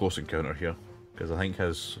 Do close encounter here, because I think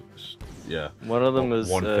his, yeah. One of them was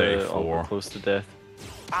 134. awful close to death.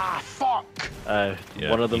 Ah, fuck! Yeah,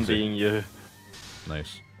 one of them easy. being you.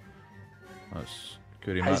 Nice. That's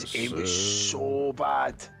His aim was Kurimatsu. so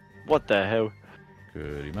bad. What the hell?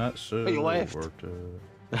 Kurimatsu. But you left.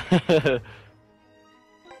 over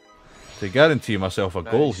to guarantee myself a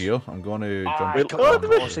goal Nice. here, I'm going to Ah, jump. cut what?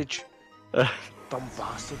 that sausage. Dumb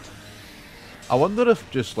bastard. I wonder if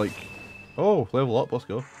just like, oh, level up, let's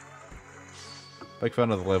go. Big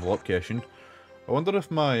fan of the level up caching. I wonder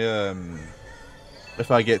if my if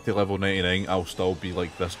I get to level 99, I'll still be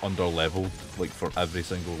like this under leveled, like for every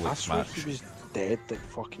single I like swear match. he was dead like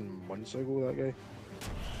fucking months ago, that guy.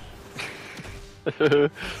 You're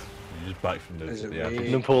just back from Is it the average.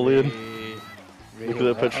 Ray- Napoleon. Ray- Look at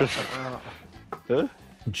that picture. Huh?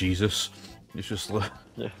 Jesus, it's just like,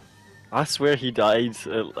 I swear he died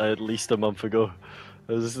at least a month ago.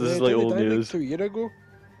 This is like old news. 2 years ago.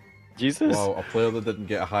 Jesus. wow, a player that didn't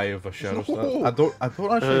get a high of a sheriff stat. I don't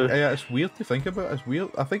actually. Yeah, it's weird to think about. It's weird.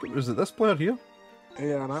 I think it was this player here.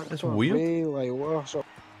 Yeah, and It's weird. Like, what sort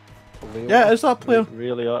of Yeah, is that player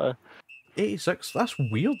Really oughta. 86? That's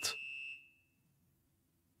weird.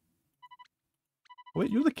 Wait,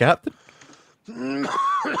 you're the captain?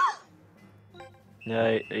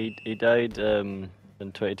 Yeah, he died in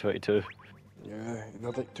 2022. Yeah, he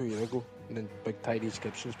died like 2 years ago. And then big tidy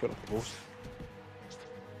descriptions put up the post.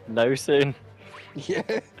 Now saying. Yeah.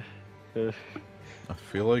 I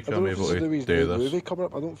feel like I don't I'm know if able this is to the do this. movie coming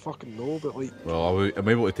up. I don't fucking know, but like. Well, I'm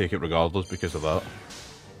able to take it regardless because of that.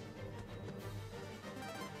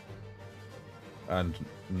 And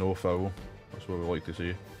no foul. That's what we like to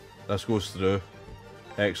see. This goes through.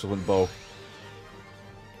 Excellent ball.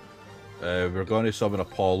 We're going to summon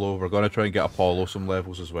Apollo. We're going to try and get Apollo some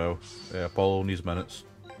levels as well. Apollo needs minutes.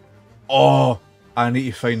 Oh! I need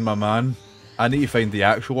to find my man. I need to find the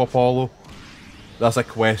actual Apollo. That's a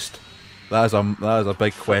quest. That is a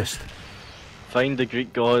big quest. Find the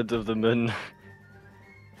Greek god of the moon.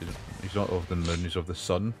 He's not of the moon, he's of the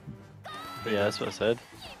sun. Yeah, that's what I said.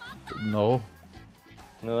 No.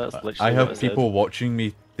 No, that's literally I what have I said. people watching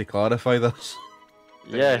me to clarify this.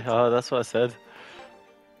 Yeah, that's what I said.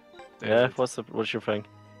 Yeah, what's your thing?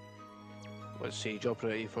 What siege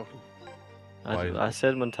operator you fucking? Why? I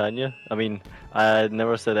said Montagna. I mean, I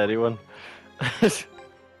never said anyone.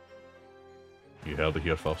 You heard it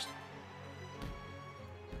here first.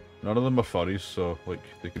 None of them are furries, so like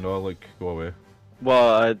they can all like go away.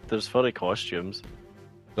 Well, there's furry costumes.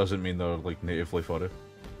 Doesn't mean they're like natively furry.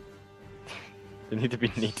 They need to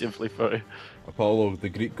be natively furry. Apollo, the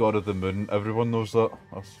Greek god of the moon, everyone knows that.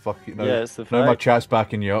 That's fucking now. Yeah, it's the Now my fact. chat's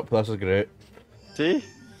backing you up. This is great. See?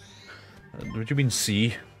 What do you mean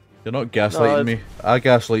C? You're not gaslighting No, me. I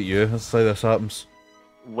gaslight you. That's how this happens.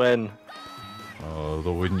 When? Oh,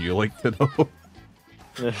 though wouldn't you like to know?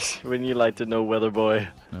 When you like to know, weather boy.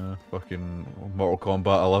 Fucking Mortal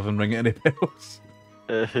Kombat 11 ring any bells.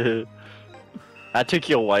 That took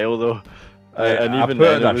you a while though. Yeah, and I even put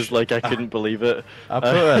then in it a was like I couldn't believe it. I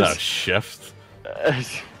put in a shift.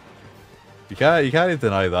 You can't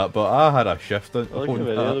deny that, but I had a shift in. Look on at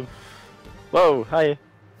many that. of them. Whoa, hi.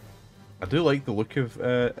 I do like the look of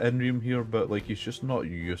Enrium here, but like he's just not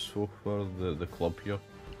useful for the club here.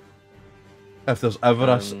 If there's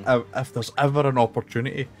ever if there's ever an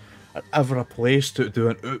opportunity and ever a place to do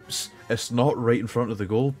an oops. It's not right in front of the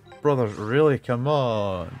goal, brother. Really, come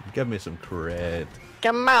on, give me some cred.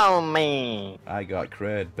 Come on, me. I got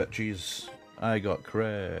cred, bitches. I got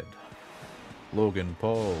cred. Logan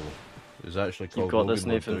Paul is actually called got Logan this,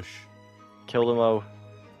 Nathan. Ladouche. Kill them all.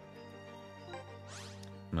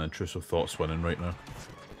 My intrusive thoughts winning right now.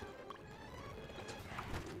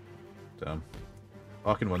 Damn.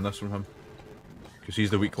 I can win this from him. Because he's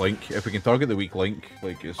the weak link. If we can target the weak link,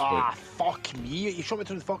 like, it's like... fuck me, you shot me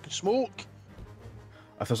through the fucking smoke!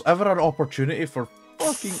 If there's ever an opportunity for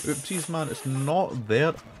fucking oopsies, man, it's not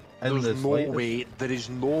there in There's this no light. way, there is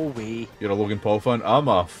no way. You're a Logan Paul fan? I'm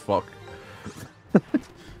a fuck.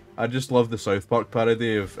 I just love the South Park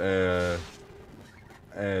parody of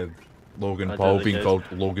Logan Paul really being did. called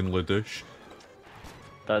Logan Ladouche.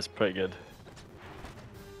 That's pretty good.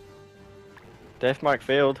 Death mark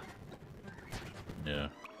failed. Yeah.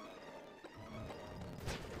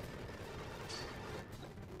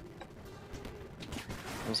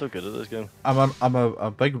 I'm so good at this game. I'm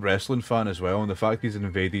a big wrestling fan as well, and the fact he's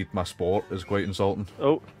invaded my sport is quite insulting.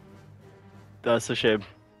 Oh. That's a shame.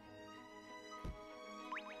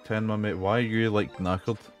 Ten, my mate, why are you like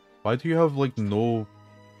knackered? Why do you have like no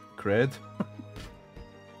cred?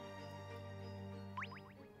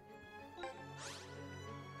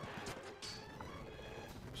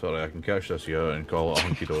 Sorry, I can catch this here and call it a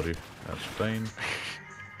hunky dory. That's fine.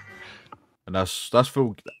 And that's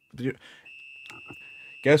full.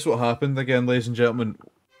 Guess what happened again, ladies and gentlemen?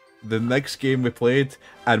 The next game we played,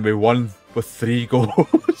 and we won with 3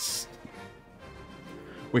 goals.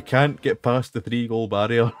 We can't get past the 3-goal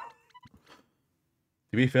barrier.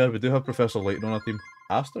 To be fair, we do have Professor Layton on our team.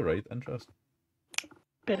 Asta, right? Interesting.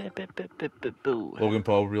 Logan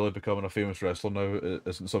Paul really becoming a famous wrestler now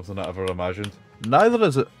isn't something I ever imagined. Neither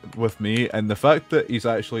is it with me, and the fact that he's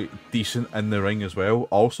actually decent in the ring as well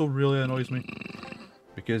also really annoys me.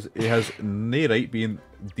 Because he has no right being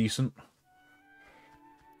decent.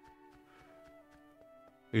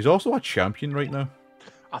 He's also a champion right now.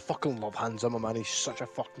 I fucking love Hans Zimmer, man. He's such a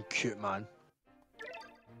fucking cute man.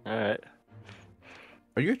 Alright.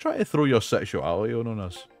 Are you trying to throw your sexuality on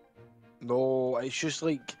us? No, it's just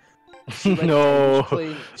like... See when No. Time's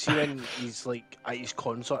playing, see when he's like at his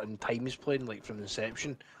concert and Time is playing like from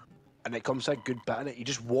Inception, and it comes to a good bit in it, he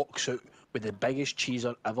just walks out with the biggest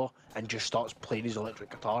cheeser ever and just starts playing his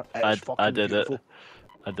electric guitar. It's fucking I did beautiful. it.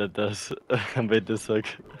 I did this. I made this like...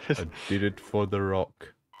 I did it for the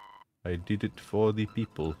rock. I did it for the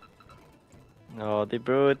people. Oh, they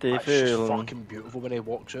brought the It's just fool. fucking beautiful when he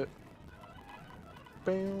walks out.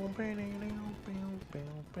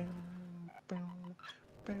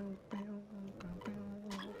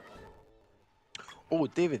 Oh,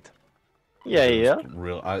 David, Yeah.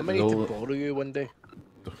 Real, I might need to borrow you one day.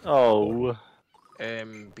 Oh.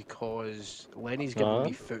 Because Lenny's giving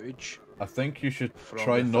me footage. I think you should From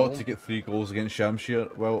try the not film? to get 3 goals against Shamshire.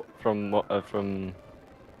 Well, From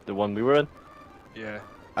the one we were in? Yeah.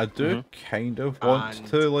 I do kind of want And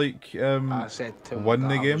to like I said to him win that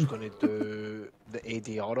the I game. was going to do the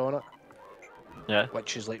ADR on it, Yeah.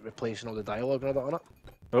 which is like replacing all the dialogue and all that on it.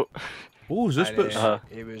 Oh. Oh, is this And,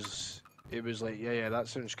 bit's it was like, yeah, that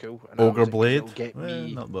sounds cool. And Ogre I was like, Blade? "It'll get Eh,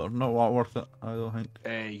 me not worth it, I don't think.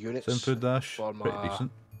 units Simple Dash, for pretty my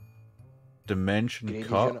decent. Dimension Grady's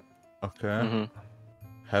Cut, unit. okay. Mhm.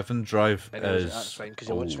 Heaven Drive And I was like, is... that's fine, because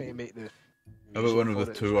he wants me to make the How about music one for with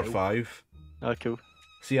it 2 or as well. 5? Oh, cool.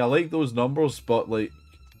 See, I like those numbers, but like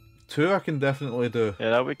 2 I can definitely do.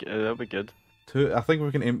 Yeah, that'll be good. 2, I think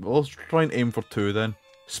we can aim. Let's try and aim for 2 then.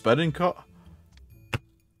 Spinning Cut.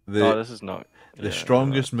 Oh, this is not. The yeah,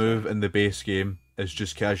 strongest move in the base game is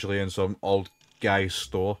just casually in some old guy's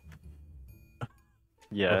store.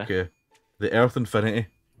 Yeah. Okay. The Earth Infinity.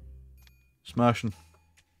 Smashing.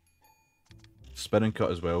 Spinning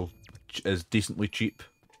Cut as well. Is decently cheap.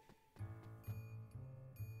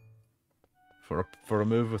 For a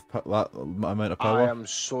move with that amount of I power. am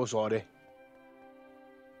so sorry.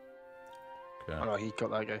 Okay. Oh no, he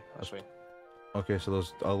got that guy. That's fine. Okay, so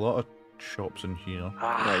there's a lot of shops in here.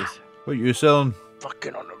 Nice. What are you selling?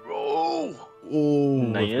 Fucking on a roll. Oh, we've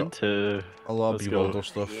 9 got into. a lot of Let's go. Bewilder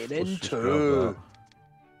stuff. Get Let's just into. grab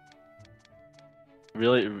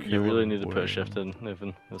Really, you Killer really need to put a Whale. shift in,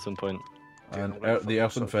 Nathan, at some point. that. And Yeah, the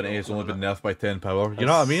Earth fucking Infinity has such a only been roll, nerfed by 10 power. You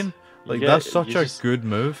know what I mean? You Like, get- that's such you a just good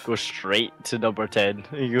move. Go straight to number 10.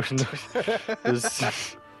 You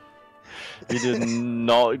did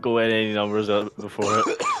not go in any numbers before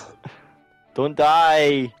it. Don't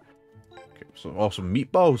die! Okay, so awesome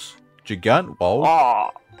meatballs. Gigant Wall. Oh!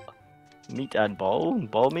 Meat and ball?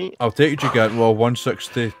 Ball meat? I'll take Gigant Wall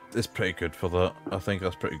 160. It's pretty good for that. I think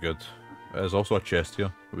that's pretty good. There's also a chest here.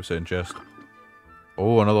 What we saying chest?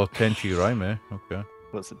 Oh, another Tenchi rhyme, eh? Okay.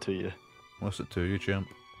 What's it to you? What's it to you, champ?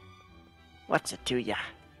 What's it to ya?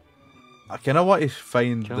 I kind of want to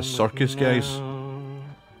find Come the with circus me guys. now.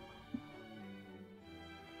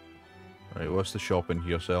 Right, what's the shop in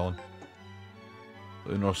here selling?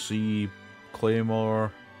 Lunar Sea,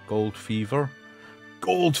 Claymore, Gold Fever.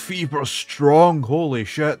 Gold Fever strong, holy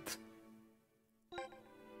shit.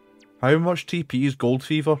 How much TP is Gold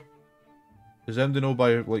Fever? Does anybody know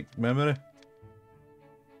by, like, memory?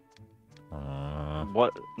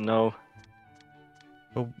 What? No.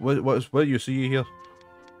 Well, what do you see here?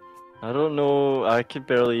 I don't know. I could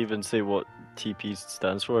barely even say what TP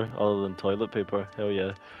stands for other than toilet paper. Hell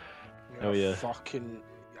yeah. Oh, yeah. Fucking.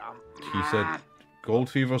 He said Gold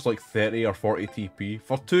Fever's like 30 or 40 TP.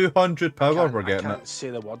 For 200 power, we're getting I can't it. say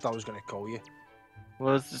the word I was going to call you.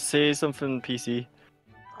 Well, say something PC.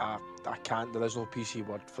 I can't. There is no PC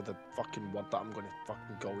word for the fucking word that I'm going to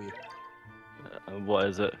fucking call you. What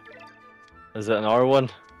is it? Is it an R1?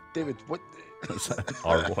 David, what? That's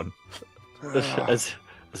R1.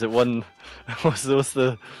 Is it one? What's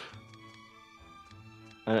the?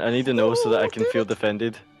 I need to know so that I can feel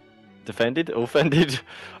defended. Defended? Offended?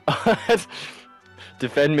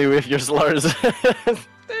 Defend me with your slurs.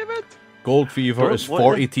 David! Gold Fever What- is what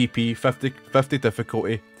 40 TP, 50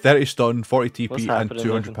 difficulty, 30 stun, 40 What's TP, and happening,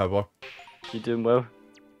 200 Nathan? power. You doing well?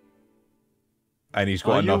 And he's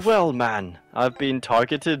got Are enough. you well, man? I've been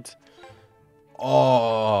targeted.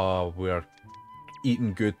 Oh, we're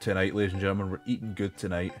eating good tonight, ladies and gentlemen. We're eating good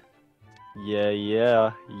tonight.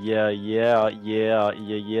 Yeah.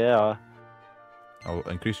 I'll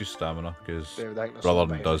increase your stamina because David, I think there's Brother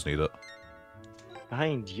something behind does need it.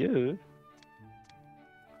 Behind you?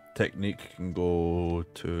 Technique can go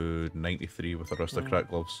to 93 with aristocrat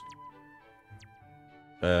gloves.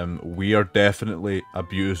 We are definitely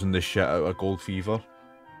abusing the shit out of Gold Fever.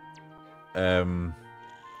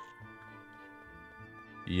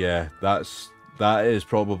 Yeah, that is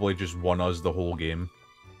probably just won us the whole game.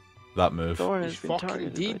 That move. Thorn He's has been fucking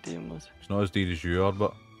targeted by deed. demons. It's not as deed as you are,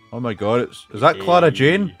 but oh my god, is that Clara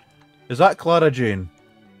Jane? Is that Clara Jane?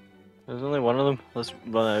 There's only one of them. Let's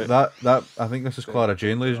run out. That I think this is Clara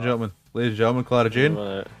Jane, ladies and gentlemen. Ladies and gentlemen, Clara Jane.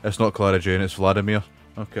 Run out. It's not Clara Jane, it's Vladimir.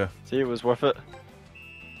 Okay. See, it was worth it.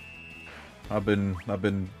 I've been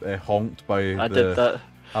honked by I did that.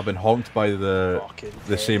 I've been honked by the Fucking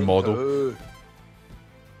same David, model. oh.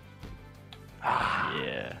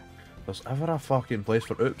 Yeah. There's ever a fucking place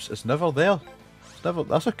for oops. It's never there. It's never.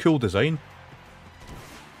 That's a cool design.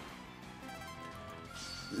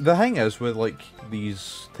 The thing is with like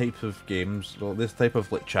these types of games, well, this type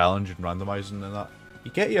of like challenge and randomizing and that,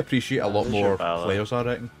 you get to appreciate a lot There's your more ballot. players, I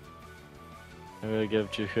reckon. I'm gonna give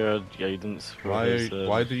Juker guidance for Why? his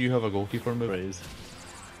Why do you have a goalkeeper move? praise.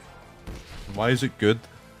 Why is it good?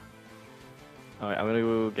 Alright, I'm gonna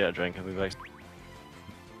go get a drink. I'll be back.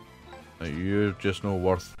 You're just no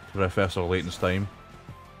worth Professor Layton's time.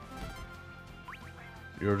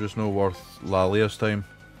 You're just no worth Lalia's time.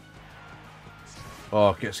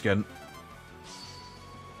 Oh, get skin.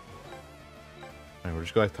 Right, we're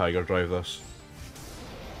just gonna Tiger Drive this.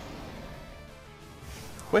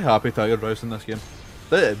 Quite happy Tiger Drives in this game.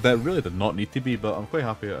 That really did not need to be, but I'm quite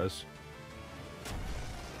happy it is.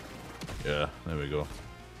 Yeah, there we go.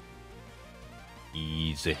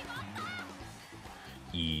 Easy.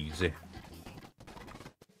 Easy.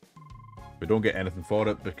 We don't get anything for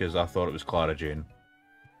it because I thought it was Clara Jane.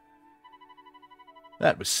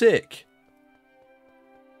 That was sick!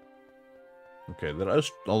 Okay, there is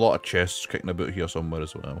a lot of chests kicking about here somewhere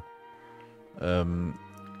as well.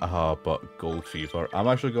 But Gold Fever. I'm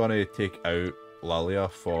actually going to take out Lalia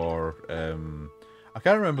for, I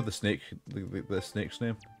can't remember the snake, the snake's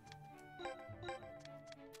name.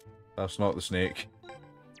 That's not the snake.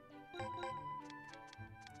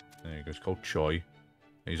 There you go, it's called Choi.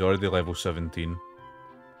 He's already level 17.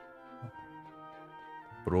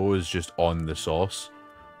 Bro is just on the sauce.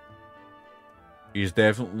 He's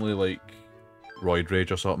definitely like Roid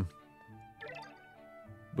Rage or something.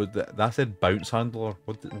 But that said bounce handler.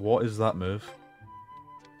 What is that move?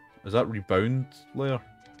 Is that rebound layer?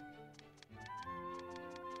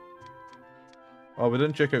 Oh, we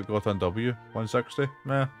didn't check out Gotham W. 160?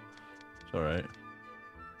 Nah. It's alright.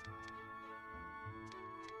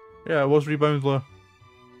 Yeah, it was rebound layer.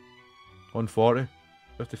 140.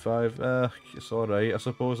 55. It's alright, I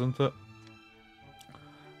suppose, isn't it?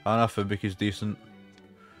 And Amphibic is decent.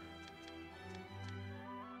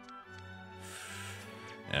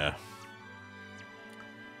 Yeah.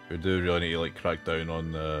 We do really need to like crack down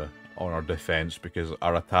on our defense because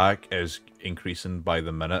our attack is increasing by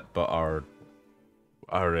the minute, but our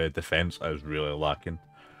our defense is really lacking.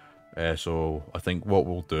 So I think what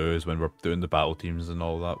we'll do is when we're doing the battle teams and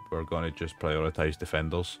all that, we're going to just prioritize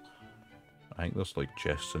defenders. I think there's like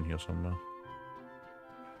chests in here somewhere.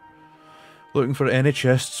 Looking for any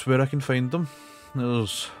chests where I can find them.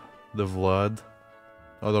 There's the Vlad.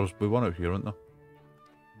 Oh, there's one out here, isn't there?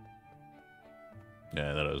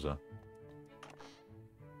 Yeah, there is.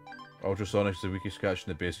 Ultrasonic's the weakest catch in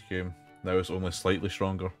the base game. Now it's only slightly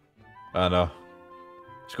stronger. I know.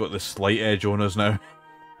 It's got the slight edge on us now.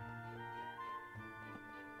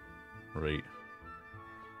 Right.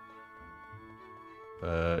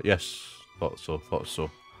 Yes. Thought so. What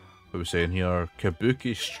are we saying here?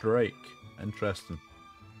 Kabuki Strike. Interesting.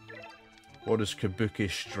 What does Kabuki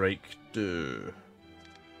Strike do?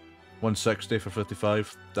 160 for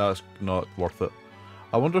 55. That's not worth it.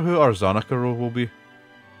 I wonder who our Zanakaro will be.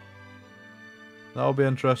 That'll be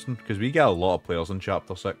interesting, because we get a lot of players in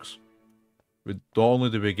Chapter 6. Not only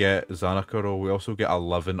do we get Zanakaro, we also get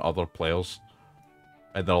 11 other players.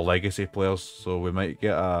 And they're legacy players, so we might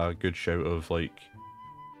get a good shout of, like,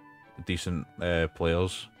 decent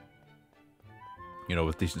players. You know,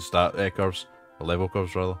 with decent stat curves. Or level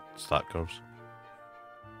curves, rather. Stat curves.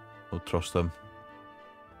 We'll trust them.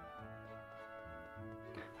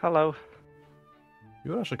 Hello.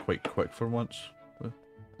 You were actually quite quick for once.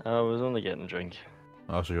 I was only getting a drink.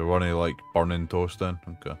 Oh, so you're running like burning toast then?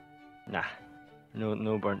 Okay. Nah.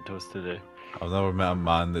 No burnt toast today. I've never met a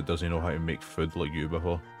man that doesn't know how to make food like you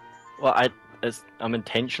before. Well, I'm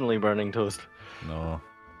intentionally burning toast. No.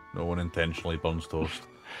 No one intentionally burns toast.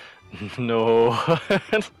 No.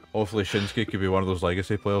 Hopefully Shinsuke could be one of those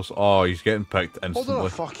legacy players. Oh, he's getting picked instantly. Hold on a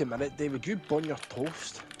fucking minute, David. You burn your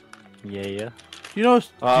toast? Yeah. You know, do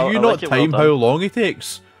you I not like it well time done. how long he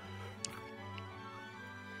takes?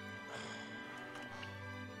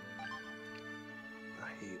 I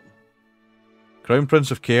hate him. Crown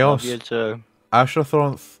Prince of Chaos. Love you too.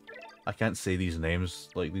 Ashrathronth. I can't say these names.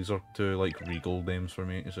 Like, these are two, like, regal names for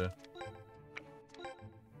me to say.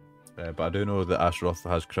 But I do know that Ashroth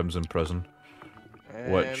has Crimson Prison,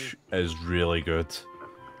 which is really good.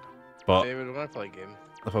 But David, we're gonna play a game.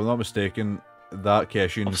 if I'm not mistaken, that Of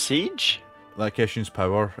Keshin's Siege?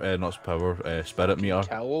 power, spirit meter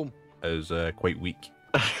Kill him. is quite weak.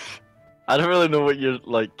 I don't really know what you're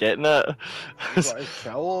like getting at. Gotta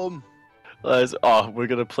kill him. Oh, we're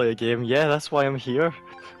gonna play a game. Yeah, that's why I'm here.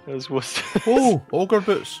 Oh, Ogre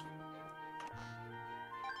Boots.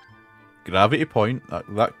 Gravity Point,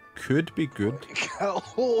 that could be good. Kill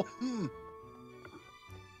him.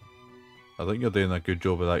 I think you're doing a good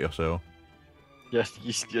job of that yourself. Yes,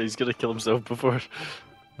 he's gonna kill himself before.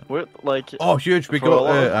 We're like. Oh, huge, we for a lot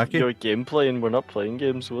got of Aki. your gameplay, and we're not playing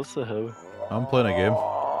games. What the hell? I'm playing a game.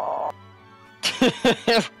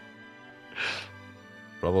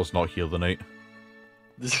 Brother's not here tonight.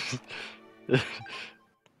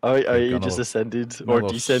 I you Another- just ascended or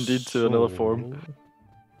another descended to another soul. form.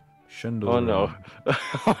 Shindo Oh room. no.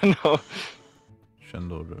 Oh no.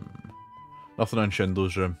 Shindo room. Nothing in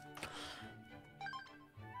Shindo's room.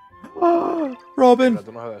 Robin! I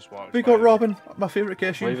don't know how this works. We but got anyway. Robin! My favourite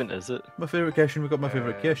What Keshin. even is it? My favourite Keshin, we got my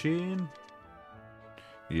favourite Keshin.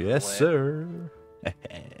 Yes, Lit. sir. Oh,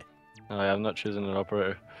 yeah, I'm not choosing an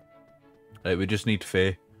operator. Right, we just need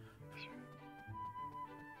Faye.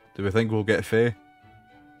 Do we think we'll get Faye?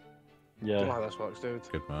 I don't know Yeah. how this works, dude.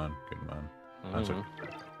 Good man, good man. I don't know.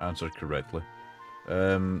 Answered correctly.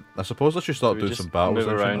 I suppose I should start We doing just some battles. move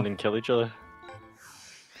then, shouldn't around I? and kill each other.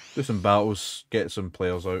 Do some battles, get some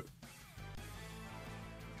players out.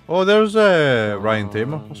 Oh, there's Ryan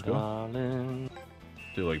Tamer. Let's go. Darling.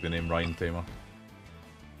 Do like the name Ryan Tamer.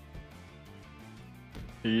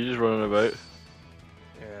 Are you just running about?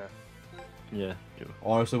 Yeah. Yeah. Go.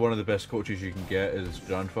 Honestly, one of the best coaches you can get is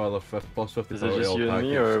Grandfather plus 50 Is it just you and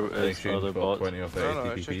me, or in is exchange other for bots? 20 off No, no,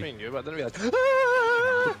 it's just me TPP. and you, but I didn't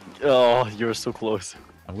realise. Oh, you were so close.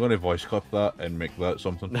 I'm going to voice clip that and make that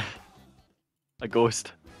something. A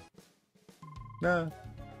ghost. Nah.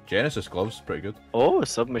 Genesis gloves, pretty good. Oh, a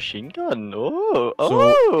submachine gun. Oh,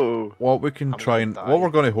 So- oh. What we can I'm try gonna and die. what we're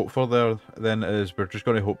going to hope for there then is we're just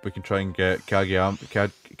going to hope we can try and get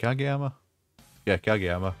Kageyama. Yeah,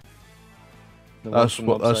 Kageyama. The one That's from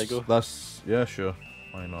what Mob Psycho. that's yeah, sure.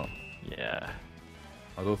 Why not? Yeah.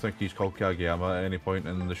 I don't think he's called Kageyama at any point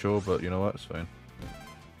in the show, but you know what? It's fine.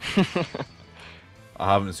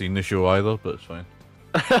 I haven't seen the show either, but it's fine.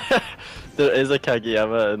 There is a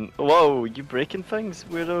Kageyama and whoa, you breaking things,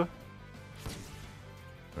 weirdo.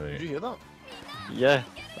 Did Right. you hear that? Yeah.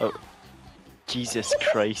 Oh. Jesus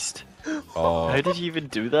Christ. Oh, How did you even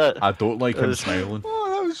do that? I don't like him That was- smiling. Oh,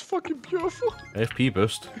 that was fucking beautiful. FP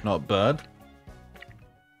boost, not bad.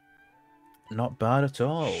 Not bad at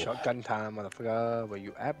all. Shotgun time, motherfucker. Where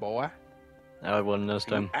you at, boy? I won this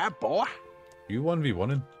Where you time. at, boy? You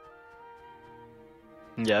 1v1ing.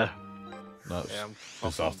 Yeah. That's Yeah, I'm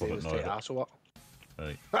just fucking after it David's now. tight asshole.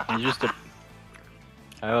 Right. You just.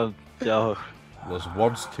 Oh, yeah. There's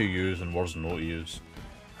words to use and words not to use.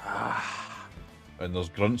 And there's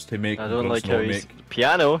grunts to make I and don't grunts like how not he's make.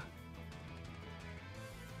 piano.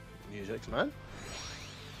 Music's man.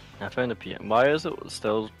 I found a piano. Why is it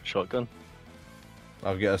still shotgun?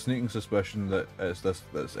 I've got a sneaking suspicion that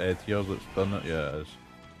that's Ed here that's done it. Yeah, it is.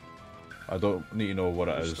 I don't need to know what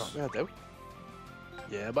it is. Stop me, I do.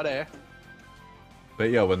 Yeah, buddy. Bet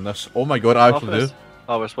you I win this. Oh my god, I actually do. Office.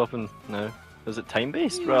 Oh, we're swapping now. Is it time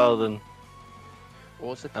based rather than?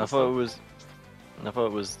 What's the I thought it was. I thought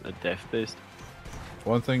it was a death based.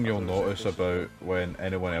 One thing you'll thought it was notice just- about when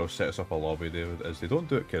anyone else sets up a lobby, David, is they don't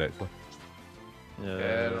do it correctly.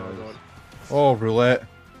 Yeah, no. Oh, roulette.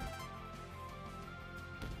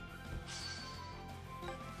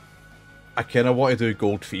 I kind of want to do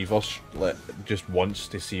gold fevers, like just once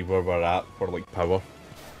to see where we're at for like power.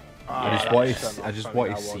 I just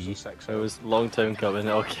want to see. It was long time coming.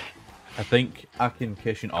 Okay. I think I can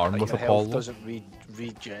kiss an arm Like with your health Apollo. doesn't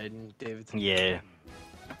regen, David. Yeah.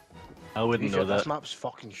 I To be wouldn't fair, know this that. map's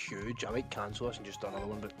fucking huge. I might cancel this and just do another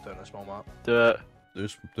one, but do it on a small map. Do it.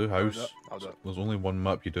 Do house. I'll do it. There's only one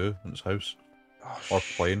map you do, and it's house. Oh, Or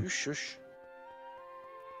plane. Shush.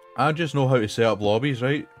 I just know how to set up lobbies,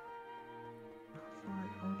 right?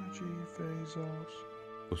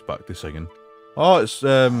 Goes back to singing. Oh, it's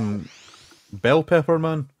bell pepper,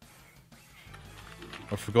 man.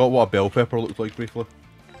 I forgot what a bell pepper looked like briefly.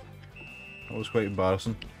 That was quite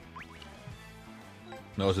embarrassing.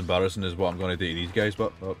 Not as embarrassing as what I'm going to do to these guys,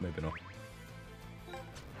 but oh, maybe not.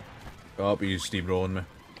 Oh, but he's steamrolling me.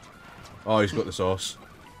 Oh, he's got the sauce.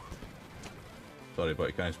 Sorry, but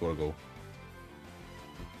he can't score a goal.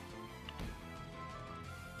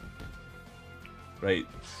 Right,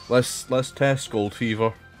 let's test Gold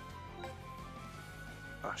Fever.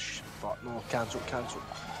 Oh, fuck, no, cancel.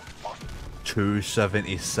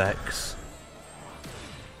 276.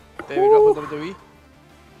 David, what would WWE?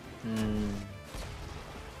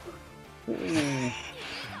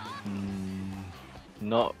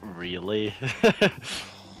 Not really.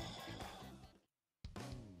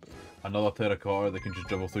 Another terracotta that can just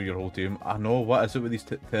dribble through your whole team. I know, what is it with these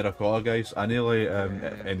terracotta guys? I nearly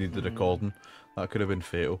ended the recording. That could have been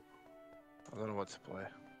fatal. I don't know what to play.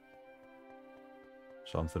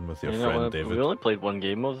 Something with your You know friend what, David. we only played one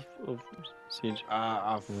game of Siege.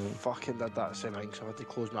 I've fucking did that same thing, so I had to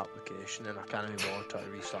close my application and I can't even bother trying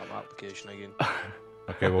to restart my application again.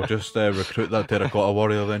 Okay, we'll just recruit that terracotta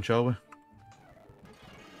warrior then, shall we?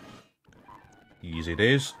 Easy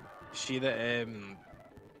days. See that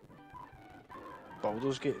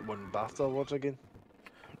Baldur's Gate won BAFTA awards again?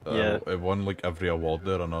 Yeah. It won like every award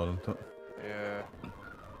there, I know, didn't it? Yeah.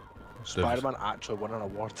 Spider-Man actually won an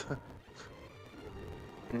award.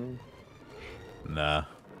 Nah.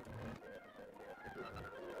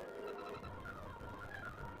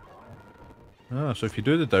 Ah, so if you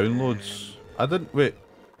do the downloads... I didn't... Wait.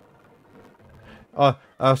 Ah,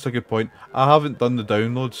 that's a good point. I haven't done the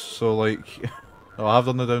downloads, so like... Oh, I have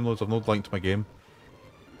done the downloads, I've not linked my game.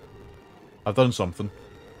 I've done something.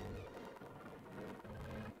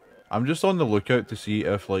 I'm just on the lookout to see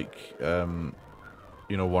if like,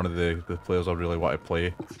 you know, one of the players I really want to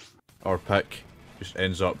play or pick just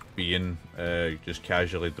ends up being just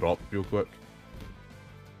casually dropped real quick.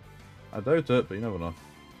 I doubt it, but you never know.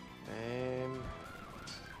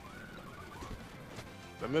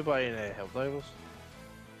 When we buying Helldivers?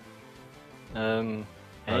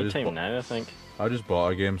 Anytime now, I think. I just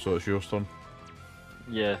bought a game, so it's your turn.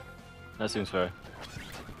 Yeah, that seems fair.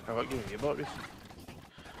 What game you bought, Reese?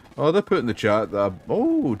 Oh, they put in the chat that...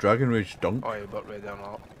 Oh, Dragon Rage Dunk. Oh, you bought Red Down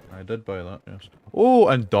Lot. I did buy that, yes. Oh,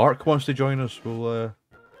 and Dark wants to join us. We'll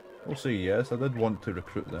say yes. I did want to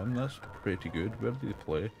recruit them. That's pretty good. Where do they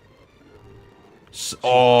play?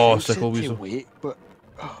 Oh, Sickle Weasel. Wait, but...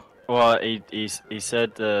 Well, he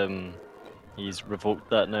said he's revoked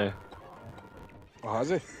that now. Oh, has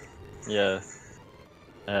he? Yeah.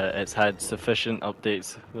 It's had sufficient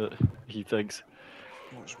updates that he thinks.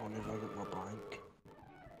 Much money have I got in my bank?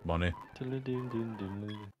 Money.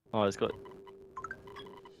 Oh, it's got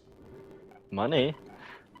money.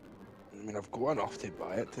 I mean, I've got enough to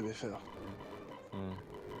buy it, to be fair.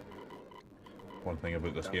 One thing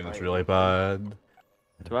about this game that's really bad.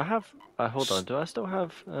 Do I have? Hold on. Do I still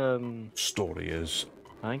have? Story is.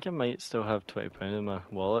 I think I might still have £20 in my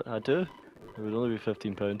wallet. I do. It would only be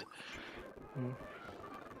 £15.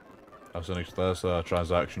 That's a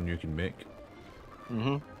transaction you can make.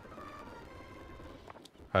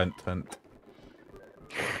 Hint, hint.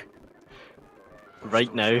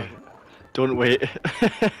 Right now. Don't wait.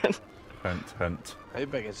 Hint, hint. How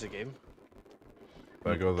big is the game?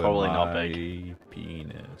 Bigger than Probably my not big.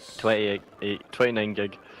 penis. 29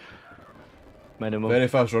 gig. Minimum. Very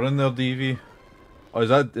fast running there, DV. Oh,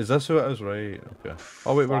 is this who it is? Right, okay.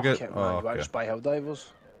 Oh wait, we're Fuck getting... it, man. Oh, You want okay. to spy Helldivers?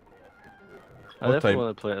 I What definitely time?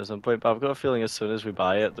 want to play it at some point, but I've got a feeling as soon as we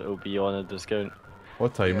buy it, it'll be on a discount.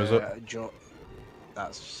 What time is it? Do you know,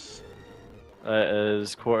 that's... It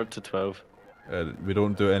is 11:45. We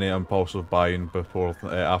don't do any impulsive buying before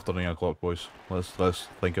after 9 o'clock, boys. Let's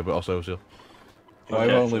think about ourselves here. I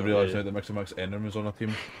Okay, only sure, realised yeah. now that Mix and Max enemies on a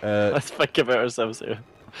team. Let's think about ourselves here.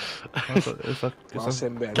 Last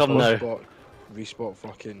time we Come now. Respot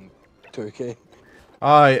fucking 2K.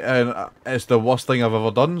 Aye, and it's the worst thing I've ever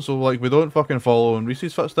done, so like we don't fucking follow in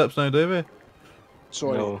Reese's footsteps now, do we?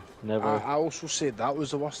 Sorry. No, never. I also said that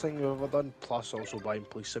was the worst thing we've ever done, plus also buying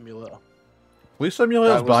Police Simulator. Police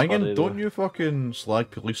Simulator's That was banging, funny, don't though. you fucking slag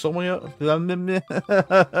Police Simulator?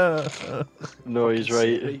 No, he's Fucking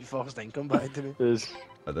say it right. right first, then come back to me.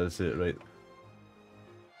 I did say it right.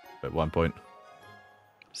 At one point.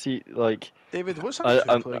 See, like, David, what's a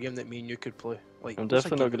I'm- two-player game that me and you could play? Like, I'm what's a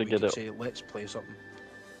definitely not game that gonna we get could it. Say, let's play something.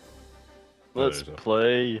 let's is it?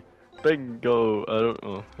 play bingo.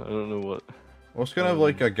 I don't know what. What's kind of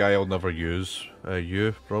like a guy I'll never use?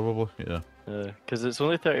 You, probably? Yeah. Because it's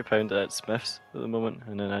only £30 at Smith's at the moment,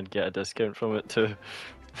 and then I'd get a discount from it too.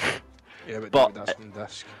 Yeah, but, But- David, that's on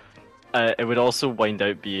disc. It would also wind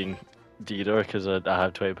out being dearer because I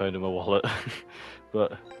have £20 in my wallet.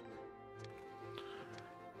 But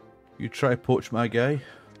You try to poach my guy?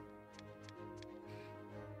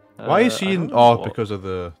 Why is he I in... don't know Oh, what- because of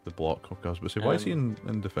the block, of course. But see, why is he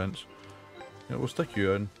in defence? Yeah, we'll stick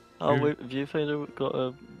you in. Oh you- wait, Viewfinder got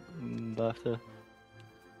a BAFTA.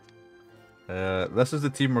 This is the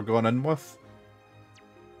team we're going in with.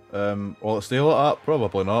 Will it stay like that?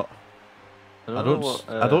 Probably not. I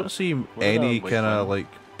don't see are any the kind of wait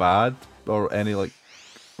like bad or any like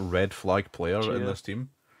red flag player in Cheer. this team.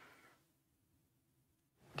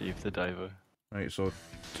 Dave the Diver. Right, so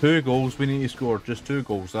 2 goals we need to score. Just 2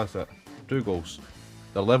 goals. That's it. 2 goals.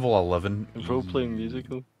 They're level 11. Role playing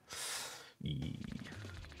musical. Eee.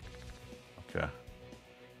 Okay.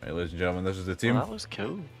 Right, ladies and gentlemen, this is the Oh, team. that was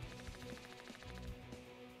cool.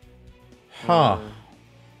 Huh.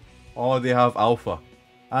 Oh, they have Alpha,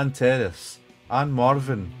 and Terrace, and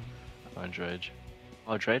Marvin, And Dredge.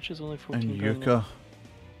 Oh, Dredge is only 14. and Yuka.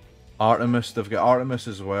 Artemis, they've got Artemis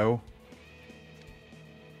as well.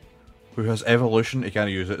 Who has Evolution, he can't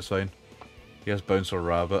use it, it's fine. He has Bouncer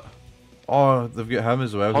Rabbit. Oh, they've got him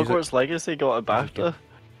as well. Hogwarts Legacy got a BAFTA.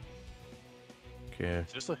 Okay,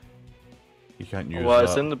 Seriously? he can't use Well, that.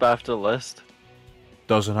 it's in the BAFTA list.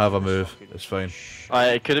 Doesn't have a move, it's fine.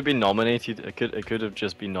 It could have been nominated. It could have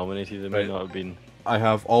just been nominated. It Right. might not have been. I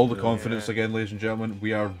have all the Yeah. confidence again, ladies and gentlemen.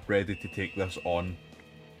 We are ready to take this on.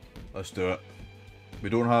 Let's do it. We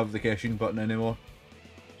don't have the cash-in button anymore,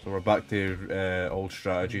 so we're back to old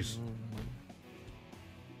strategies.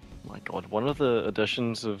 My God, one of the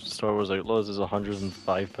editions of Star Wars Outlaws is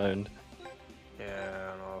 £105.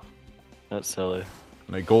 Yeah, I know. That's silly.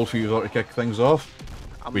 Now, goal fuser to kick things off.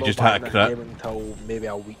 I'm We not just had a buying that crit. game until maybe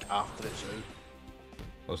a week after it's out.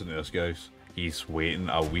 Listen to this, guys. He's waiting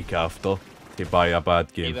a week after to buy a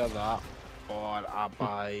bad game. Either that, or I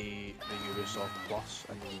buy the Ubisoft Plus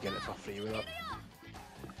and then you get it for free with it.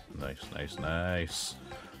 Nice, nice, nice.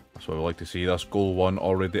 That's what we like to see. That's goal 1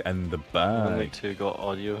 already in the Only bag. 2 got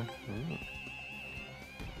audio. Ooh.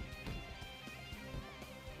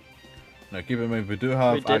 Now, keep in mind, we do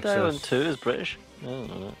have Wait, Dead Island access. 2 is British? I don't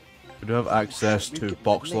know that. We do have access We to could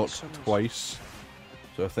box make lock some- twice,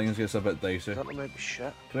 so if things gets a bit dicey. That might be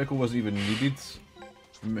shit. Critical wasn't even needed,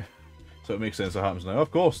 so it makes sense it happens now. Of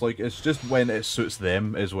course, like it's just when it suits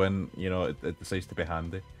them is when you know it decides to be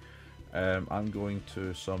handy. I'm going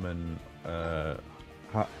to summon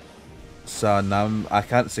Sanam. I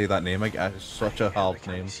can't say that name. It's such a hard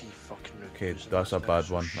name. Okay, that's a bad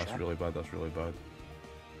one. That's really bad. That's really bad.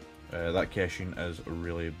 That caching is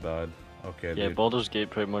really bad. Okay, Yeah, dude. Baldur's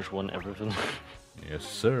Gate pretty much won everything. Yes,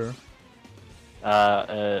 sir.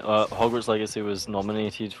 Hogwarts Legacy was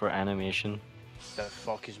nominated for animation. The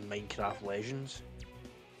fuck is Minecraft Legends?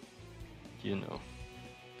 You know.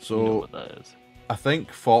 So you know what that is. I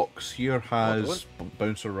think Fox here has what?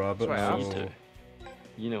 Bouncer Rabbit. That's what I You So do.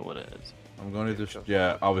 You know what it is. I'm gonna just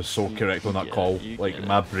I was so correct on that Yeah, call. you Like get it.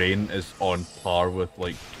 my brain is on par with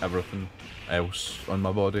like everything else on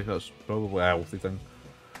my body. That's probably a healthy thing.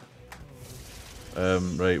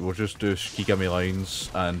 Right, we'll just do Shikigami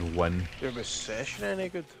lines and win. Your session any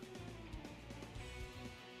good?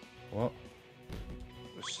 What?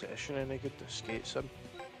 Was Session any good to skate sim?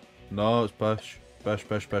 No, it's Bish.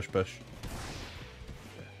 Bish.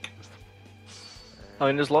 I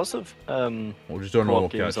mean, there's lots of We'll just do a normal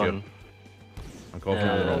co-op games catch here. on. I'm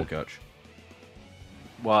confident with a normal catch.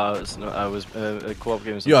 Wow, it's not, I was co-op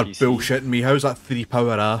games You on are PC. bullshitting me. How's that 3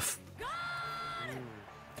 power half?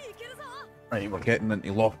 Right, we're getting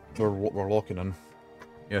into lock. We're locking in.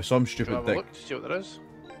 Yeah, some Do you stupid have a dick. look to see what there is?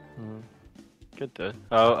 Good dude.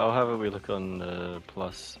 I'll have a wee look on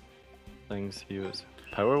Plus things. See what's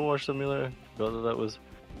Power Wash Simulator. Forgot that was.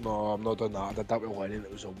 No, I'm not doing that. I did that with Lennon.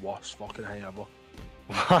 It was the worst fucking thing ever.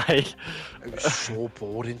 Why? It was so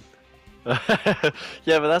boring.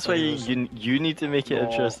 Yeah, but that's why you need to make it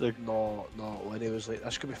interesting. No, Lenny was like,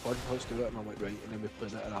 this could be fun, let's do it. And I'm like, right. And then we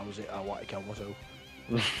played it, and I was like, I want to kill myself.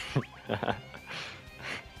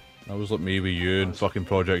 That was like me with you and fucking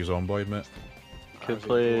Project Zomboid, mate. Could I was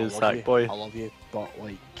play like, "Bro, I love Sackboy. you, I love you, but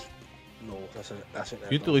like, no, that's it.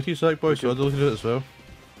 You deleted Sackboy, so I deleted it as well.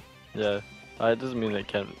 Yeah, it doesn't mean I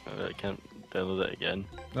can't download it again.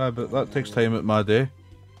 Nah, but that takes time at my day.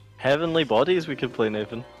 Heavenly Bodies we could play,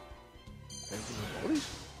 Nathan.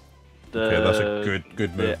 Okay, that's a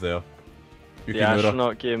good move there. The Yukimura.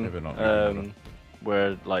 astronaut game, Maybe not Yukimura.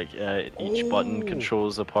 where like each button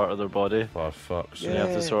controls a part of their body, For fuck's and sake. you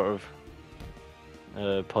have to sort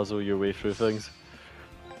of puzzle your way through things.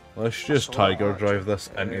 Let's just saw that Tiger actually. Drive this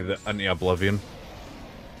into oblivion.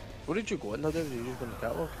 Where did you go in there? Did you just go in the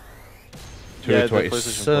catalogue? Yeah, the PlayStation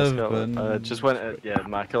Plus 227. catalog. I just went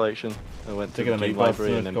my collection. I went to Taking the a game night bath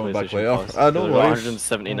library and then coming back PlayStation later. Plus. No There were worries.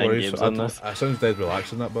 179 No worries. games on this. That sounds dead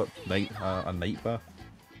relaxing, that, but a night bath.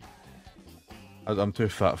 I'm too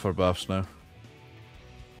fat for baths now.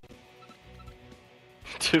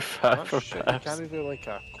 Too fat Oh, for shit, you baths. can't do like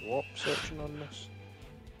a co-op section on this.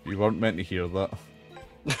 You weren't meant to hear that.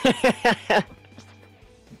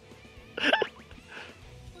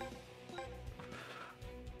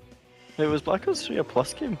 It was Black Ops 3 a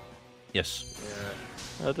Plus game? Yes.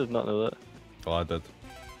 Yeah. I did not know that. Well, I did.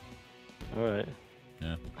 Alright.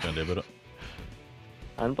 Yeah, can't do about it.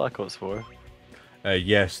 And Black Ops 4.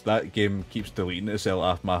 Yes, that game keeps deleting itself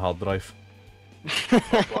off my hard drive.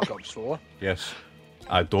 Black Ops 4. Yes.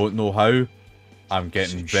 I don't know how. I'm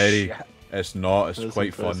getting very... Shit. It's not, it's That's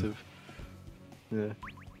quite fun. impressive. Yeah.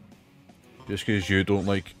 Just because you don't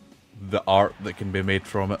like the art that can be made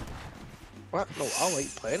from it. What? No, I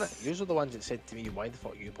like playing it. You're the ones that said to me, why the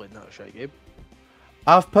fuck are you playing that shit game?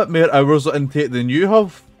 I've put more hours into it than you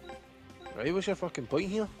have. Right, what's your fucking point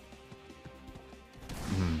here?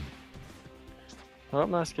 That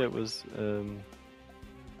mascot was isn't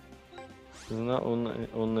that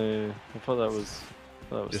only I thought that was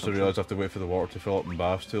Just to something. realise I have to wait for the water to fill up in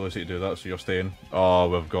baths to let you do that, so you're staying. Oh,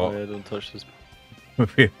 we've Oh got... yeah, don't touch this.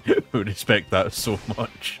 we respect that so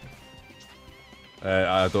much.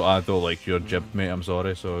 I don't like your jib, mate, I'm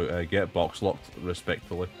sorry, so get box locked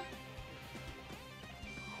respectfully.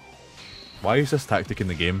 Why is this tactic in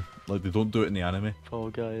the game? Like, they don't do it in the anime. Fall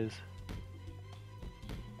Guys.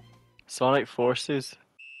 Sonic Forces.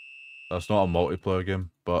 That's not a multiplayer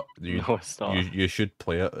game, but you No, it's not. you should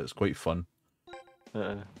play it, it's quite fun.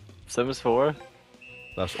 Sims 4.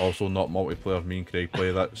 That's also not multiplayer, me and Craig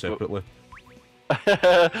play that separately.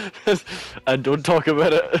 And don't talk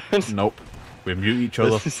about it. Nope. We mute each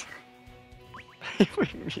other. We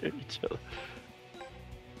mute each other.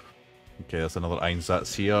 Okay, that's another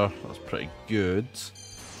Einsatz here. That's pretty good.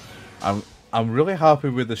 I'm really happy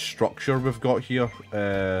with the structure we've got here.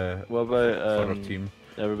 What for about our team.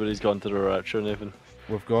 everybody's gone to the rapture, Nathan?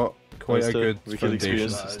 We've got quite a good We can foundation.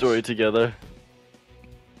 experience the story together.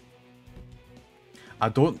 I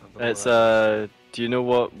don't. It's do you know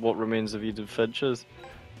what Remains of Edith Finch is?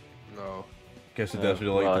 No. Guess it does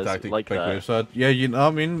really well, like the it's tactic like Big that. Group said. Yeah, you know,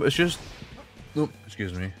 I mean, it's just. Nope,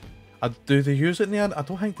 excuse me. Do they use it in the end? I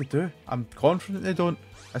don't think they do. I'm confident they don't.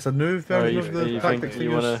 It's a new version of the you tactics think they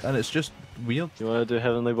you use, wanna- and it's just weird. You want to do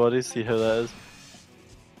Heavenly Bodies? See how that is.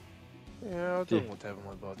 Yeah, I don't want to have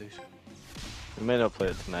my bodies. We may not play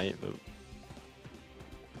it tonight, but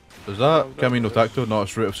Is that Camino Tacto? No,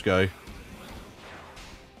 it's Root of Sky.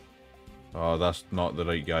 Oh, that's not the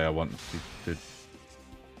right guy I want to...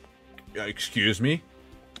 Excuse me?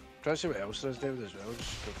 Try to see what else there's David as well.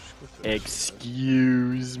 Just go through it.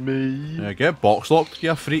 excuse me. Yeah, get box locked,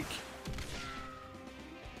 you freak.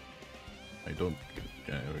 I don't...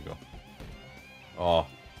 Yeah, there we go. Oh.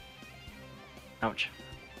 Ouch.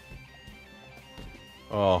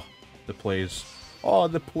 Oh, the plays. Oh,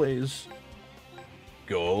 the plays.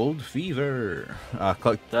 Gold Fever. I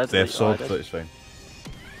clicked That's Death like- Sword, oh, I so it's fine.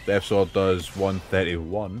 Death Sword does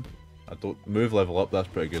 131. I don't... Move level up, that's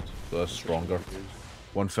pretty good. So that's stronger.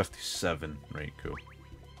 157. Right, cool.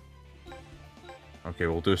 Okay,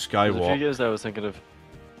 we'll do There's a few Skywalk. games I was thinking of,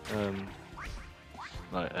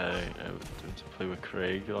 like to play with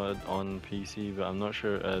Craig on PC, but I'm not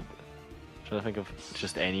sure. Trying to think of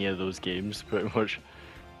just any of those games, pretty much.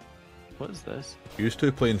 What is this? Used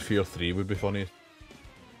to playing Fear 3 would be funny.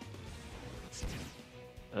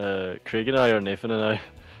 Craig and I, or Nathan and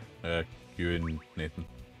I. You and Nathan.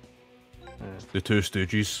 The two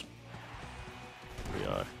Stooges. We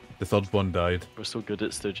are. The third one died. We're so good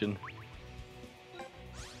at stooging.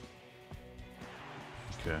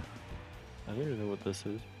 Okay. I don't even know what this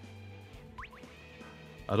is.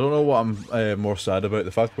 I don't know what I'm more sad about,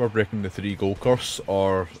 the fact we're breaking the 3-goal curse,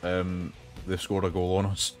 or they scored a goal on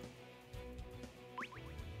us.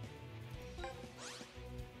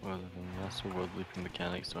 Rather than master world leaping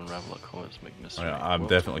mechanics to unravel our comets make mystery. Oh, yeah, I'm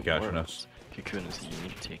worlds definitely of catching worlds. this. Cocoon is a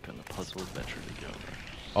unique take on the puzzle adventure together.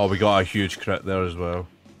 Oh, we got a huge crit there as well.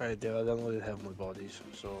 Right, Dave, I downloaded Heavenly Bodies,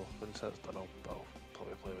 so once that's done, I'll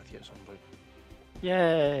probably play with you at some point.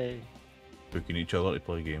 Yay! Booking each other to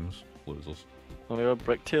play games. Losers. Oh my god,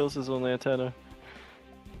 Bricktails is only a tenner.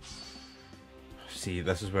 See,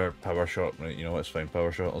 this is where Power Shot, right, you know, it's fine,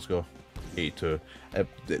 Power Shot, let's go. 82.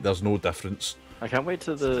 There's no difference. I can't wait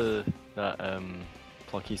till that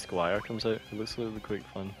Plucky Squire comes out. It looks like quite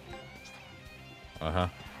fun. Uh-huh.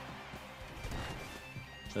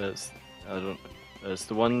 It's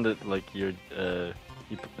the one that like you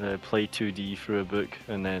play 2D through a book,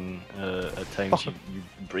 and then at times you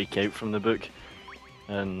break out from the book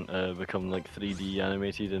and become like 3D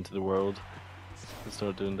animated into the world and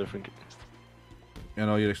start doing different. You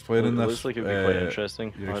know, you're explaining It this. looks like it'd be quite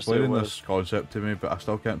interesting. You're honestly, explaining it this concept to me, but I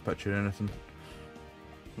still can't picture anything.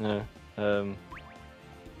 was. Yeah.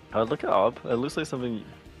 I'd look it up. It looks like something you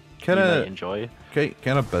Kind might of, enjoy. kind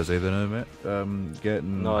of busy then, mate.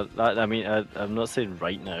 Getting. No, I mean, I'm not saying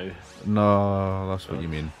right now. No, that's what you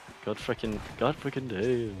mean. God freaking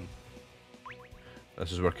damn.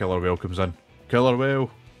 This is where Killer Whale comes in. Killer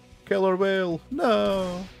Whale! Killer Whale!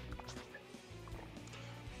 No!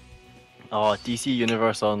 Oh, DC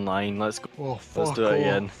Universe Online. Let's go. Oh, Let's do it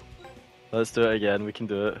again. Let's do it again. We can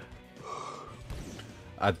do it.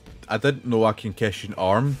 I didn't know I can Keshin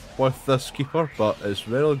arm with this keeper, but it's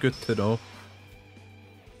really good to know.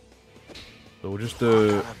 So we'll just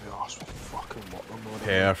do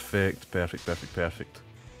perfect.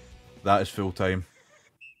 That is full time.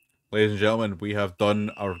 Ladies and gentlemen, we have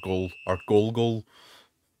done our goal. Our goal.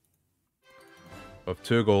 We have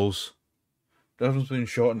 2 goals. The difference between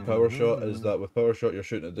shot and power shot is that with power shot you're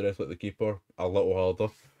shooting it directly at the keeper a little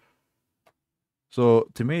harder. So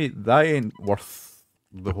to me that ain't worth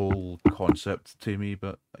the whole concept to me,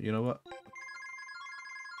 but you know what?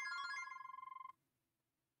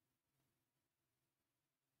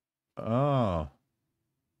 Ah.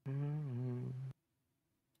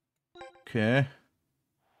 Okay.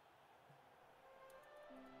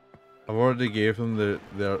 I've already gave them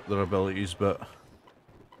their abilities, but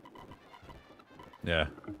yeah,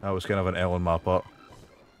 that was kind of an L on my part.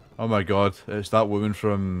 Oh my god, it's that woman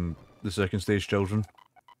from the Second Stage Children.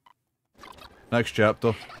 Next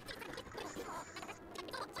chapter.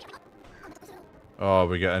 Oh,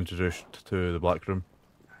 we get introduced to the Black Room.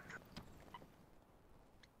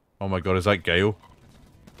 Oh my god, is that Gale?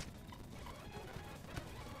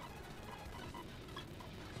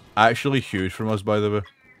 Actually huge from us, by the way.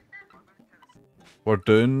 We're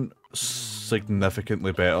doing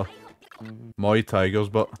significantly better. Muay Tigers,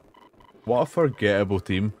 but what a forgettable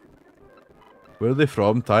team. Where are they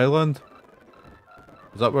from? Thailand?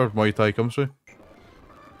 Is that where Muay Thai comes from?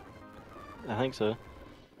 I think so.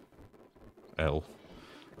 L.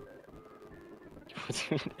 What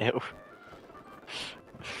do you mean, L?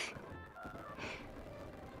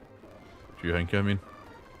 Do you think I mean?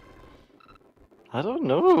 I don't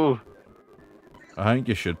know. I think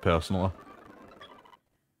you should, personally.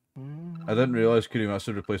 I didn't realise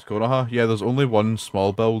Kurimatsu replaced Konoha. Yeah, there's only one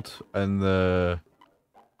small build in the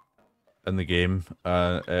game,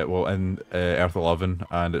 well, in Earth 11,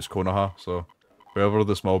 and it's Konoha, so whoever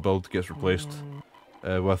the small build gets replaced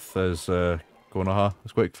with is Konoha.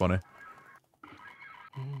 It's quite funny.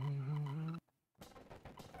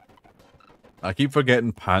 I keep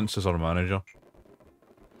forgetting Pants is our manager.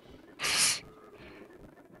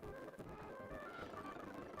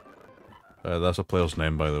 That's a player's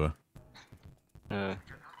name, by the way.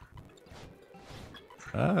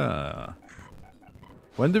 Ah.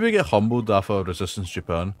 When did we get humbled after Resistance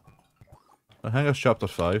Japan? I think it's chapter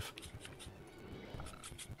 5.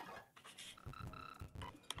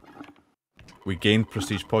 We gained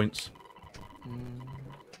prestige points.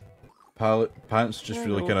 Pants just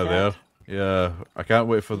really kind of there. Yeah, I can't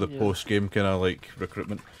wait for the post-game kind of like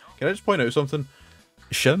recruitment. Can I just point out something?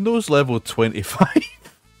 Shindo's level 25.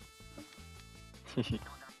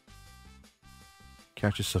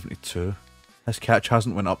 Catch is 72. His catch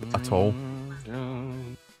hasn't went up at all.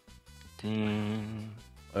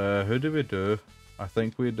 Who do we do? I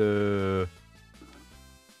think we do...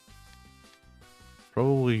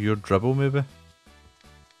 Probably your dribble, maybe?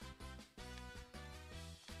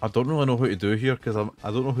 I don't really know who to do here, because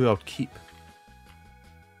I don't know who I'd keep.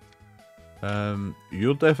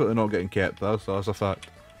 You're definitely not getting kept, that's a fact.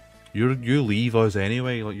 You leave us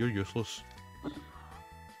anyway, like, you're useless.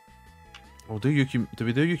 We'll do do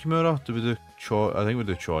we do Yukimura? Do we do Choi? I think we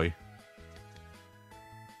do Choi.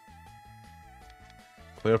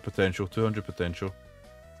 Player potential, 200 potential.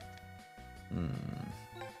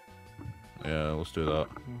 Yeah, let's do that.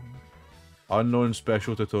 Unknown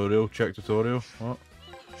special tutorial, check tutorial. What?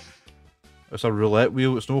 It's a roulette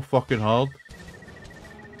wheel, it's no fucking hard.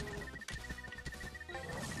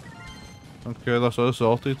 Okay, that's all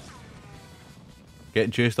sorted.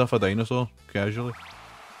 Getting chased off a dinosaur, casually.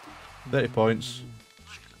 30 points.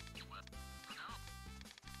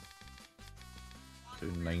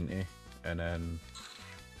 Do 90, and then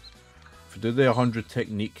if we do the 100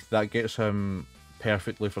 technique, that gets him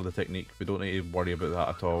perfectly for the technique. We don't need to worry about that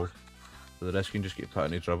at all. So the rest can just get put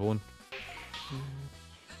into dribbling.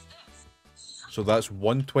 So that's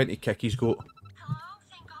 120 kick he's got.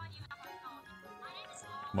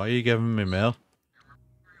 Why are you giving me more? I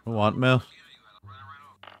don't want more.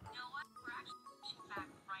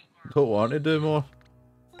 Don't want to do more.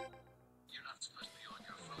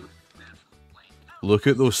 Look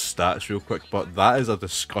at those stats real quick, but that is a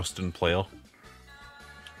disgusting player.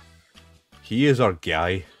 He is our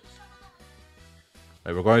guy.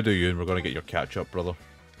 Right, we're going to do you and we're going to get your catch up, brother.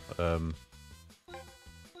 You're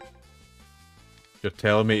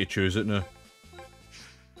telling me to choose it now.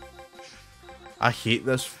 I hate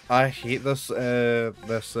this. I hate this.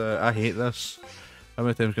 I hate this. How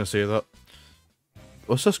many times can I say that?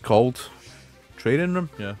 What's this called? Training room?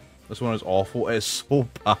 Yeah. This one is awful. It's so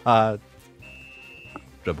bad.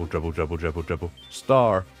 Dribble, dribble, dribble, dribble, dribble.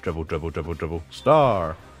 Star. Dribble, dribble, dribble, dribble.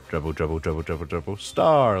 Star. Dribble, dribble, dribble, dribble, dribble.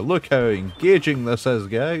 Star. Look how engaging this is,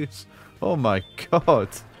 guys. Oh my god.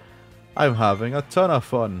 I'm having a ton of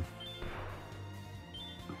fun.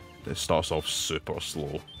 It starts off super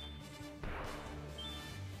slow.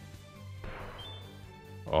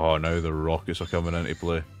 Oh, now the rockets are coming into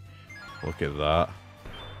play. Look at that.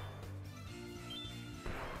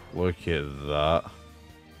 Look at that.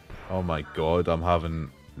 Oh my god, I'm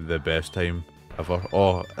having the best time ever.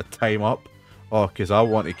 Oh, a time up. Oh, because I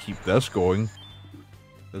want to keep this going.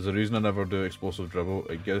 There's a reason I never do explosive dribble.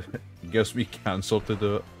 It gives me cancer to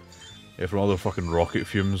do it. Yeah, from all the fucking rocket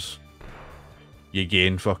fumes. You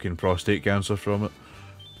gain fucking prostate cancer from it.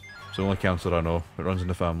 It's the only cancer I know. It runs in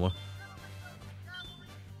the family.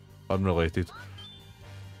 Unrelated.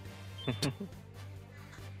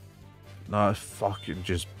 Nah, it's fucking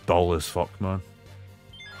just dull as fuck, man.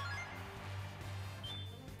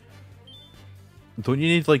 Don't you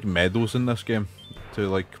need, like, medals in this game to,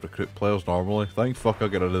 like, recruit players normally? Thank fuck I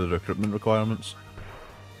get rid of the recruitment requirements.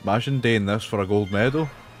 Imagine doing this for a gold medal.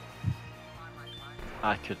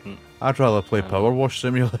 I couldn't. I'd rather play Power Wash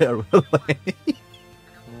Simulator.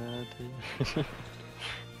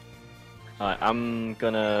 Alright, I'm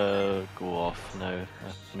gonna go off now,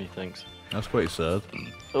 methinks. That's quite sad.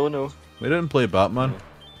 Oh no. We didn't play Batman. No.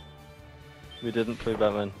 We didn't play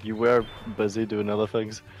Batman. You were busy doing other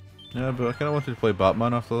things. Yeah, but I kinda wanted to play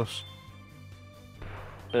Batman after this.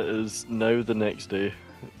 It is now the next day.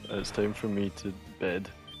 It's time for me to bed.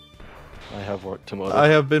 I have work tomorrow. I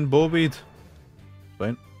have been bobied.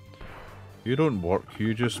 Fine. You don't work,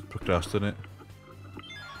 you just procrastinate.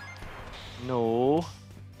 No.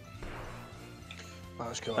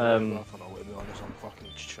 That's kind of rough, and I'll be honest, I'm fucking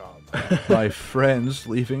charred. My friend's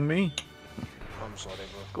leaving me. I'm sorry,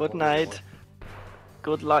 bro. Good night.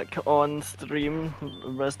 Good luck on stream,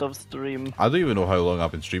 rest of stream. I don't even know how long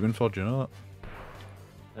I've been streaming for, do you know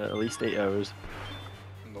that? At least 8 hours.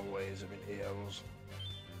 No way, has it been 8 hours?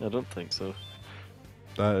 I don't think so.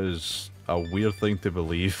 That is a weird thing to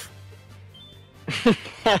believe.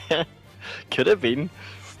 Could have been.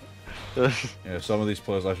 Yeah, some of these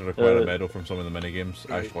players actually require a medal from some of the minigames.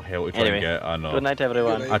 Actual hell to try and get, I know. Good night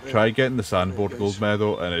everyone. I tried getting the sandboard gold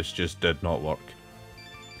medal and it just did not work.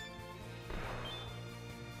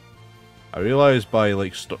 I realised by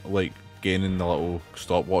like gaining the little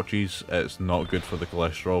stopwatches, it's not good for the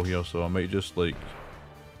cholesterol here, so I might just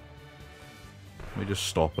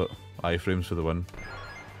stop it. Iframes for the win.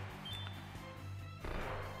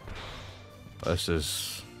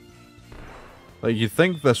 Like, you'd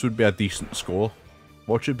think this would be a decent score.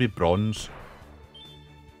 What should be bronze?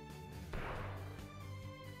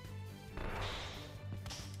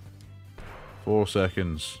 Four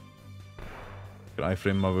seconds. Can I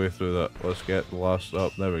frame my way through that? Let's get the last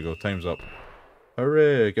up. There we go. Time's up.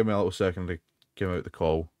 Hooray! Give me a little second to give out the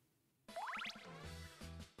call.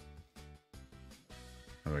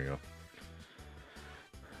 There we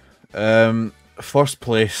go. First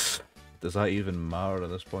place. Does that even matter at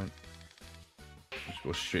this point? Just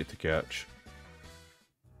go straight to catch.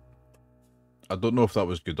 I don't know if that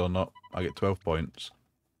was good or not. I get 12 points.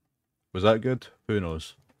 Was that good? Who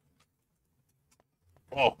knows?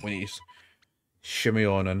 Oh, we need to shimmy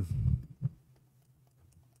on in.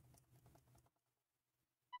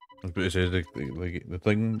 I was about to say the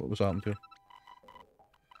thing, what was happening to her?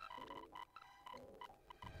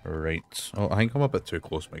 Right. Oh, I think I'm a bit too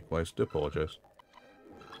close, mic-wise. Do apologise.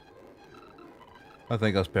 I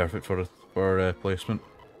think that's perfect for placement.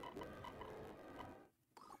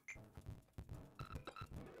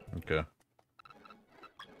 Okay.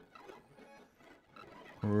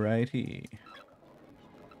 Righty.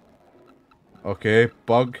 Okay,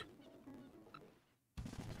 bug.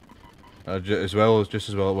 Just as well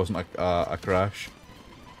it wasn't a crash.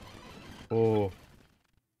 Oh.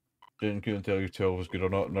 Couldn't tell you 12 was good or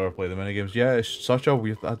not. Never play the minigames. Yeah, it's such a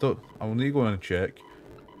weird. I'll need to go in and check.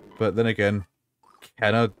 But then again,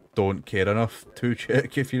 kinda don't care enough to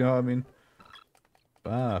check, if you know what I mean.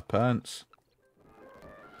 Ah, pants.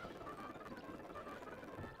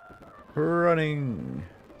 Running.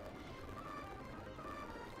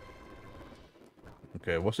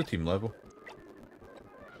 Okay, what's the team level?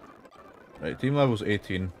 Right, team level's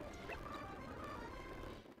 18.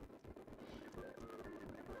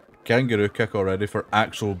 Kangaroo kick already for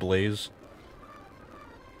Axel Blaze.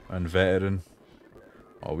 And Veteran.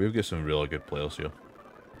 Oh, we've got some really good players here.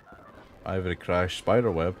 Ivory Crash,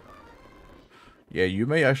 Spiderweb. Yeah, you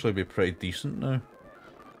might actually be pretty decent now.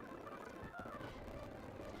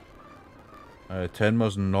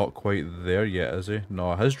 Tenma's not quite there yet, is he?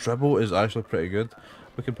 No, his dribble is actually pretty good.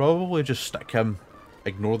 We could probably just stick him,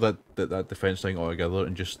 ignore that defense thing altogether,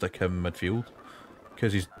 and just stick him midfield.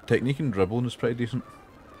 Because his technique and dribbling is pretty decent.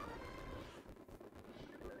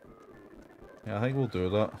 Yeah, I think we'll do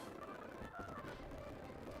that.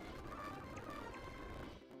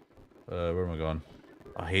 Where am I going?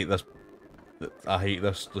 I hate this. I hate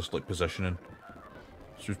this like positioning.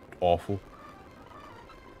 It's just awful.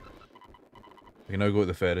 We can now go to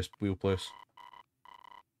the Ferris wheel place.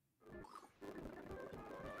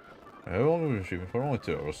 How long have we been shooting for? Only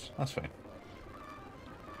 2 hours. That's fine.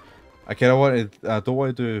 I don't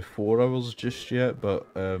want to do 4 hours just yet, but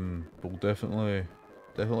we'll definitely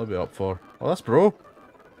be up for. Oh, that's Bro.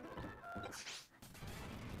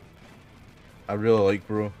 I really like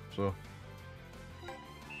Bro, so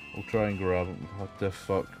we'll try and grab him. What the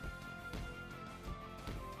fuck?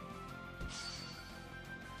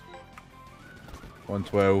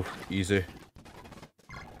 $112, easy.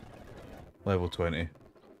 Level 20.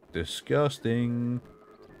 Disgusting.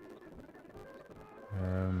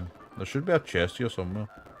 There should be a chest here somewhere.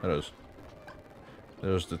 There is.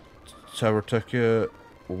 There's the tower ticket.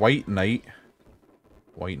 White Knight.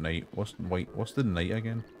 White Knight. What's the knight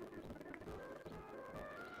again?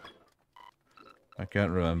 I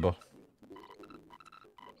can't remember.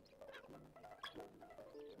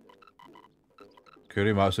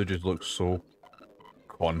 Kurimatsu just looks so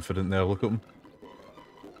confident there, look at him.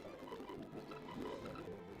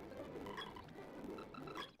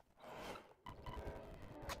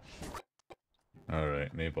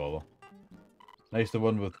 Alright, no bother. Nice, the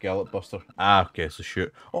one with Gallop Buster. Ah, okay, it's a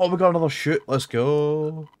shoot. Oh, we got another shoot, let's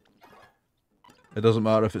go. It doesn't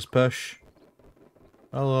matter if it's push.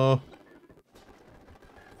 Hello.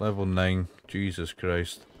 Level 9, Jesus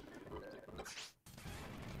Christ.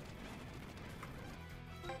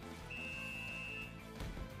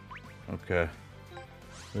 Okay.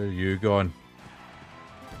 Where are you going?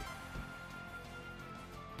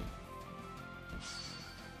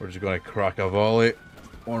 We're just going to crack a volley.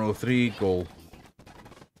 103, goal.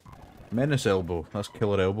 Menace elbow. That's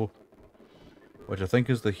killer elbow. Which I think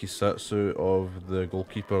is the Hisatsu of the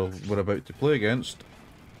goalkeeper we're about to play against.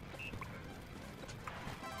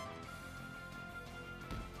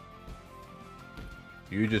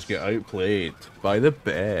 You just get outplayed by the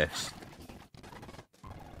best.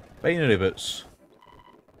 Binary bits.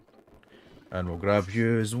 And we'll grab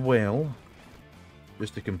you as well.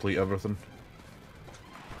 Just to complete everything.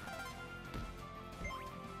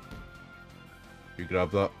 You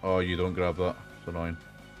grab that? Oh, you don't grab that. It's annoying.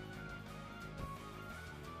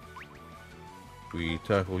 We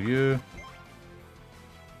tackle you.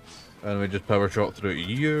 And we just power shot through to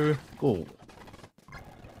you. Gold.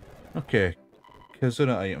 Okay.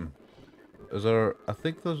 Kizuna item. Is there... I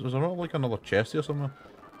think there's... Is there not like another chest here somewhere?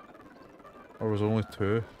 Or was there only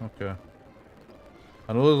 2? Okay.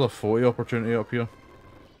 I know there's a 40 opportunity up here.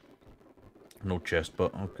 No chest,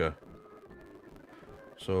 but okay.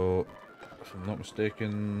 So, if I'm not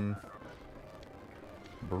mistaken...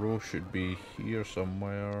 Bro should be here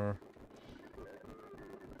somewhere.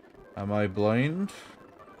 Am I blind?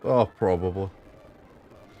 Oh, probably.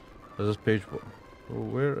 Is this page... Oh,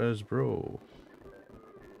 where is bro?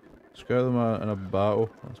 Scare them in a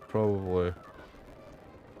battle? That's probably...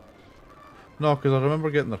 No, because I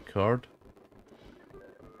remember getting their card.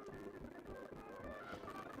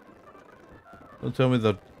 Don't tell me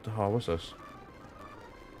they're... Oh, what's this?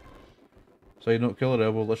 Side note, killer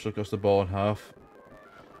elbow literally cuts the ball in half.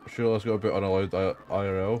 Sure, that's got a bit unallowed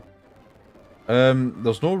IRL.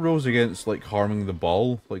 There's no rules against, like, harming the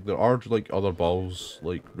ball. Like, there are, like, other balls,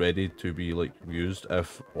 like, ready to be, like, used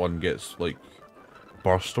if one gets, like,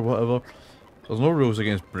 burst or whatever. There's no rules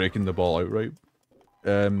against breaking the ball outright.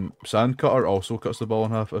 Sand cutter also cuts the ball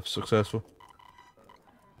in half if successful.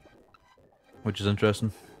 Which is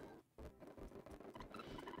interesting.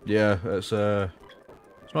 Yeah, it's not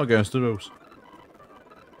against the rules.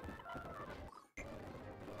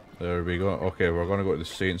 There we go. Okay, we're gonna go to the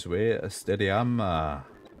Saints Way at Inazuma.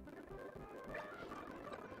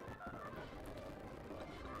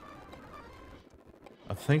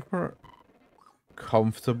 I think we're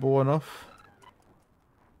comfortable enough.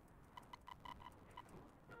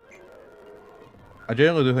 I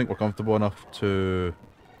generally do think we're comfortable enough to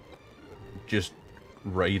just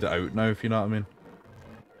ride it out now, if you know what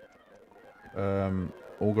I mean.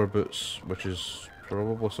 Ogre boots, which is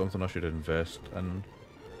probably something I should invest in.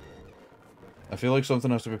 I feel like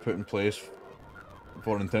something has to be put in place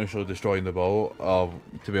for intentionally destroying the ball.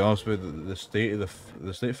 To be honest with you, the state of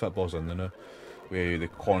the state of football's in there now, with the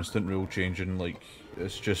constant rule changing. Like,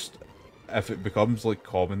 it's just, if it becomes like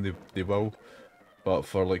common, they will. But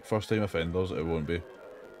for like first time offenders, it won't be.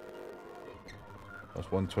 That's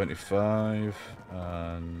 125,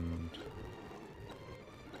 and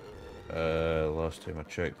last time I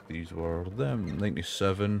checked, these were them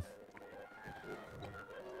 97.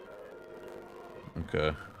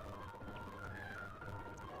 Okay.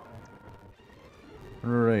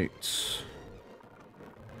 Right.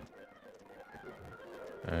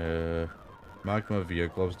 Magma Via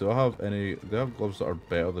gloves. Do I have any? Do I have gloves that are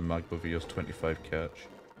better than Magma Via's 25 catch?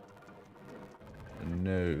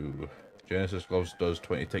 No. Genesis gloves does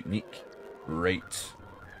 20 technique. Right.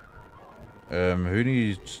 Who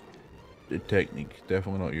needs the technique?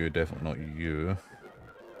 Definitely not you. Definitely not you.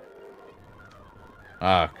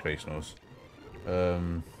 Ah, Christ knows.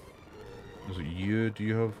 Is it you? Do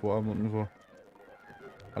you have what I'm looking for?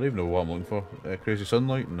 I don't even know what I'm looking for. Crazy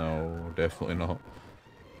Sunlight? No, definitely not.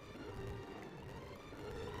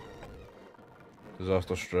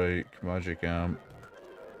 Disaster Strike, Magic Amp.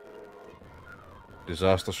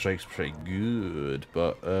 Disaster Strike's pretty good,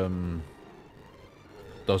 but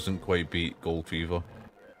doesn't quite beat Gold Fever.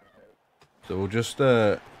 So we'll just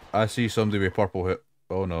I see somebody with purple hit.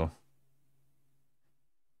 Oh no.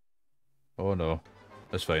 Oh no.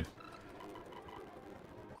 That's fine.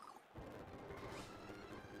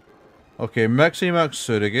 Okay, Maxi Max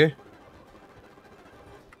Surige.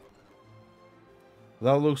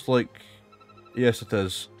 That looks like... Yes, it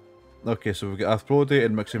is. Okay, so we've got Aphrodite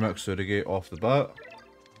and Maxi Max Surige off the bat.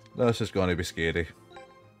 This is going to be scary.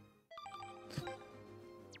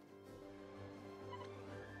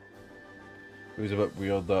 It was a bit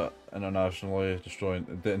weird that intentionally destroying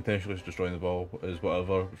the ball is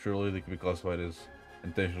whatever. Surely they could be classified as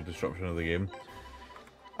intentional disruption of the game.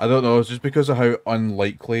 I don't know, it's just because of how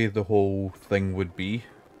unlikely the whole thing would be.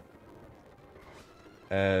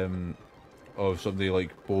 Of somebody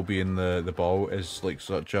like Bo being the ball is like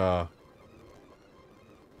such a...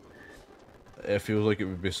 It feels like it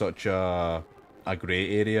would be such a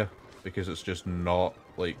grey area, because it's just not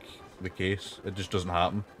like the case. It just doesn't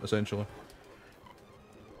happen, essentially.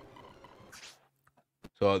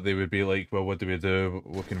 So they would be like, well, what do we do?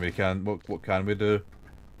 What can we do?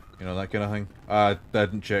 You know, that kind of thing. I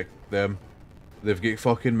didn't check them. They've got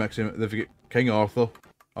fucking mixing. They've got King Arthur.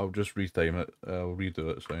 I'll just retime it. I'll redo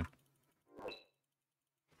it. It's fine.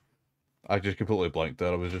 I just completely blanked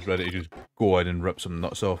there. I was just ready to just go in and rip some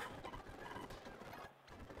nuts off.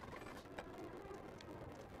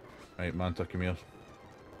 Right, Manta, come here.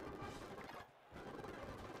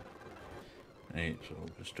 Right, so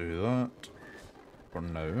I'll just do that for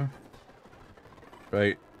now.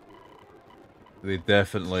 Right. They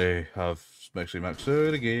definitely have Maxi Max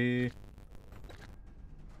Surige.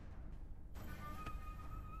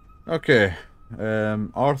 Okay.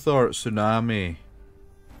 Arthur Tsunami.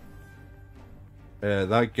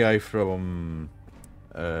 That guy from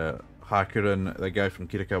Hackerin, that guy from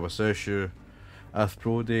Kirikawa Seishu,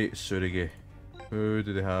 Athprode Tsurige. Who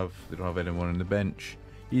do they have? They don't have anyone on the bench.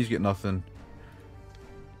 He's got nothing.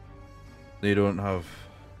 They don't have.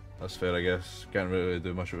 That's fair, I guess. Can't really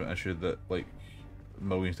do much of an issue that, like,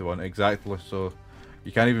 millions to one. Exactly, so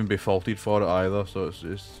you can't even be faulted for it either, so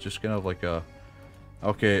it's just kind of like a.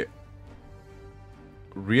 Okay.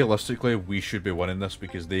 Realistically, we should be winning this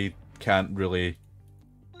because they can't really.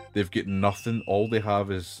 They've got nothing. All they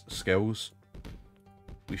have is skills.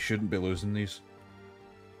 We shouldn't be losing these.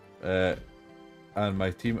 And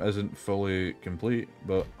my team isn't fully complete,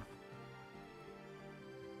 but...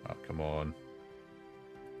 Oh, come on.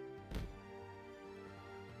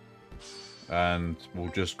 And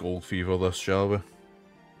we'll just gold fever this, shall we?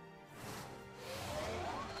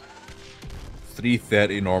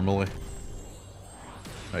 330 normally.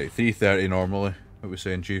 Right, 330 normally. What are we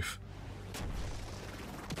saying, Chief?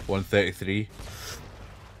 133.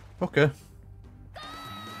 Okay.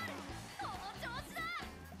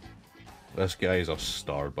 This guy is a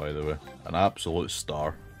star, by the way. An absolute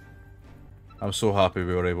star. I'm so happy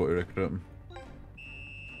we were able to recruit him.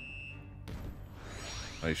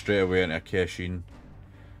 Right, straight away into a Keshin.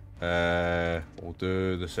 We'll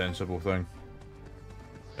do the sensible thing.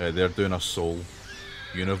 They're doing a soul.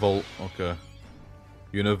 Univolt, okay.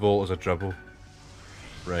 Univolt is a dribble.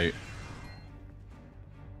 Right.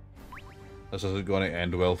 This isn't going to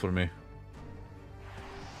end well for me.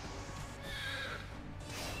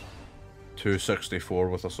 264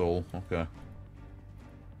 with a soul, okay.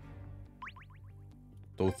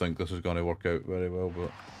 Don't think this is going to work out very well,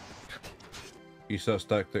 but... ESAT's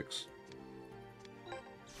tactics.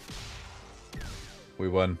 We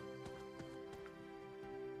win.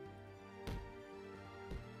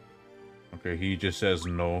 Okay, he just says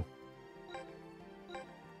no.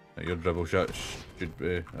 Your dribble shot should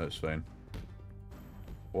be... that's fine.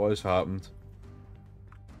 What has happened?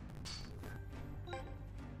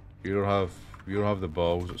 You don't have the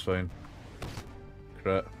balls, it's fine.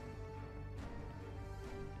 Crit.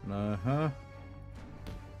 Nah-huh.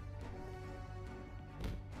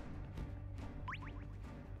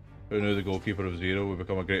 Who knew the goalkeeper of Zero would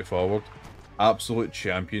become a great forward? Absolute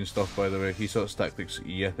champion stuff, by the way. He sorts tactics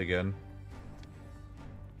yet again.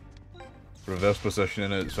 Reverse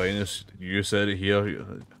positioning at its finest. You said it here.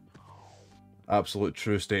 Absolute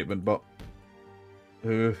true statement, but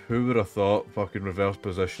who would have thought fucking reverse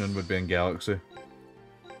positioning would be in Galaxy?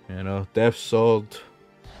 You know, Death Sword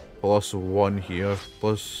plus 1 here,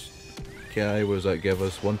 plus Kai, was that give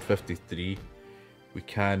us 153.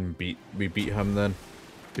 We beat him then,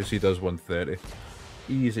 because he does 130.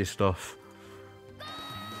 Easy stuff.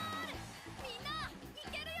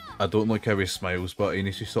 I don't like how he smiles, but he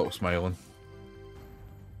needs to stop smiling.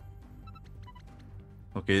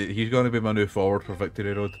 Okay, he's going to be my new forward for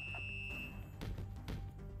Victory Road.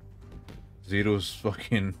 Zero's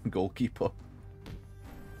fucking goalkeeper.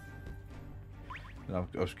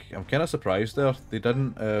 I'm kind of surprised there. They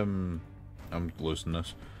didn't, I'm losing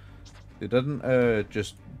this. They didn't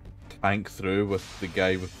just tank through with the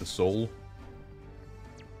guy with the soul.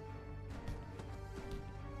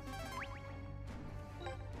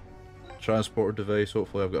 Transporter device,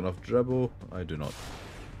 hopefully I've got enough dribble. I do not.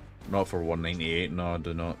 Not for 198, no I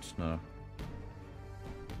do not, no.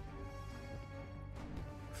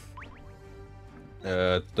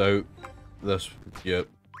 Doubt this, yep.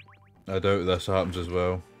 I doubt this happens as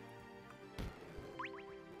well.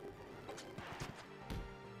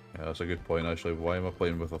 Yeah, that's a good point actually. Why am I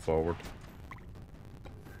playing with a forward?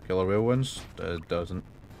 Killer Whale wins? It doesn't.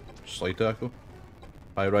 Slide tackle.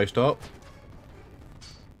 High rise top.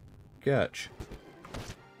 Catch.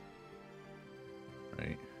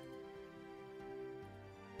 Right.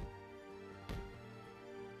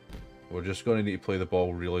 We're just going to need to play the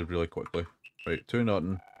ball really, really quickly. Right,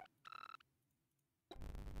 2-0.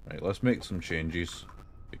 Right, let's make some changes.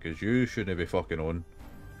 Because you shouldn't be fucking on.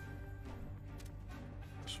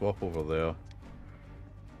 Swap over there.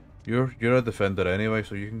 You're a defender anyway,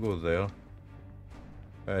 so you can go there.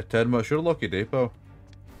 Tenma, it's your lucky day, pal.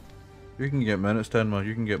 You can get minutes, Tenma,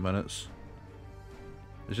 you can get minutes.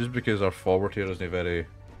 It's just because our forward here isn't very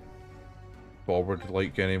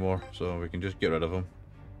forward-like anymore, so we can just get rid of him.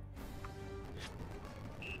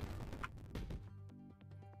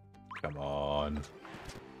 Come on.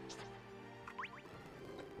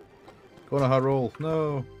 Go on a hard roll.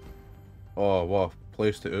 No. Oh, what a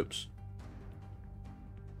place to oops.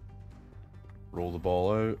 Roll the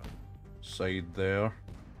ball out. Side there.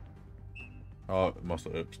 Oh, it must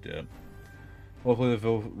have oopsed, yeah. Luckily, the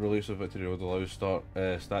full release of Victory Road allows stat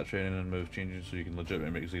training and move changes, so you can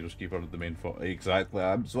legitimately make Zero Keeper the main fort. Exactly,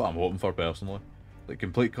 that's what I'm hoping for personally. Like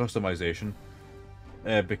complete customization.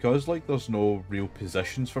 Because like there's no real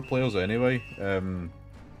positions for players anyway.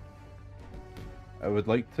 I would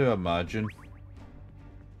like to imagine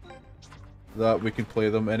that we can play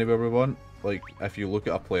them anywhere we want. Like if you look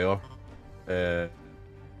at a player,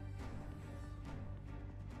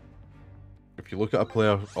 if you look at a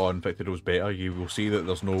player on Victory Road's beta, you will see that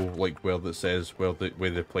there's no like where that says where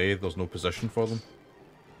they play. There's no position for them,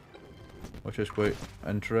 which is quite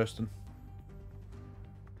interesting.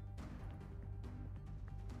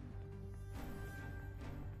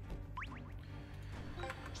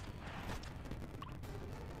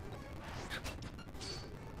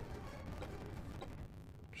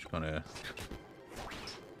 Just gonna.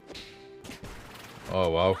 Oh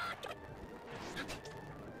wow.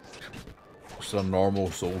 Just a normal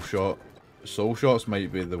soul shot. Soul shots might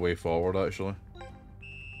be the way forward actually.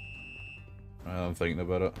 I'm thinking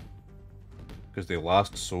about it. Because they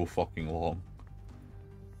last so fucking long.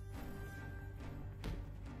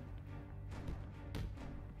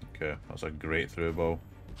 Okay, that's a great through ball.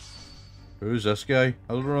 Who's this guy?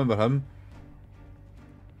 I don't remember him.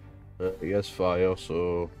 He has fire,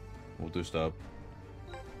 so we'll do stab.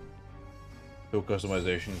 Full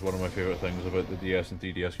customization is one of my favourite things about the DS and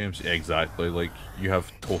 3DS games. Exactly, like, you have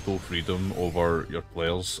total freedom over your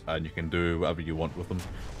players and you can do whatever you want with them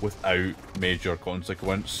without major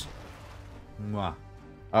consequence. Mwah.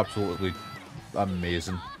 Absolutely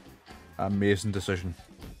amazing. Amazing decision.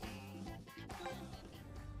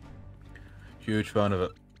 Huge fan of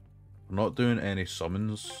it. We're not doing any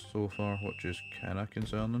summons so far, which is kinda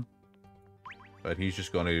concerning. But he's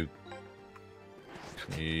just gonna...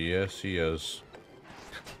 Yes, he is.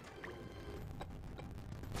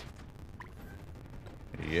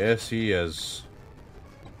 Yes, he is.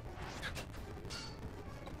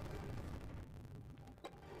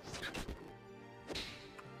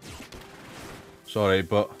 Sorry,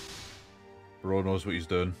 but Bro knows what he's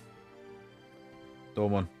doing.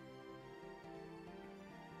 Doman.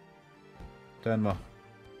 Tenma.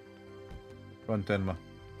 Run, Tenma.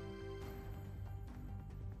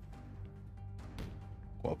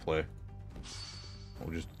 What a play.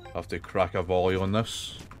 We'll just have to crack a volley on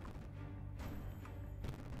this.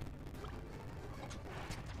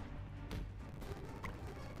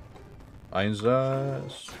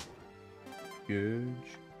 Einsatz. Huge.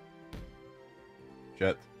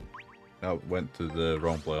 Shit. That went to the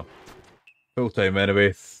wrong player. Full time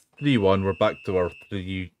anyway. 3-1. We're back to our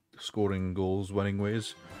 3 scoring goals winning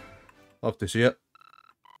ways. Love to see it.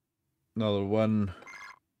 Another one.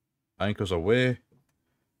 Anchors away.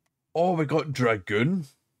 Oh, we got Dragoon.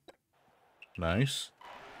 Nice.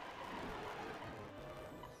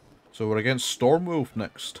 So we're against Stormwolf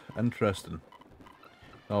next. Interesting.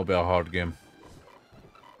 That'll be a hard game.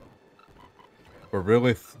 We're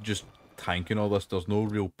really just tanking all this. There's no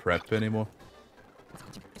real prep anymore.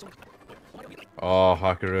 Oh,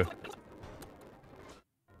 Hakaru.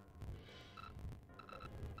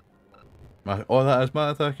 Oh, that is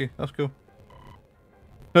Matataki. That's cool.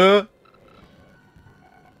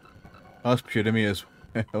 That's pure to me as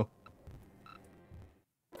well.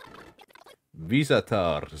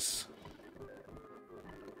 Visitors.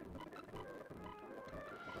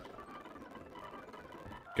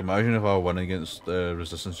 Can you imagine if I won against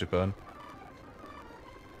Resistance Japan?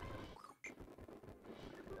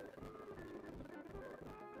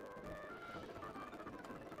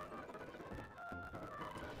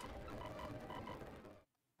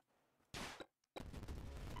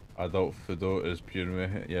 Adult Fudo is pure me.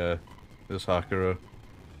 Yeah, this Hakaru.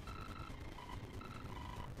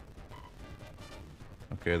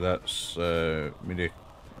 Okay, that's Miri.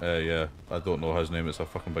 Yeah, I don't know his name. It's a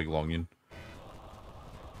fucking big longin.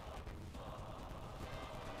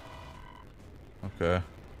 Okay.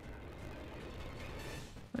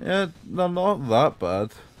 Yeah, they're not that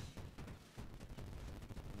bad.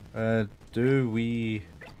 Do we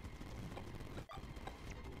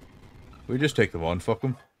just take them on? Fuck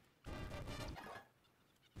them.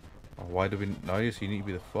 Oh, why do we? Nice. You need to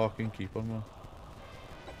be the fucking keeper, man.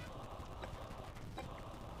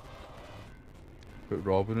 Put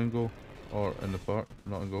Robin in goal, or in the park,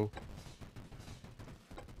 not in goal.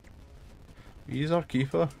 He's our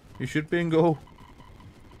keeper. He should be in goal.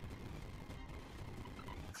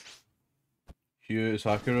 Hugh is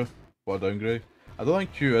Hakura. What a downgrade. I don't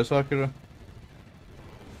think Hugh is Hakura.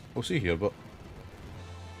 We'll see here, but...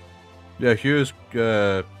 Yeah, Hugh is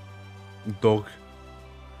dog.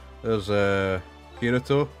 There's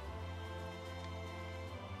Kirito.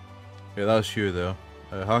 Yeah, that's Hugh there.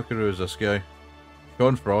 Hakura is this guy.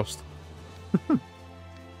 John Frost.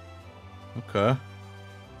 Okay.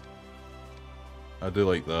 I do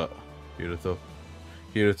like that. Kirito.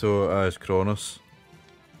 Kirito as Kronos.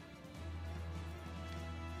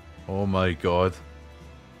 Oh my god.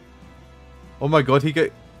 Oh my god, he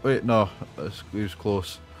get... Wait, no. He was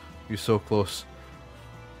close. He was so close.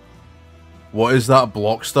 What is that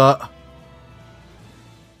block stat?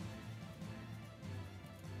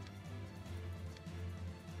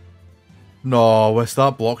 No, what's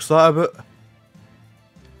that block stat about?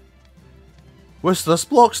 What's this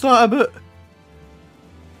block stat about?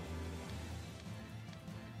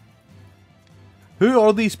 Who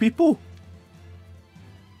are these people?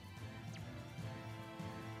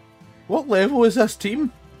 What level is this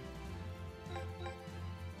team?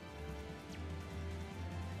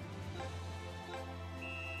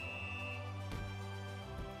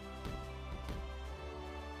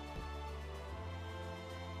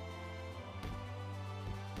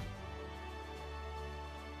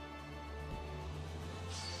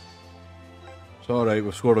 It's alright,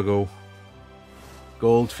 we've scored a goal.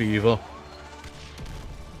 Gold fever.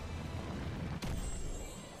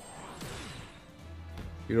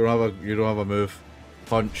 You don't have a move.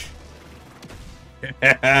 Punch.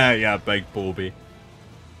 Yeah, big Bobby.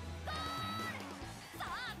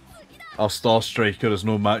 Our Star Striker is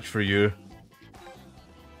no match for you.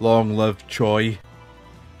 Long live Choi.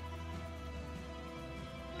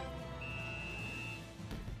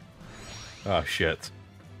 Ah, shit.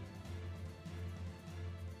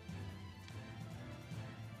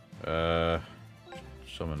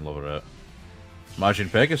 Summon Loverette. Imagine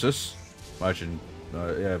Pegasus. Imagine,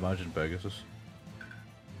 yeah, imagine Pegasus.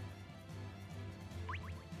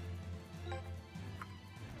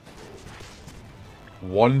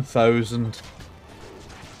 $1,000.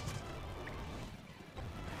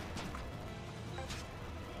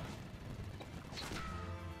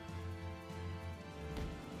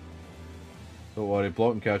 Don't worry,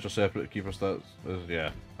 block and catch are separate. Keeper stats is,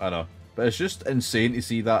 yeah, I know. But it's just insane to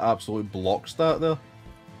see that absolute block stat there.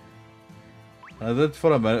 And I did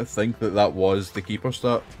for a minute think that that was the keeper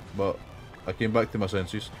stat, but I came back to my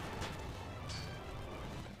senses.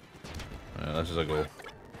 Yeah, this is a goal.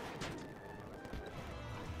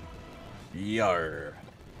 Yarr.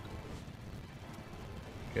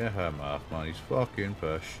 Get him off, man. He's fucking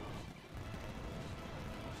push.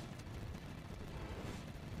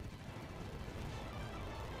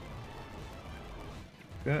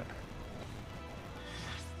 Okay.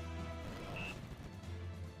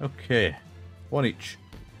 Okay. One each.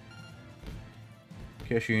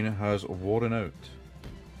 Keshin has worn out.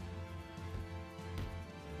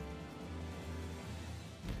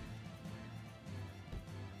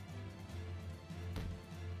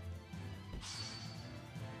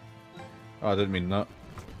 Oh, I didn't mean that.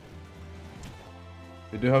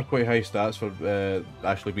 They do have quite high stats for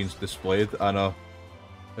actually being displayed. I know.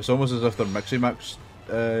 It's almost as if their Mixie-Max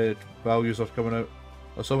values are coming out.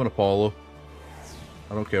 I'll summon Apollo.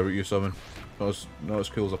 I don't care what you summon. Not as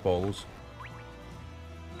cool as Apollo's.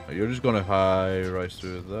 You're just gonna high rise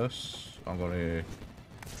through this. I'm gonna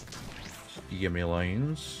give me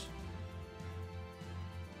lines.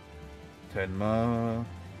 Tenma.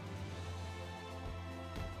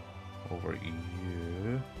 Over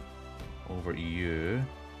EU. Over EU.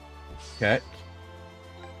 Kick.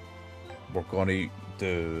 We're gonna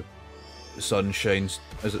do Sunshine's.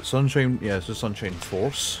 Is it Sunshine? Yeah, it's the Sunshine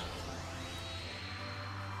Force.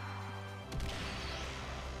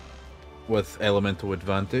 With elemental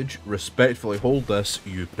advantage. Respectfully hold this,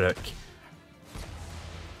 you prick.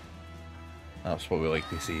 That's what we like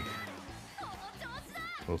to see.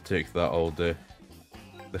 We'll take that all day.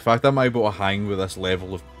 The fact that I'm able to hang with this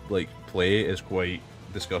level of like play is quite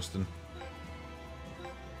disgusting.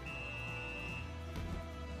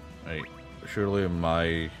 Right, surely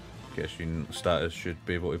my Keshin status should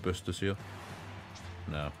be able to boost this here.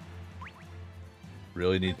 No.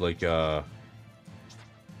 Really need like a...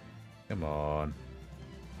 Come on.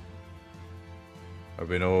 Are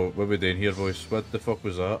we know what we doing here, boys? What the fuck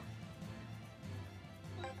was that?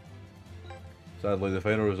 Sadly, the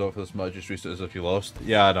final result for this match just reached it as if you lost.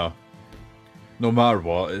 Yeah, I know. No matter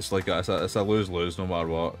what, it's like it's a lose-lose no matter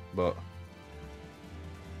what. But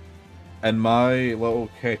in my little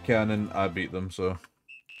headcanon, I beat them, so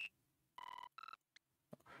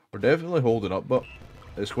we're definitely holding up. But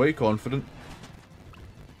it's quite confident.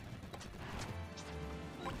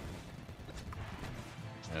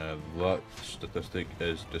 That statistic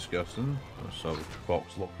is disgusting. Let's have a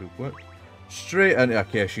box lock real quick. Straight into a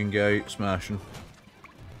Keshin guy, smashing.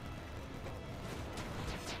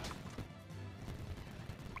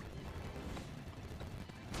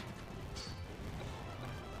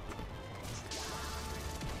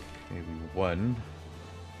 win.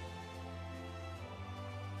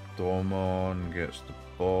 Domon gets the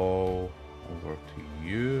ball over to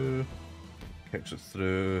you. Kicks it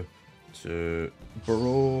through to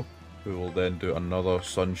Bro, who will then do another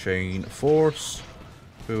Sunshine Force,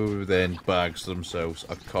 who then bags themselves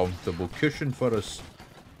a comfortable cushion for us.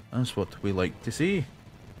 That's what we like to see.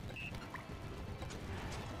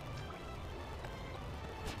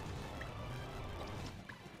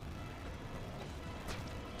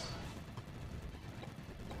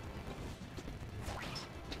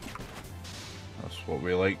 That's what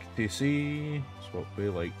we like to see. That's what we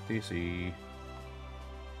like to see.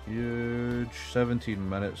 Huge. 17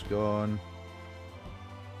 minutes gone.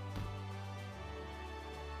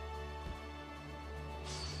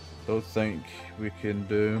 Don't think we can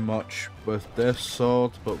do much with this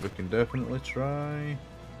sword, but we can definitely try.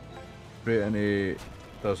 Brittany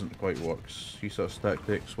doesn't quite work. CSAT's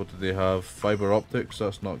tactics, what do they have? Fiber optics,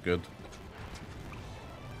 that's not good.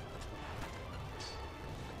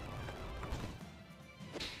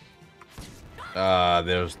 Ah,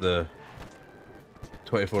 there's the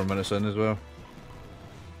 24 minutes in as well.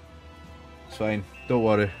 It's fine, don't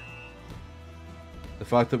worry. The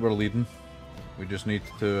fact that we're leading, we just need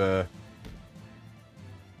to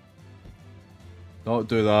not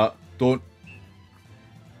do that. Don't.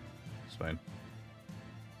 It's fine.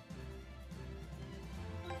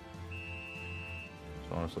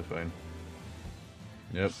 It's honestly fine.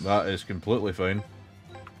 Yep, that is completely fine.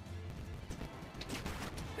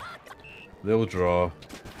 They'll draw.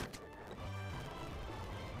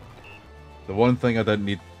 The one thing I didn't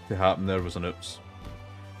need to happen there was an oops.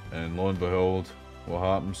 And lo and behold, what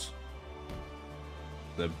happens?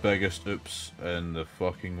 The biggest oops in the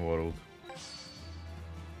fucking world.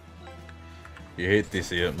 You hate to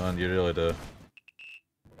see it, man, you really do.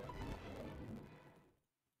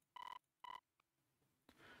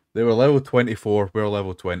 They were level 24, we're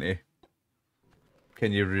level 20.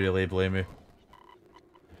 Can you really blame me?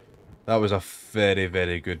 That was a very,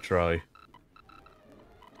 very good try.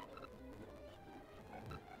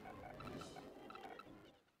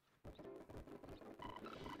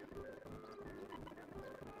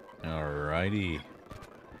 Alrighty.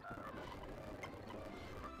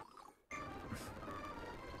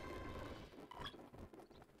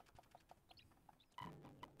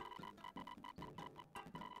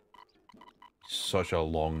 Such a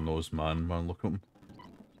long-nosed man, look at him.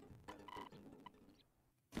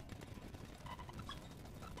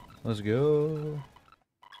 Let's go.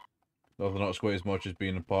 Nothing not quite as much as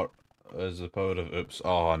being a part as the power of oops.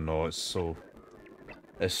 Oh no, it's so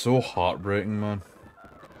heartbreaking, man.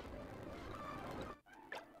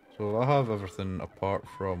 So I have everything apart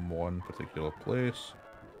from one particular place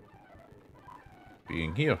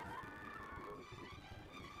being here.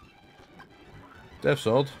 Death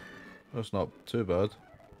Sword. That's not too bad.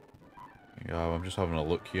 Yeah, I'm just having a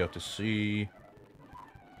look here to see.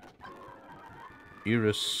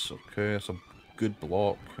 Iris, okay, it's a good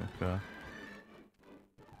block, okay.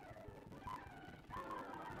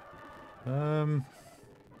 I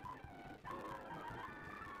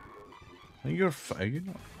think you're are you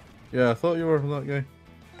not? Yeah, I thought you were that guy.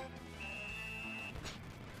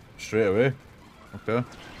 Straight away. Okay.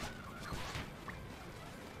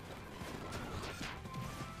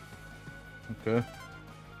 Okay.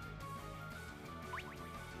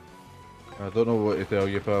 I don't know what to tell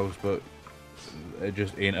you, pals, but it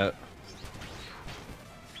just ain't it.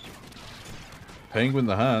 Penguin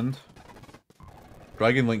the hand.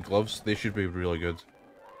 Dragon Link gloves, they should be really good.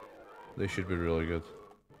 They should be really good.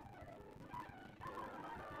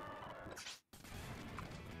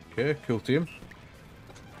 Okay, cool team.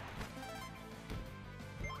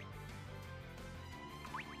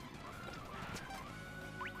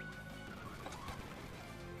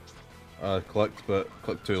 I clicked, but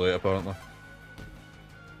clicked too late apparently.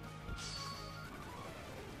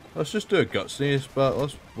 Let's just do a gut sneeze,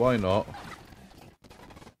 but why not?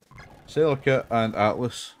 Sailor Kit and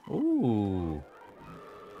Atlas. Ooh.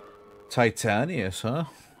 Titanius, huh?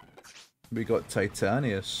 We got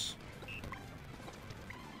Titanius.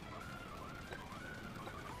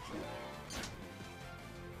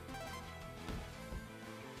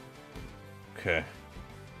 Okay.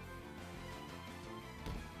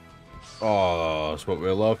 Oh, that's what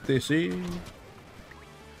we love to see.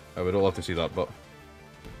 Oh, we don't love to see that, but...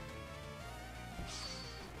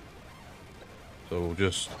 So we'll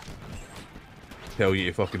just tell you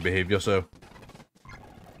to fucking behave yourself.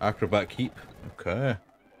 Acrobat Keep. Okay.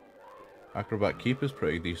 Acrobat Keep is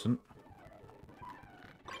pretty decent.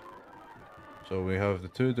 So we have the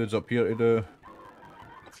two dudes up here to do.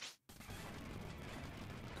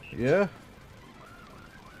 Yeah.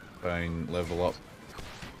 Fine, level up.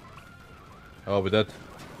 Oh, we did.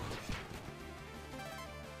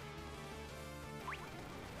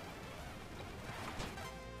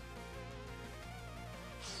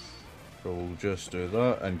 So we'll just do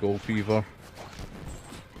that and gold fever.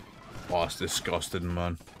 Oh, it's disgusting,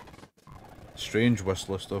 man. Strange wish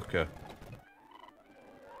list, okay.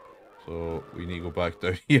 So we need to go back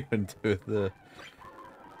down here and do the...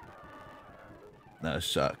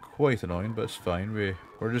 That's quite annoying, but it's fine.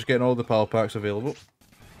 We're just getting all the PAL packs available.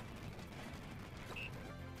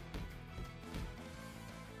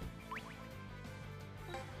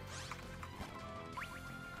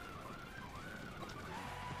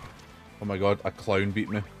 Oh my god, a clown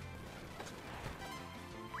beat me.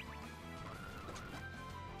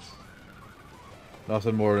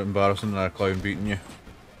 Nothing more embarrassing than a clown beating you.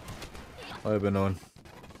 I've been on.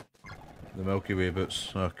 The Milky Way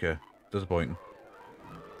boots. Okay. Disappointing.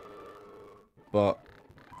 But,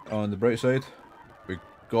 on the bright side, we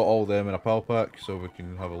got all them in a PAL pack, so we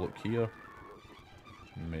can have a look here.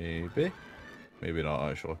 Maybe? Maybe not,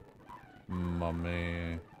 actually.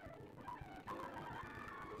 Mummy.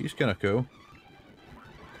 He's kinda cool.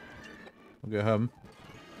 We'll get him.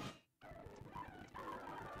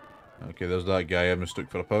 Okay, there's that guy I mistook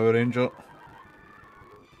for a Power Ranger.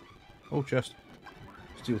 Oh, chest.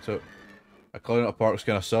 Steel tip. A clown at a park's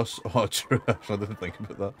kinda sus. Oh, true. I didn't think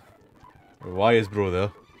about that. Why is bro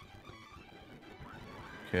there?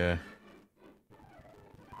 Okay.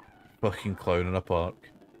 Fucking clown in a park.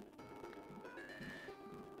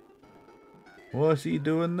 What's he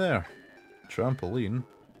doing there? Trampoline?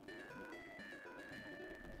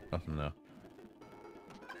 Nothing there.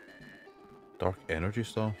 Dark Energy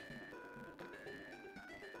Star?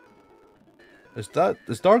 Is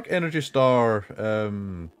Dark Energy Star,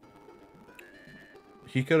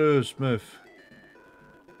 Hikaru Smith?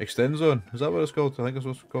 Extend Zone? Is that what it's called? I think that's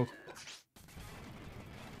what it's called.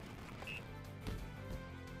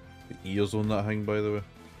 The ear zone, that thing, by the way.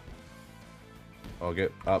 I'll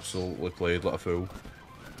get absolutely played like a fool.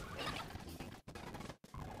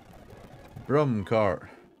 Brum cart.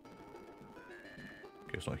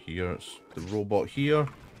 Okay, it's not here, it's the robot here.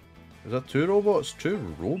 Is that two robots? Two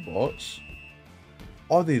robots?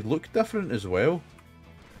 Oh, they look different as well.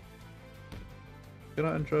 Isn't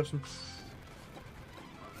that interesting?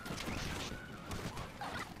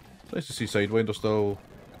 It's nice to see Sidewinder still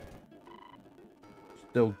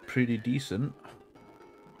pretty decent.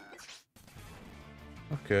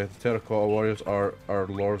 Okay, the Terracotta Warriors are our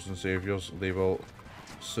lords and saviors. They will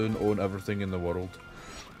soon own everything in the world.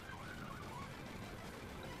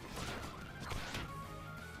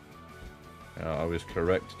 I was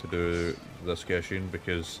correct to do this caching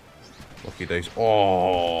because lucky dice.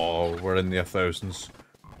 Oh, we're in the thousands.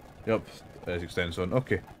 Yep, there's extend zone.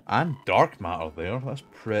 Okay, and dark matter there. That's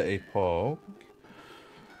pretty pog.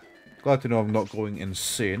 Glad to know I'm not going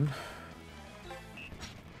insane.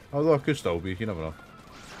 Although I could still be, you never know.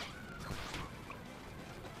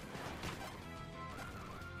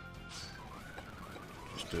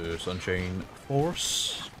 Let's do Sunshine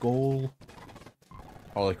Force, goal.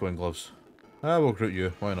 I like wearing gloves. We'll recruit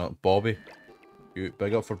you, why not? Bobby. You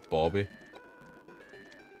big up for Bobby.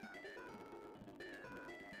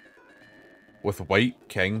 With White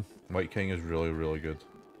King. White King is really, really good.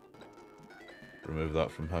 Remove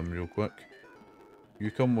that from him real quick.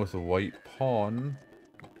 You come with a white pawn.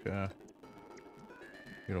 Okay.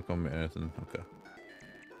 You don't come with anything. Okay.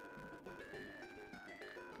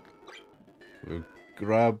 We've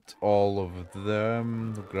grabbed all of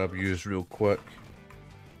them. We'll grab yours real quick.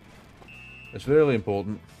 It's really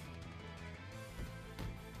important.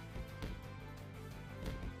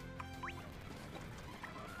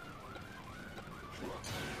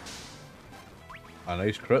 A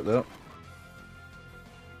nice crit there.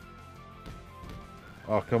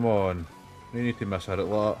 Oh, come on. You need to miss hit it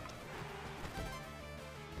like that.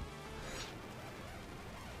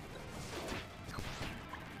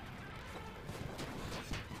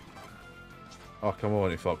 Oh, come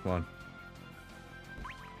on, you fuck, man.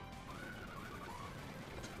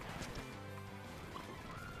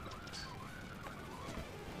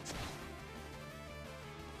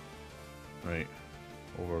 Right.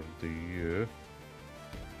 Over to you.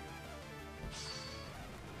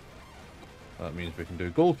 That means we can do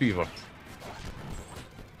Gold Fever.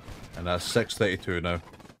 And that's 632 now.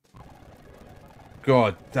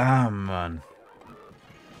 God damn, man.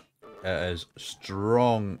 It is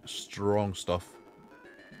strong, strong stuff.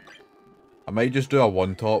 I might just do a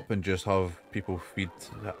one-top and just have people feed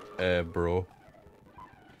bro.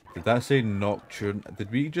 Did that say Nocturne?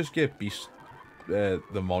 Did we just get Beast, the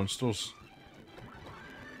monsters?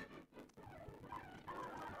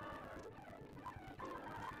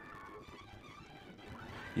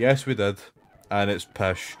 Yes, we did. And it's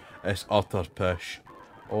pish. It's utter pish.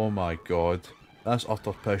 Oh my god. That's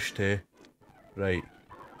utter pish too. Right.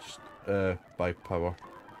 By power.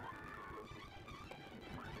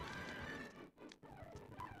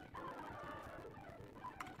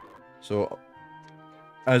 So,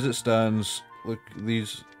 as it stands, look,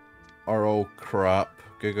 these are all crap.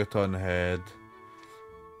 Gigaton head.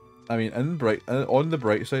 I mean, on the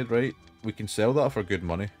bright side, right, we can sell that for good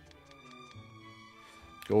money.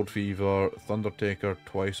 Gold Fever, Thundertaker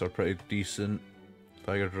twice are pretty decent.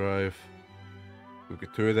 Tiger Drive. We've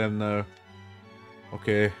got 2 of them now.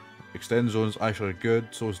 Okay. Extend Zone's actually good,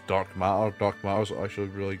 so is Dark Matter. Dark Matter's actually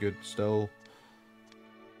really good still.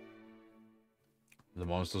 The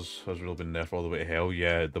monsters has really been nerfed all the way to hell.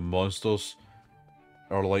 Yeah, the monsters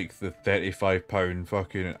are like the £35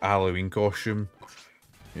 fucking Halloween costume.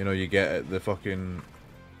 You know, you get at the fucking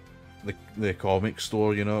the comic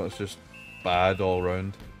store, you know, it's just bad all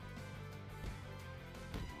round.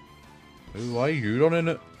 Ooh, why are you running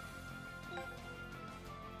it?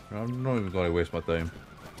 I'm not even going to waste my time.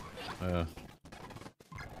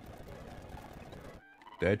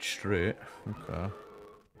 Dead straight. Okay.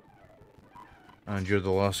 And you're the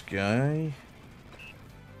last guy.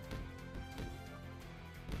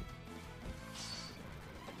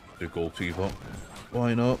 Do Gold Fever.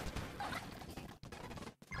 Why not?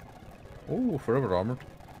 Oh, forever armored.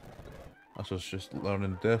 That's us just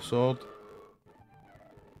learning Death Sword.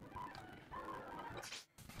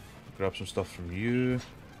 Grab some stuff from you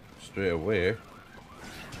straight away.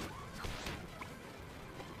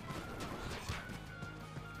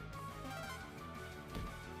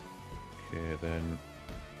 Okay then.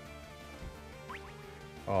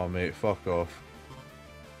 Oh mate, fuck off.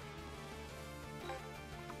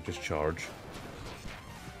 Just charge.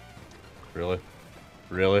 Really?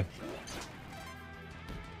 Really?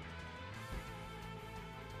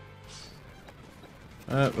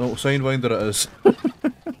 No, Sidewinder it is.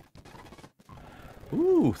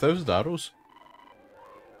 Ooh, 1,000 arrows.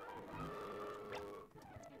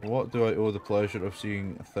 What do I owe the pleasure of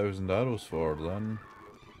seeing 1,000 arrows for then?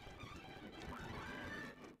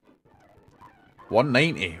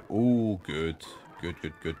 190. Oh, good. Good,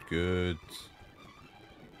 good, good, good.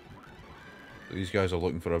 These guys are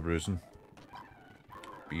looking for a bruising.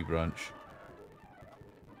 B branch.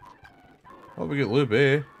 Oh, we get Lube,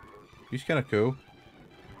 eh? He's kind of cool.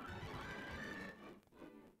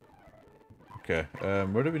 Okay,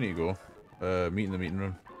 where do we need to go? Meet in the meeting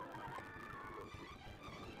room.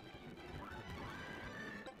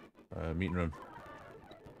 Meeting room.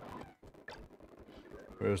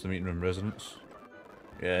 Where's the meeting room residence?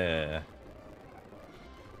 Yeah.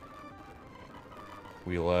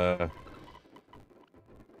 We'll,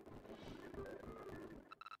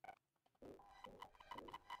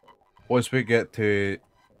 once we get to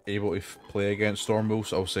able to play against Storm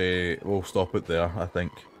Wolves, I'll say we'll stop it there, I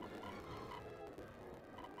think.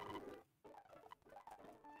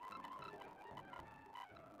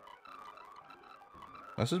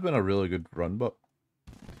 This has been a really good run, but...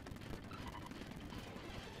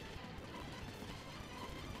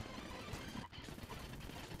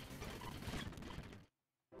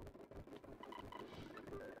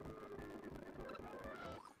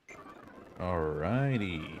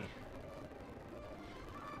 Alrighty.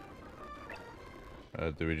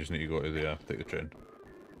 Do we just need to go to the, take the train?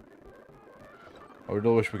 I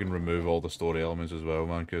really wish we can remove all the story elements as well,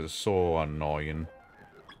 man, because it's so annoying.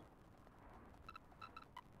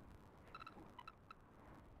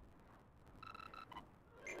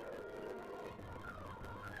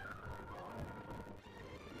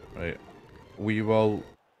 Right. We will...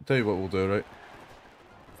 Tell you what we'll do, right?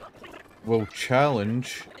 We'll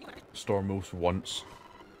challenge Storm Wolves once.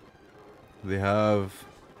 They have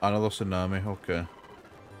another tsunami, okay.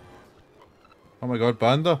 Oh my god,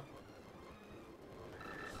 Banda!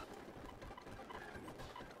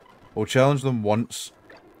 We'll challenge them once.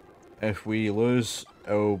 If we lose,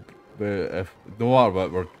 it'll be... If, no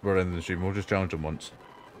matter what, we're in the stream, we'll just challenge them once.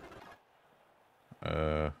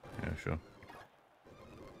 Yeah, sure.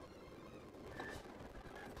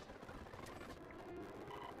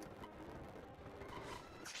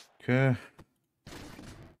 Okay.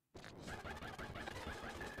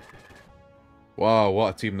 Wow,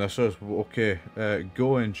 what a team this is. Okay,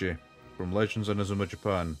 Go NG from Legends Inazuma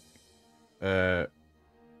Japan.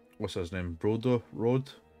 What's his name?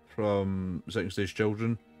 Road from Second Stage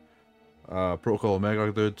Children. Protocol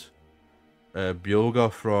Omega dude.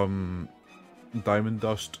 Byoga from Diamond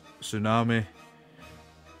Dust. Tsunami.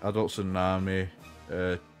 Adult Tsunami.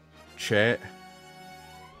 Chet.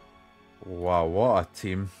 Wow, what a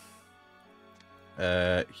team.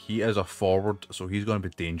 He is a forward, so he's going to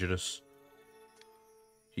be dangerous.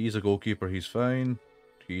 He's a goalkeeper, he's fine.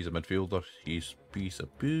 He's a midfielder, he's piece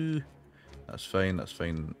of poo. That's fine, that's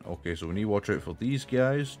fine. Okay, so we need to watch out for these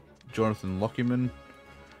guys. Jonathan Luckyman.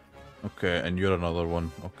 Okay, and you're another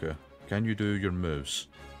one. Okay. Can you do your moves?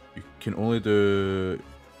 You can only do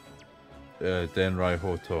Denrai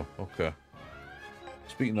Hoto. Okay.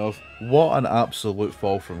 Speaking of, what an absolute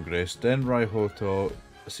fall from grace. Denrai Hoto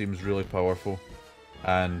seems really powerful.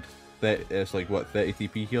 And it's like, what, 30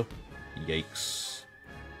 TP here? Yikes.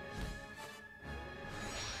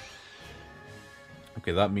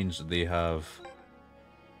 Okay, that means they have...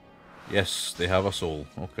 Yes, they have a soul.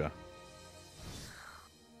 Okay.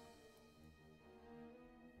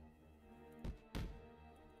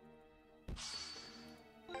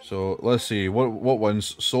 So, let's see. What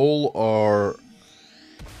wins? Soul or...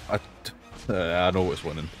 I know what's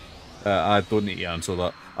winning. I don't need to answer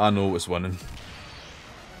that. I know what's winning.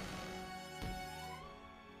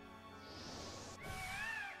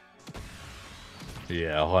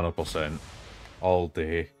 Yeah, 100%. All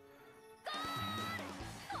day.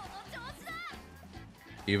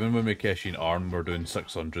 Even when we Keshin Arm, we're doing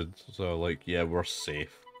 600. So, like, yeah, we're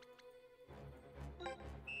safe.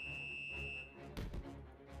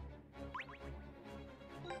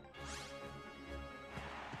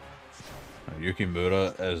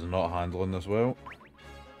 Yukimura is not handling this well.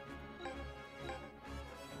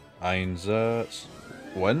 Einsatz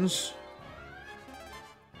wins.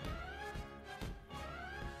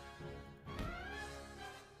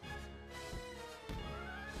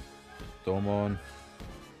 Domon.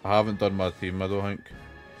 I haven't done my team, I don't think.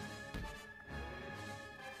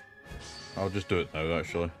 I'll just do it now,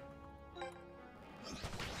 actually.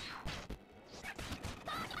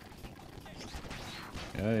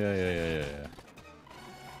 Yeah.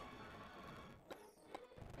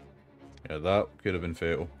 Yeah, that could have been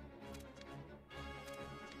fatal.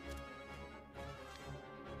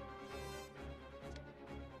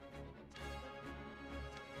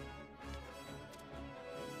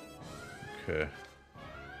 Okay.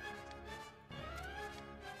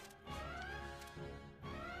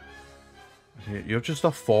 You're just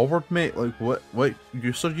a forward, mate. Like, what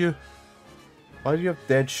use are you? Why do you have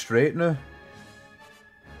dead straight now?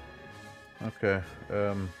 Okay,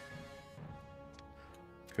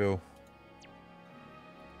 cool.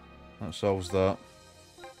 That solves that.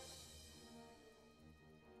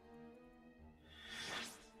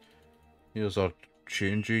 Here's our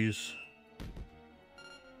changes.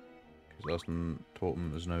 Because that's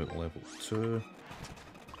totem is now at level 2.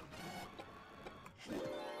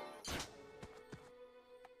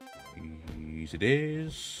 Easy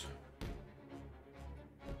days.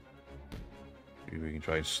 Maybe we can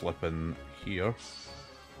try and slip in here.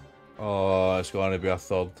 Oh, it's going to be a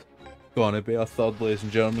third. Going to be a third, ladies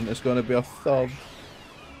and gentlemen. It's going to be a third.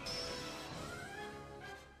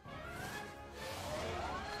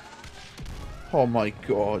 Oh my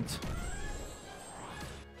god.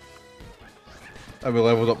 And we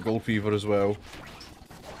leveled up Gold Fever as well.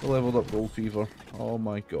 We leveled up Gold Fever. Oh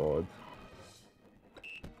my god.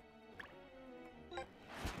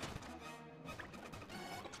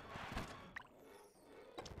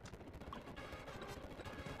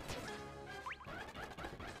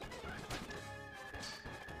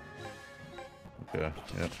 Okay,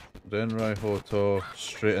 yep. Denrai Hoto,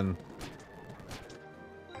 straight in.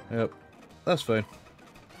 Yep, that's fine.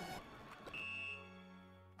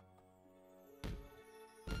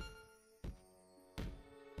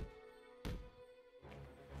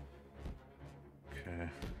 Okay.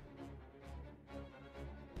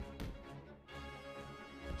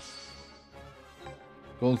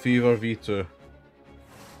 Gold Fever V2.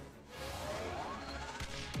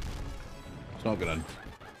 It's not going in.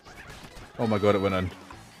 Oh my god, it went in.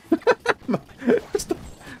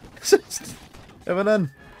 It went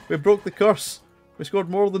in. We broke the curse. We scored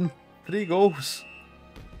more than 3 goals.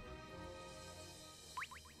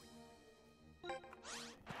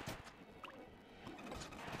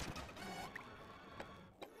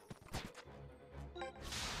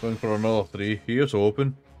 Going for another 3. Here's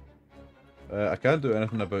open. I can't do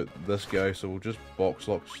anything about this guy, so we'll just box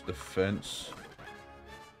locks defense.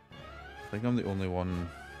 I think I'm the only one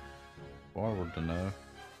forward now.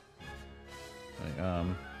 I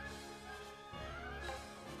am.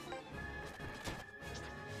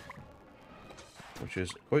 Which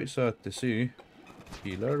is quite sad to see.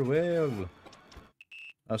 Healer well.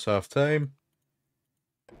 That's half time.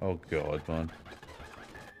 Oh god, man.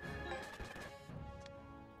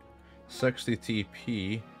 60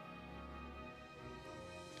 TP.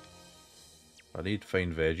 I need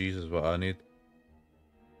fine veggies is what I need.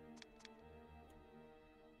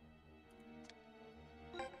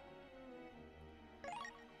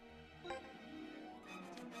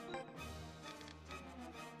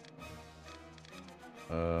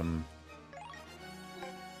 And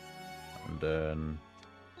then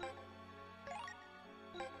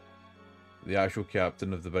the actual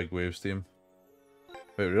captain of the big waves team.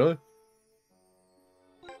 Wait, really?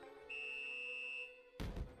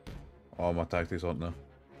 Oh, my tactics aren't there.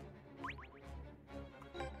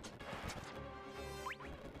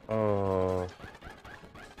 Oh.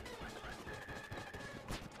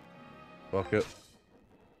 Fuck it.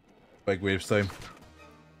 Big waves time.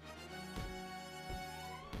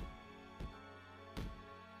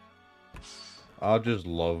 I just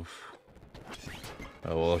love...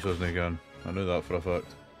 Oh well, this isn't again. I knew that for a fact.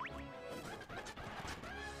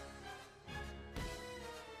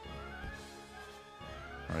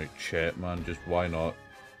 Right, chat man, just why not?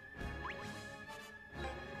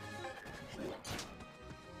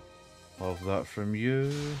 Love that from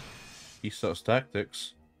you. He starts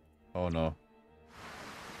tactics. Oh no.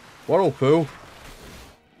 Whirlpool!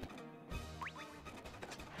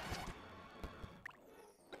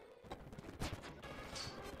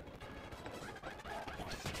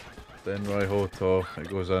 Then Raihoto, it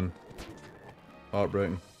goes in.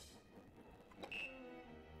 Heartbreaking.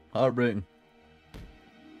 Heartbreaking.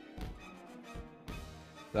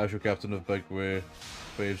 The actual captain of Big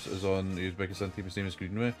Waves is on the Uzbekistan team. His name is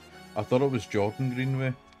Greenway. I thought it was Jordan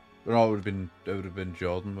Greenway. No, it would have been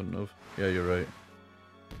Jordan, wouldn't it have? Yeah, you're right.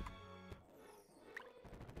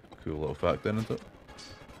 Cool little fact then, isn't it?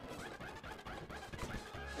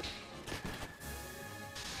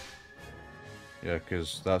 Yeah,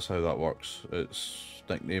 because that's how that works. Its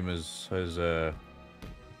nickname is his,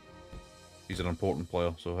 he's an important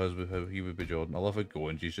player, so he would be Jordan. I love it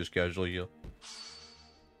going, he's just casually here.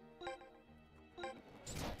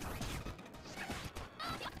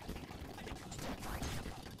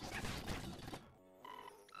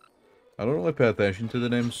 I don't really pay attention to the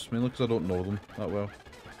names, mainly because I don't know them that well.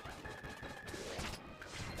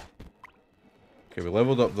 Okay, we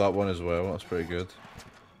leveled up that one as well, that's pretty good.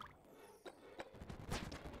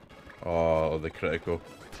 Oh, the critical.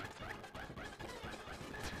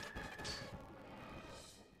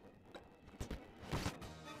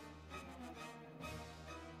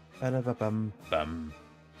 Ba-da-ba-bum-bum.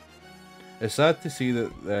 It's sad to see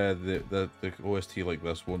that the OST like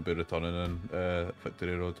this won't be returning in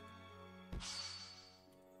Victory Road.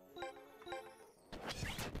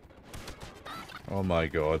 Oh my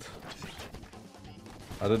god.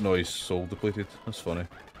 I didn't know he's soul depleted. That's funny.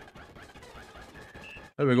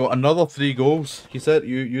 There we go. Another 3 goals. You said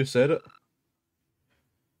you said it.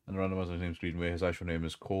 And the randomizer name's Greenway. His actual name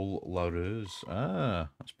is Cole LaRose. Ah,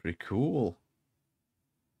 that's pretty cool.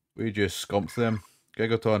 We just scumped them.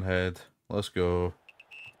 Gigaton head. Let's go.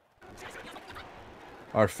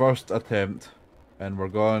 Our first attempt, and we're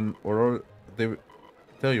gone.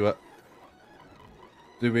 Tell you what.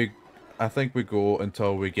 I think we go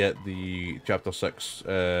until we get the chapter 6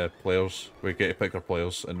 players. We get to pick our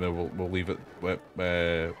players, and then we'll leave it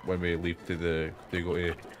when we leave to go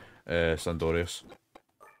to Sandorius.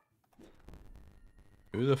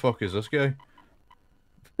 Who the fuck is this guy?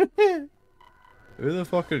 Who the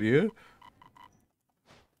fuck are you?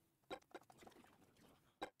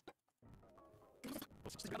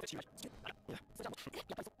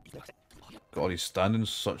 God, he's standing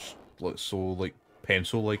so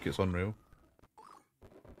pencil-like, it's unreal.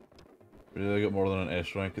 Really got more than an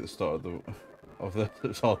S rank at the start of this.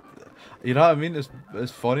 It's all, you know what I mean?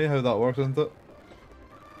 It's funny how that works, isn't it?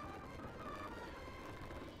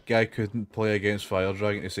 Guy couldn't play against Fire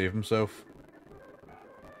Dragon to save himself.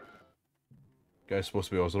 Guy's supposed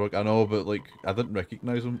to be Ozarok. I know, but like I didn't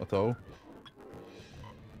recognise him at all.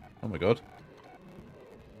 Oh my god.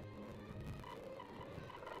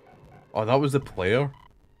 Oh, that was the player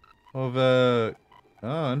of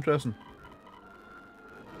ah, interesting.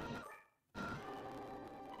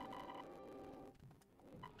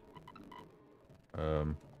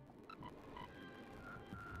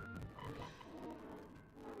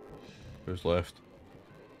 Who's left?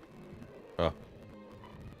 Ah.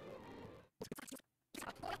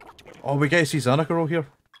 Oh, we get to see Zanakaro here.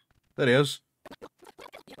 There he is.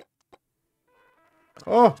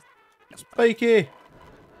 Oh! Spikey!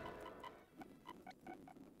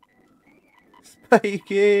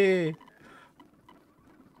 Spikey!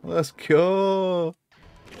 Let's go!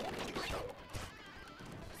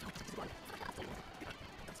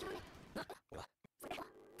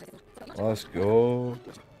 Let's go!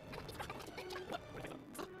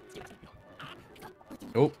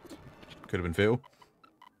 Oh! Could have been fatal.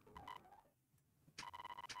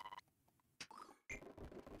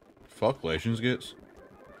 Fuck, Legends Gates.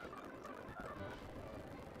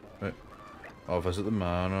 Right. I'll visit the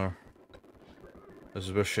manor. This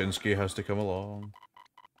is where Shinsuke has to come along.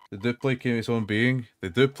 They do play Came Its Own Being. They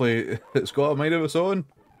do play It's Got a Mind of Its Own.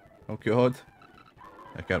 Oh god.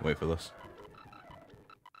 I can't wait for this.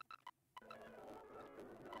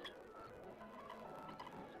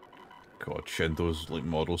 God, Shindo's like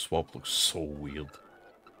model swap looks so weird.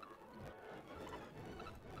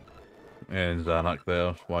 And Zanuck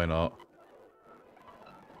there, why not?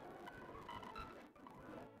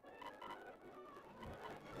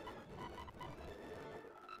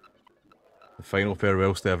 The final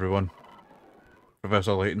farewells to everyone.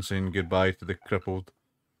 Professor Layton saying goodbye to the crippled.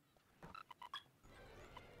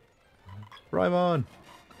 Raimon!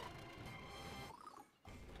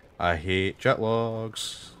 I hate jet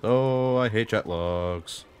logs. Oh, I hate jet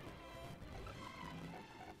logs.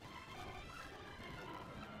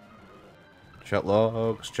 Jet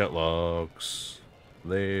logs, jet logs.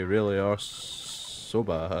 They really are so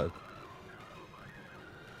bad.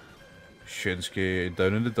 Shinsuke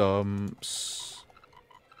down in the dumps.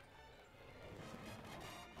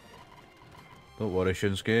 Don't worry,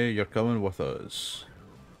 Shinsuke, you're coming with us.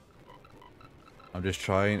 I'm just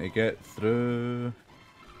trying to get through.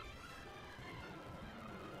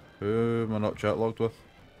 Who am I not chat logged with?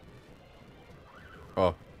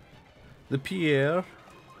 Oh. The Pierre.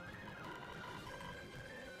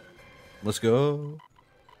 Let's go.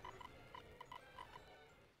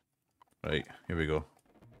 Right, here we go.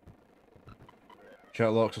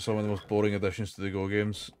 Chat locks are some of the most boring additions to the Go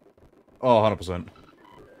games. Oh, 100%.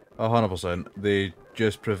 100%. They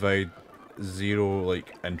just provide zero,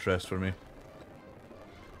 like, interest for me.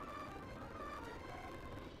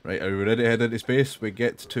 Right, are we ready to head into space? We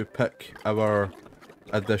get to pick our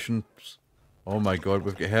additions. Oh my god,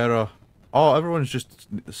 we've got Hera. Oh, everyone's just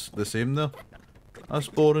the same there. That's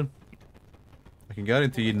boring. I can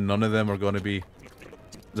guarantee you none of them are going to be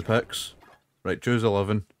the picks. Right, choose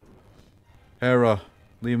 11. Hera,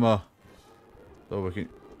 Lima. So we can...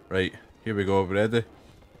 Right, here we go, ready?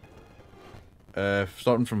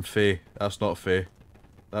 Starting from Faye. That's not Faye.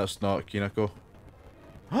 That's not Kinako.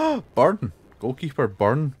 Burn! Goalkeeper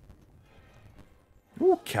Burn.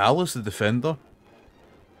 Ooh, Callus the defender.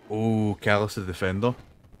 Ooh, Callus the defender.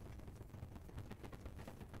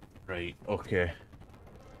 Right, okay.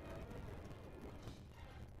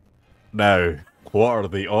 Now, what are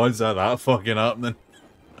the odds of that fucking happening?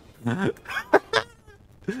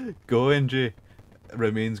 Go NJ.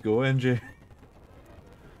 Remains go NJ.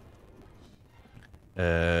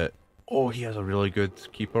 Oh, he has a really good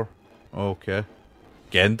keeper. Okay.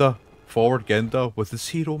 Genda. Forward Genda with the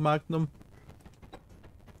Zero Magnum.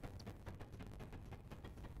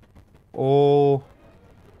 Oh.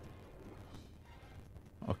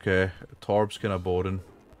 Okay. Torb's kind of boring.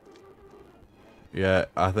 Yeah,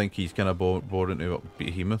 I think he's kind of boring to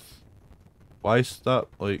Behemoth. Why is that,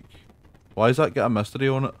 like... Why does that get a mystery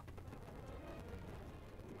on it?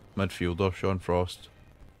 Midfielder, Sean Frost.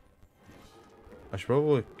 I should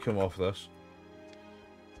probably come off this.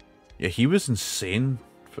 Yeah, he was insane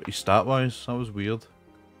for his stat-wise. That was weird.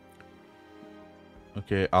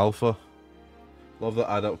 Okay, Alpha. Love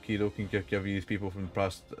that Adult Kido can give you these people from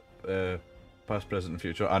past, present, and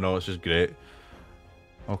future. I know, it's just great.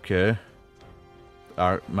 Okay.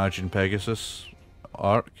 Imagine Pegasus.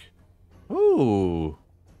 Arc. Ooh.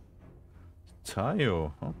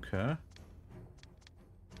 Tayo. Okay.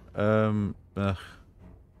 Okay,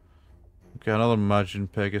 another Imagine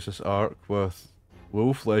Pegasus arc with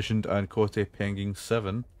Wolf Legend and Kote Penging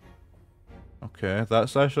 7. Okay,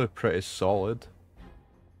 that's actually pretty solid.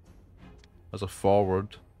 As a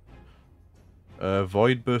forward.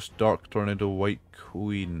 Void Boost, Dark Tornado, White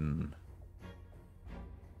Queen.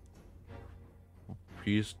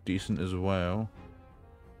 He's decent as well.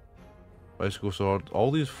 Bicycle Sword. All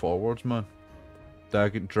these forwards, man.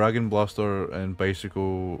 Dragon Blaster and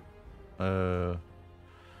Bicycle... Okay.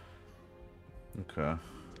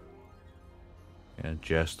 Yeah,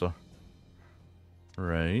 Jester.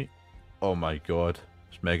 Right. Oh my god.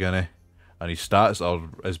 It's Megane. And his stats are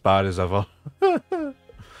as bad as ever.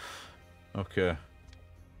 Okay.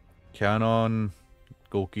 Canon.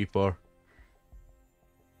 Goalkeeper.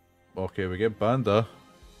 Okay, we get Banda.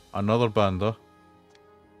 Another Banda.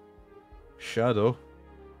 Shadow.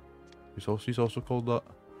 He's also called that.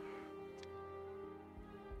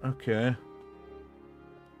 Okay.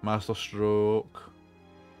 Master Stroke.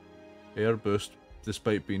 Air Boost,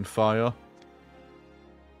 despite being fire.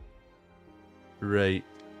 Right.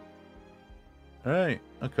 Right,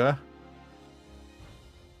 okay.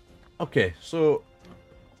 Okay, so...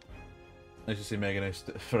 Nice to see Mega Nice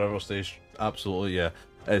Forever Stage. Absolutely, yeah.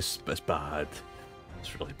 It's bad.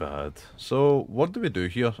 It's really bad. So, what do we do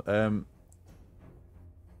here?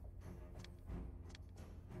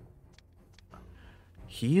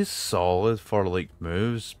 he's solid for like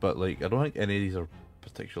moves, but like I don't think any of these are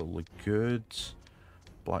particularly good.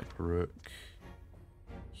 Black Rook.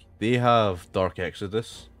 They have Dark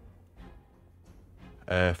Exodus.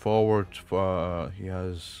 Forward, he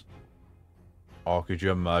has. Oh, could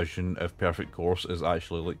you imagine if Perfect Course is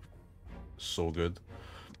actually like so good?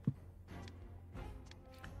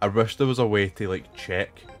 I wish there was a way to like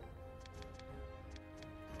check,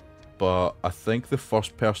 but I think the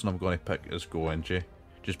first person I'm going to pick is Goenji,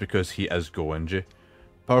 just because he is Goenji.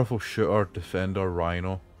 Powerful shooter, defender,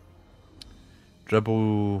 Rhino,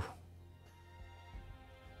 dribble.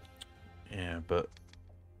 Yeah, but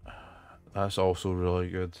that's also really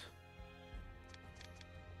good.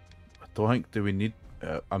 I don't think do we need.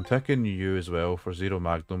 I'm picking you as well for Zero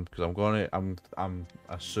Magnum because I'm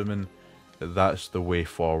assuming that that's the way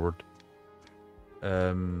forward. What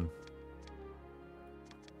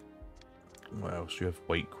else? You have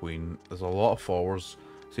White Queen. There's a lot of forwards.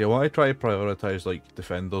 See, I want to try to prioritize like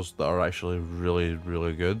defenders that are actually really,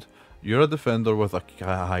 really good. You're a defender with a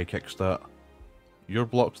high kick stat. Your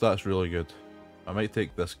block stat's really good. I might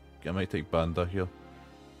take this. I might take Banda here.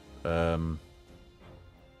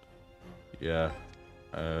 Yeah.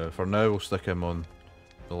 For now, we'll stick him on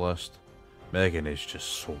the list. Megan is just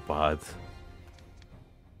so bad.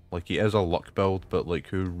 Like, he is a luck build, but like,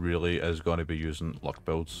 who really is going to be using luck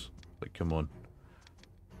builds? Like, come on.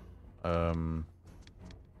 I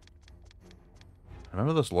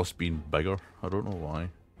remember this list being bigger. I don't know why.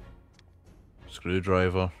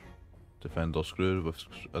 Screwdriver. Defender with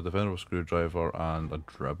a defender with screwdriver and a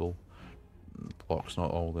dribble. Block's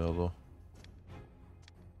not all there though.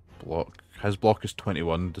 Block. His block is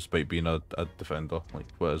 21 despite being a defender. Like,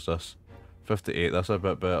 what is this? 58, that's a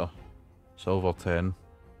bit better. Silver 10.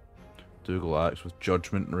 Dougal Axe with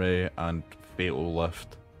Judgment Ray and Fatal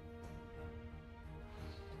Lift.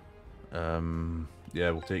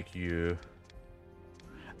 Yeah, we'll take you.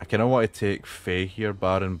 I kinda want to take Faye here,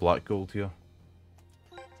 Baron Black Gold here.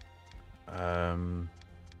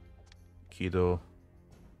 Kido.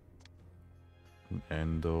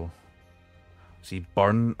 Endo. See,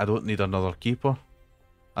 Burn, I don't need another keeper.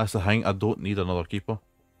 That's the thing, I don't need another keeper.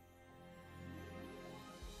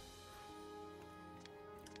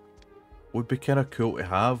 Would be kinda cool to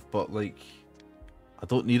have, but like, I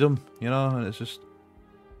don't need him, you know, and it's just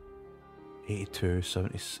 82,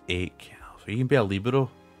 78, so you can be a libero.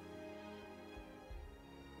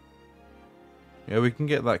 Yeah, we can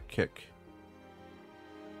get that kick.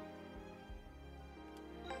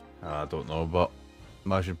 I don't know, but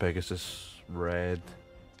imagine Pegasus, Red,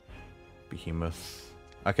 Behemoth.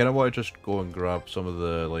 I kind of want to just go and grab some of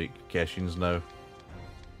the like Keshins now.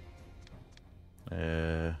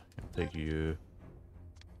 I'll take you.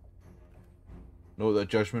 No, the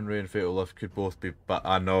Judgment Ray and Fatal Lift could both be, but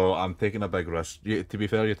I know I'm taking a big risk. To be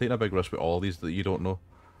fair, you're taking a big risk with all these that you don't know.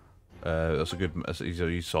 That's a good. He's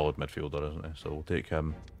a solid midfielder, isn't he? So we'll take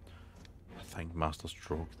him. I think Master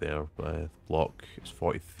Stroke there, block is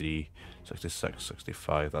 43, 66,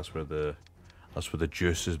 65. That's where the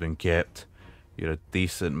juice has been kept. You're a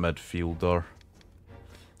decent midfielder.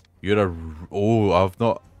 You're a I've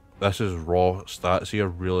not. This is raw stats here.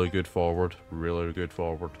 Really good forward. Really good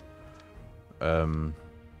forward.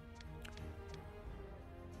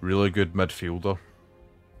 Really good midfielder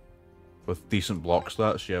with decent block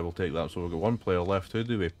stats. Yeah, we'll take that. So we've got one player left. Who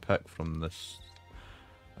do we pick from this?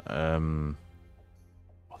 Oh,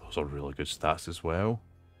 those are really good stats as well.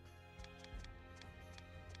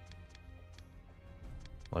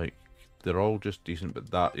 Like, they're all just decent, but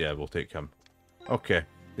that, yeah, we'll take him. Okay,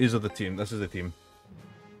 these are the team. This is the team.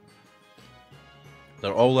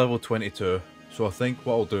 They're all level 22. So I think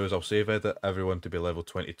what I'll do is I'll save edit everyone to be level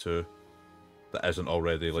 22 that isn't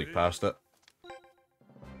already like past it.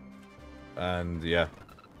 And yeah,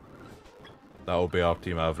 that'll be our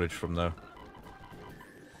team average from now.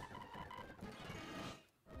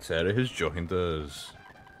 Terry has joined us.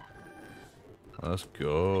 Let's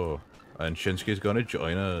go. And Shinsuke's gonna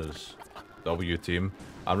join us. W team.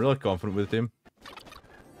 I'm really confident with the team.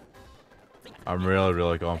 I'm really,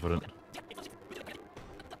 really confident.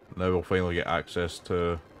 Now we'll finally get access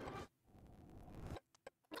to...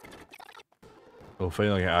 We'll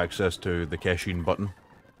finally get access to the Keshin button.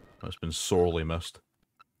 That's been sorely missed.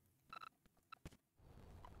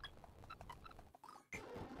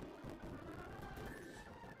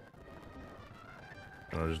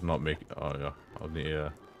 Can I just not make... Oh yeah, I'll need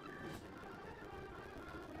a...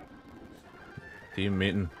 Team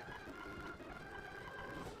meeting.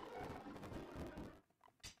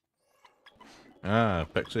 Ah,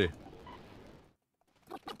 Pixie.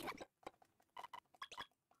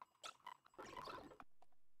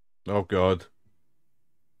 Oh god.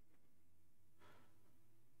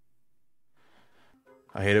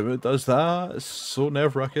 I hate it when it does that. It's so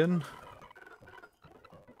nerve-wracking.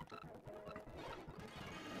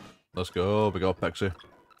 Let's go. We got Pixie.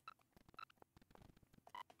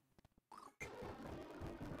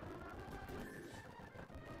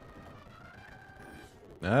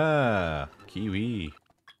 Ah, Kiwi.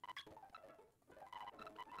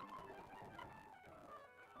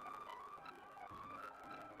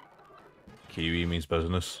 Kiwi means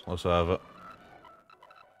business. Let's have it.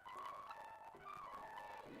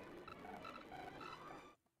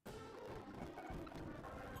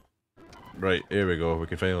 Right, here we go. We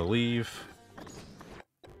can finally leave.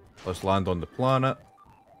 Let's land on the planet.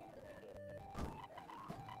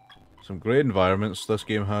 Some great environments this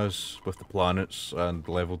game has with the planets, and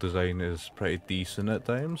level design is pretty decent at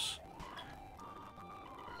times.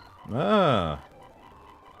 Ah!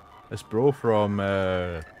 It's bro from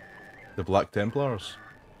the Black Templars.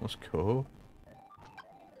 Let's go.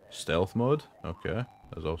 Stealth mode. Okay.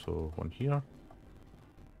 There's also one here.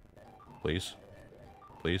 Please.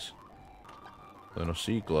 Please. Lunar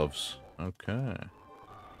sea gloves. Okay.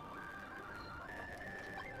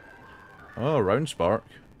 Oh, round spark.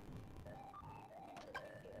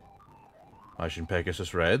 Ashen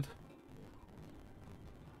Pegasus red.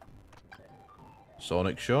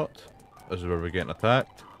 Sonic shot. This is where we're getting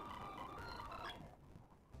attacked.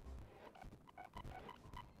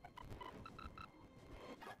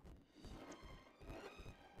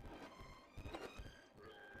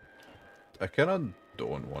 I kinda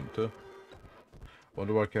don't want to.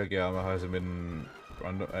 Wonder why Kageyama hasn't been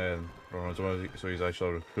run, so he's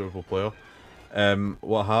actually a recruitable player.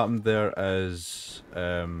 What happened there is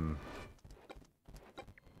the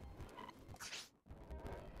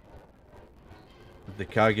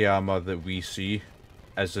Kageyama that we see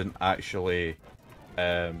isn't actually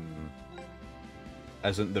isn't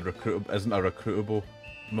a recruitable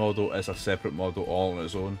model. It's a separate model all on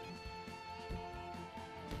its own.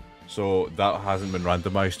 So that hasn't been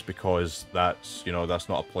randomized because that's, you know, that's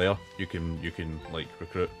not a player you can like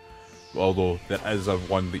recruit. Although there is a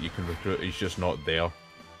one that you can recruit, he's just not there.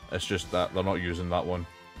 It's just that they're not using that one.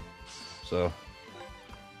 So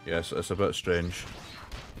yes, it's a bit strange.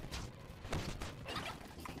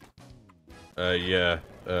 Yeah,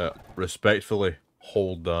 respectfully,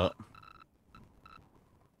 hold that.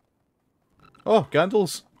 Oh,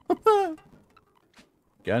 Gandalf's!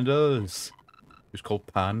 Gandalf's! He's called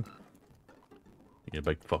Pan. You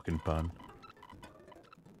big fucking Pan.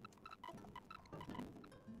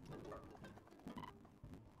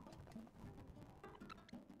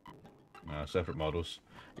 Nah, separate models.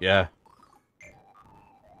 Yeah.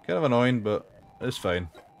 Kind of annoying, but it's fine.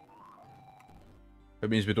 It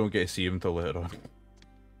means we don't get to see him till later on.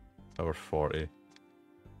 Hour 40.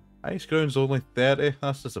 Ice Crown's only 30?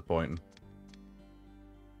 That's disappointing.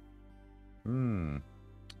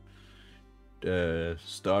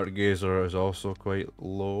 Stargazer is also quite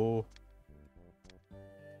low.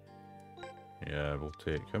 Yeah, we'll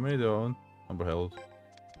take... How many do I own? Amber Hill.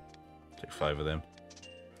 Take 5 of them.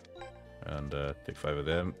 And take 5 of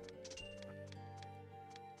them.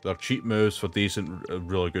 They're cheap moves for decent,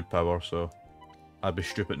 really good power, so... I'd be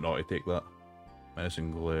stupid not to take that.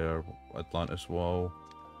 Menacing Glare, Atlantis Wall.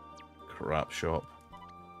 Crap shop.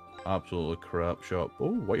 Absolutely crap shop.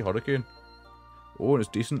 Oh, White Hurricane. Oh, and it's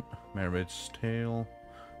decent. Mermaid's Tail.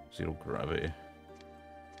 Zero Gravity.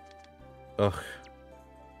 Ugh.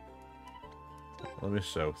 Let me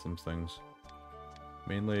sell some things.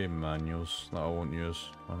 Mainly manuals that I won't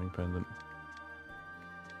use. Planning Pendant.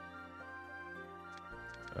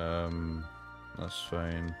 That's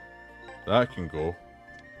fine. That can go.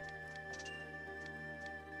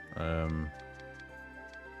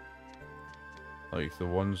 Like the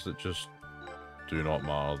ones that just do not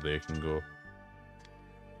matter, they can go.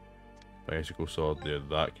 Bicycle Sword there,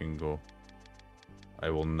 that can go.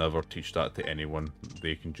 I will never teach that to anyone.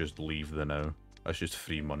 They can just leave the now. That's just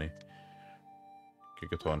free money.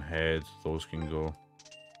 Gigaton Head, those can go.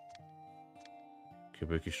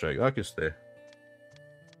 Kabuki Strike, that can stay.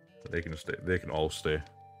 They can stay. They can all stay.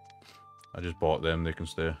 I just bought them, they can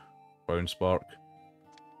stay. Bound Spark.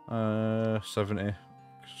 70.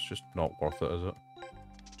 It's just not worth it, is it?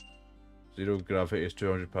 Zero Gravity is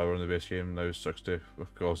 200 power in the base game, now 60.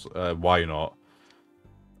 Of course, why not?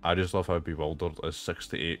 I just love how Bewildered is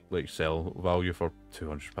 68, like, sell value for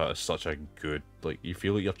 200 power. It's such a good, like, you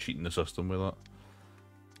feel like you're cheating the system with that.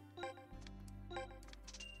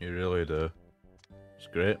 You really do. It's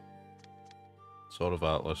great. Sword of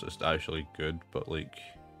Atlas is actually good, but, like...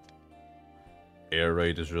 Air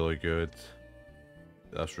Raid is really good.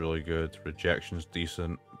 That's really good. Rejection's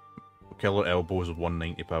decent. Killer Elbows is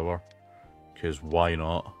 190 power. Because why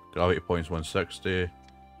not? Gravity Point's 160.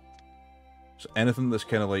 So anything that's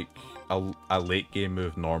kind of like a late game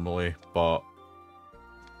move normally, but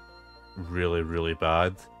really, really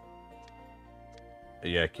bad.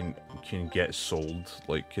 Yeah, can get sold,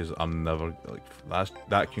 like, because I'm never, like,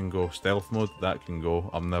 that can go. Stealth mode, that can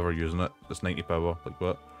go. I'm never using it. It's 90 power, like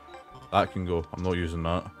what? That can go. I'm not using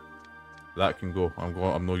that. That can go.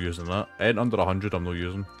 I'm not using that. Anything under 100, I'm not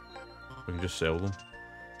using. We can just sell them.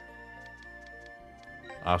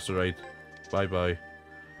 Asteroid, bye bye.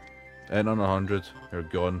 Anything under 100, you're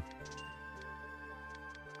gone.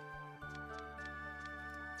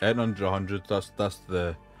 Anything under 100, that's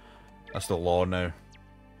the law now.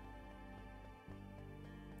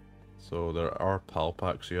 So there are PAL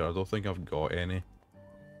packs here. I don't think I've got any.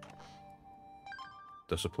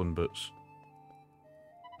 Discipline boots.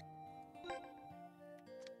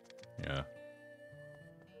 Yeah.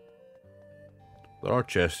 There are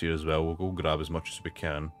chests here as well. We'll go grab as much as we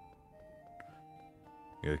can.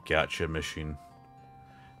 The gacha machine.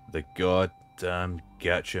 The goddamn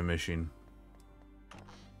gacha machine.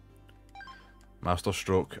 Master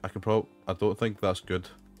Stroke. I don't think that's good.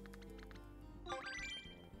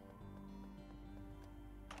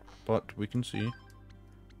 But we can see.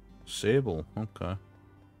 Sable, okay.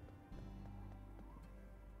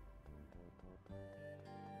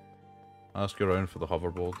 Ask around for the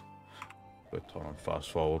hoverboard. But turn on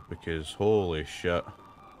fast forward because holy shit.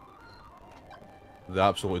 The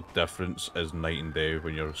absolute difference is night and day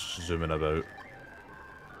when you're zooming about.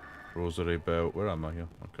 Rosary belt, where am I here?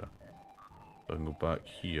 Okay. So I can go back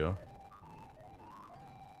here.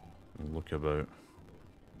 And look about.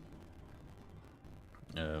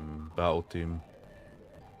 Battle team.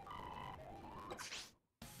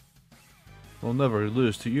 We'll never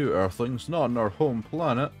lose to you, Earthlings, not on our home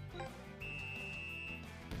planet.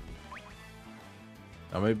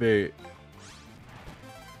 Now maybe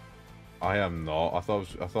I am not. I thought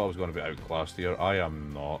I was going to be outclassed here. I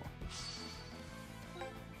am not.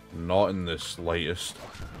 Not in the slightest.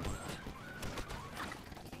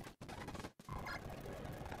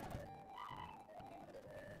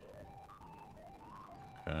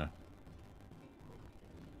 Okay.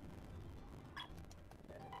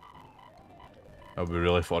 That would be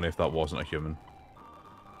really funny if that wasn't a human.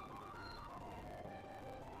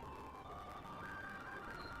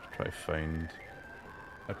 Try to find.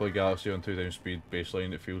 I play Galaxy on 2x speed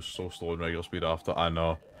baseline. It feels so slow in regular speed after. I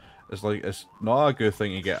know. It's like it's not a good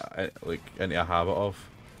thing to get like into a habit of.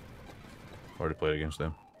 Already played against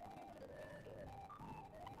them.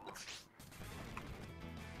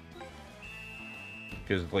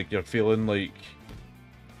 Because like you're feeling like.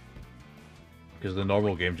 Because the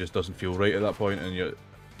normal game just doesn't feel right at that point, and you.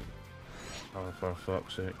 Oh, for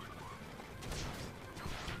fuck's sake.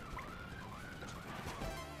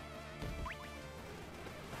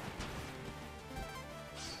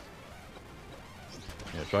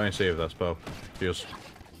 Yeah, try and save that spell. Cheers.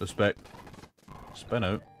 Respect. Spin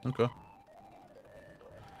out. Okay.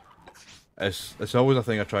 It's always a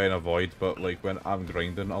thing I try and avoid, but like when I'm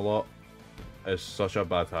grinding a lot, it's such a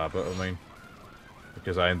bad habit of mine.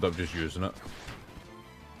 Because I end up just using it.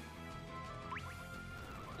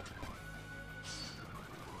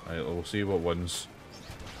 Right, we'll see what wins.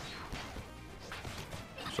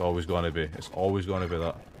 It's always gonna be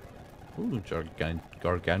that. Ooh,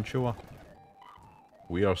 Gargantua.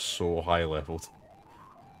 We are so high leveled.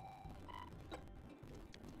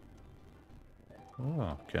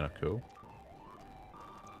 Oh, kinda cool.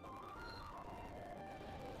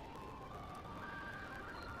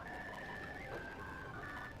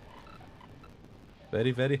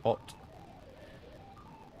 Very, very hot.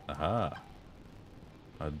 Aha.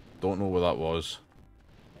 I don't know what that was.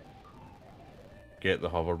 Get the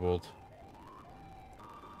hoverboard.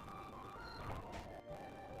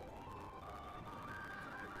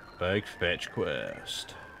 Big fetch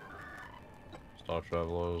quest. Star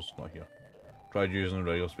Travelers, not here. Tried using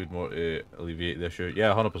regular speed more to alleviate the issue.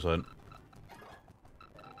 Yeah, 100%.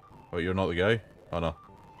 Wait, you're not the guy? Oh no.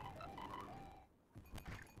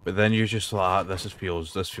 But then you're just like, this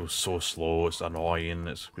feels so slow, it's annoying,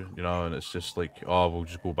 it's, you know, and it's just like, oh, we'll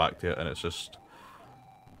just go back to it, and it's just,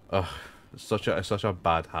 it's such a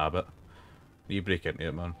bad habit. You need to break into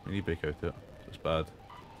it, man. You need to break out of it. It's bad.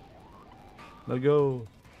 Let go.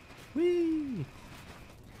 Whee!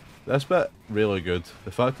 This bit, really good.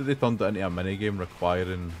 The fact that they turned it into a minigame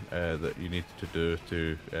requiring that you need to do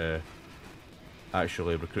to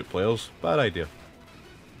actually recruit players, bad idea.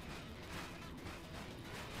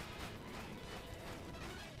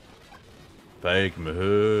 Big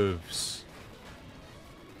moves.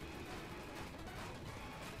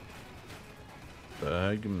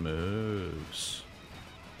 Big moves.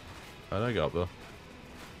 How'd I get up there?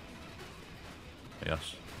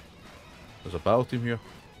 Yes. There's a battle team here.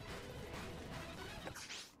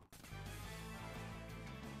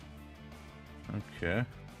 Okay.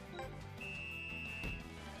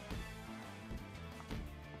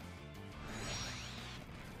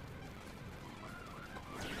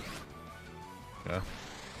 Yeah.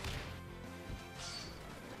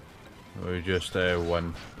 We just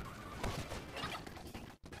won.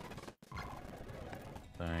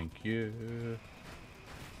 Thank you.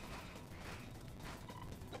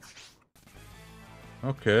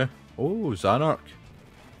 Okay. Oh, Xanark.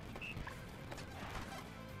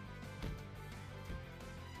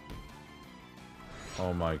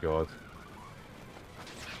 Oh my god.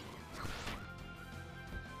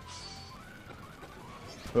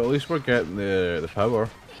 Well, at least we're getting the power,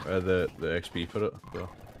 the XP for it. So.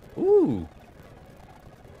 Ooh,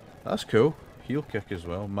 that's cool. Heel kick as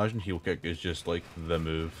well. Imagine heel kick is just like the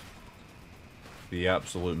move, the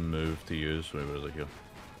absolute move to use. Wait, where is it here?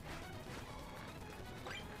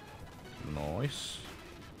 Nice.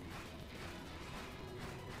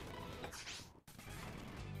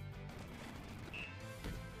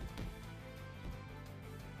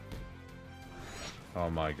 Oh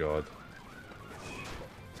my god.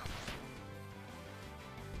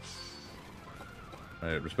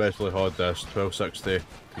 Right, respectfully hard this 1260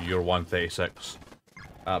 to your 136.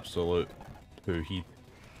 Absolute poo heat.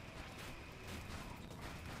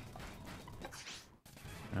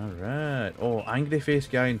 Alright. Oh, angry face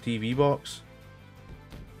guy in TV box.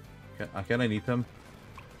 I kinda need him.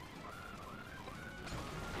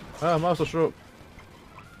 Ah, Master Stroke.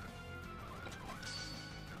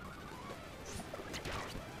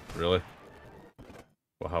 Really?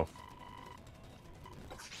 Wow.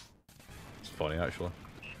 It's funny actually.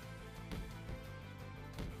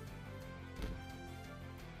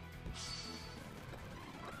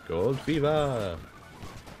 Gold Fever!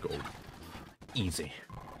 Gold. Easy.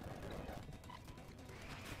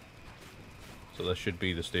 So this should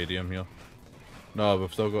be the stadium here. No,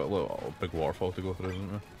 we've still got a little big waterfall to go through, isn't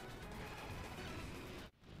there?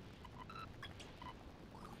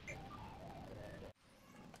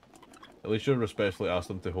 At least you respectfully ask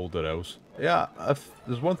them to hold their L's. Yeah, if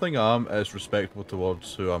there's one thing I am, it's respectful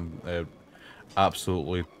towards who I'm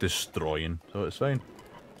absolutely destroying, so it's fine.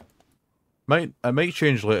 It might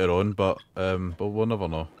change later on, but we'll never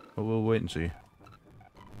know. But we'll wait and see.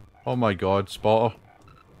 Oh my god, spotter.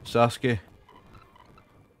 Sasuke.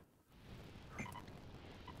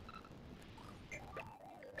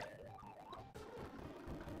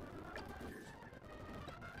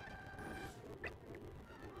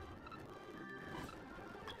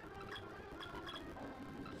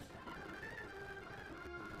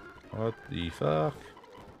 What the fuck?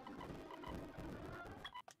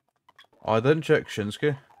 Oh, I didn't check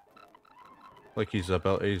Shinsuke. Like his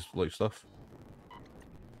abilities, like stuff.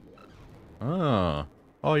 Ah.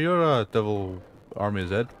 Oh, you're a Devil Army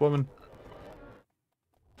Z woman.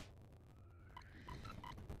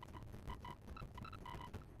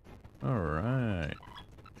 Alright.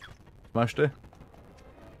 Smash day.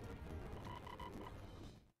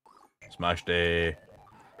 Smash day.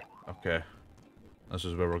 Okay. This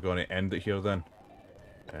is where we're going to end it here then.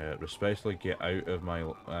 Respectfully get out of my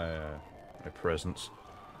my presence.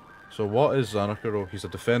 So what is Xanarkuro? He's a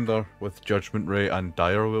defender with Judgment Ray and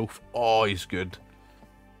Direwolf. Oh, he's good.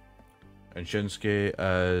 And Shinsuke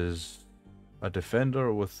is a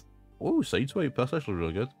defender with Sideswipe. That's actually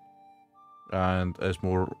really good. And is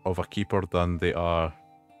more of a keeper than they are.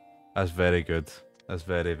 That's very good. That's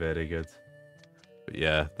very, very good. But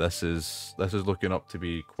yeah, this is looking up to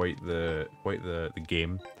be quite the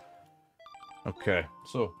game. Okay,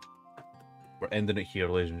 so we're ending it here,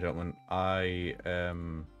 ladies and gentlemen. I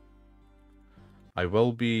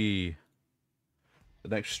will be, the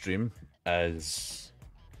next stream is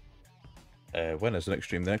when is the next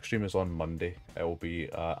stream? The next stream is on Monday. It will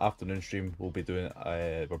be afternoon stream. We'll be doing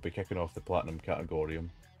we'll be kicking off the Platinum Categorium,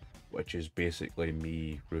 which is basically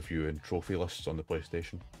me reviewing trophy lists on the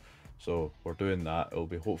PlayStation. So we're doing that. It'll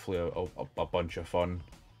be hopefully a bunch of fun,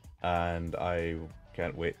 and I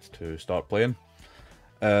can't wait to start playing.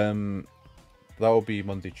 That will be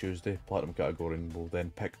Monday, Tuesday, Platinum Category, and we'll then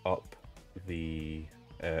pick up the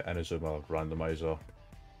Inazuma randomizer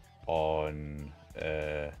on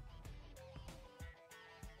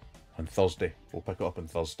Thursday. We'll pick it up on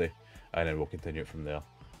Thursday, and then we'll continue it from there.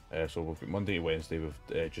 So we've got Monday to Wednesday with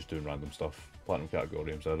just doing random stuff, Platinum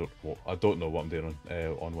Categoriums. I don't know what I'm doing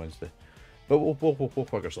on Wednesday, but we'll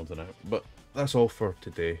figure something out. But that's all for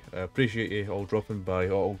today. I appreciate you all dropping by,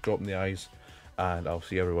 all dropping the eyes, and I'll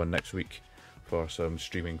see everyone next week for some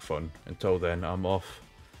streaming fun. Until then, I'm off,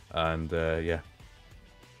 and yeah,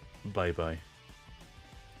 bye bye.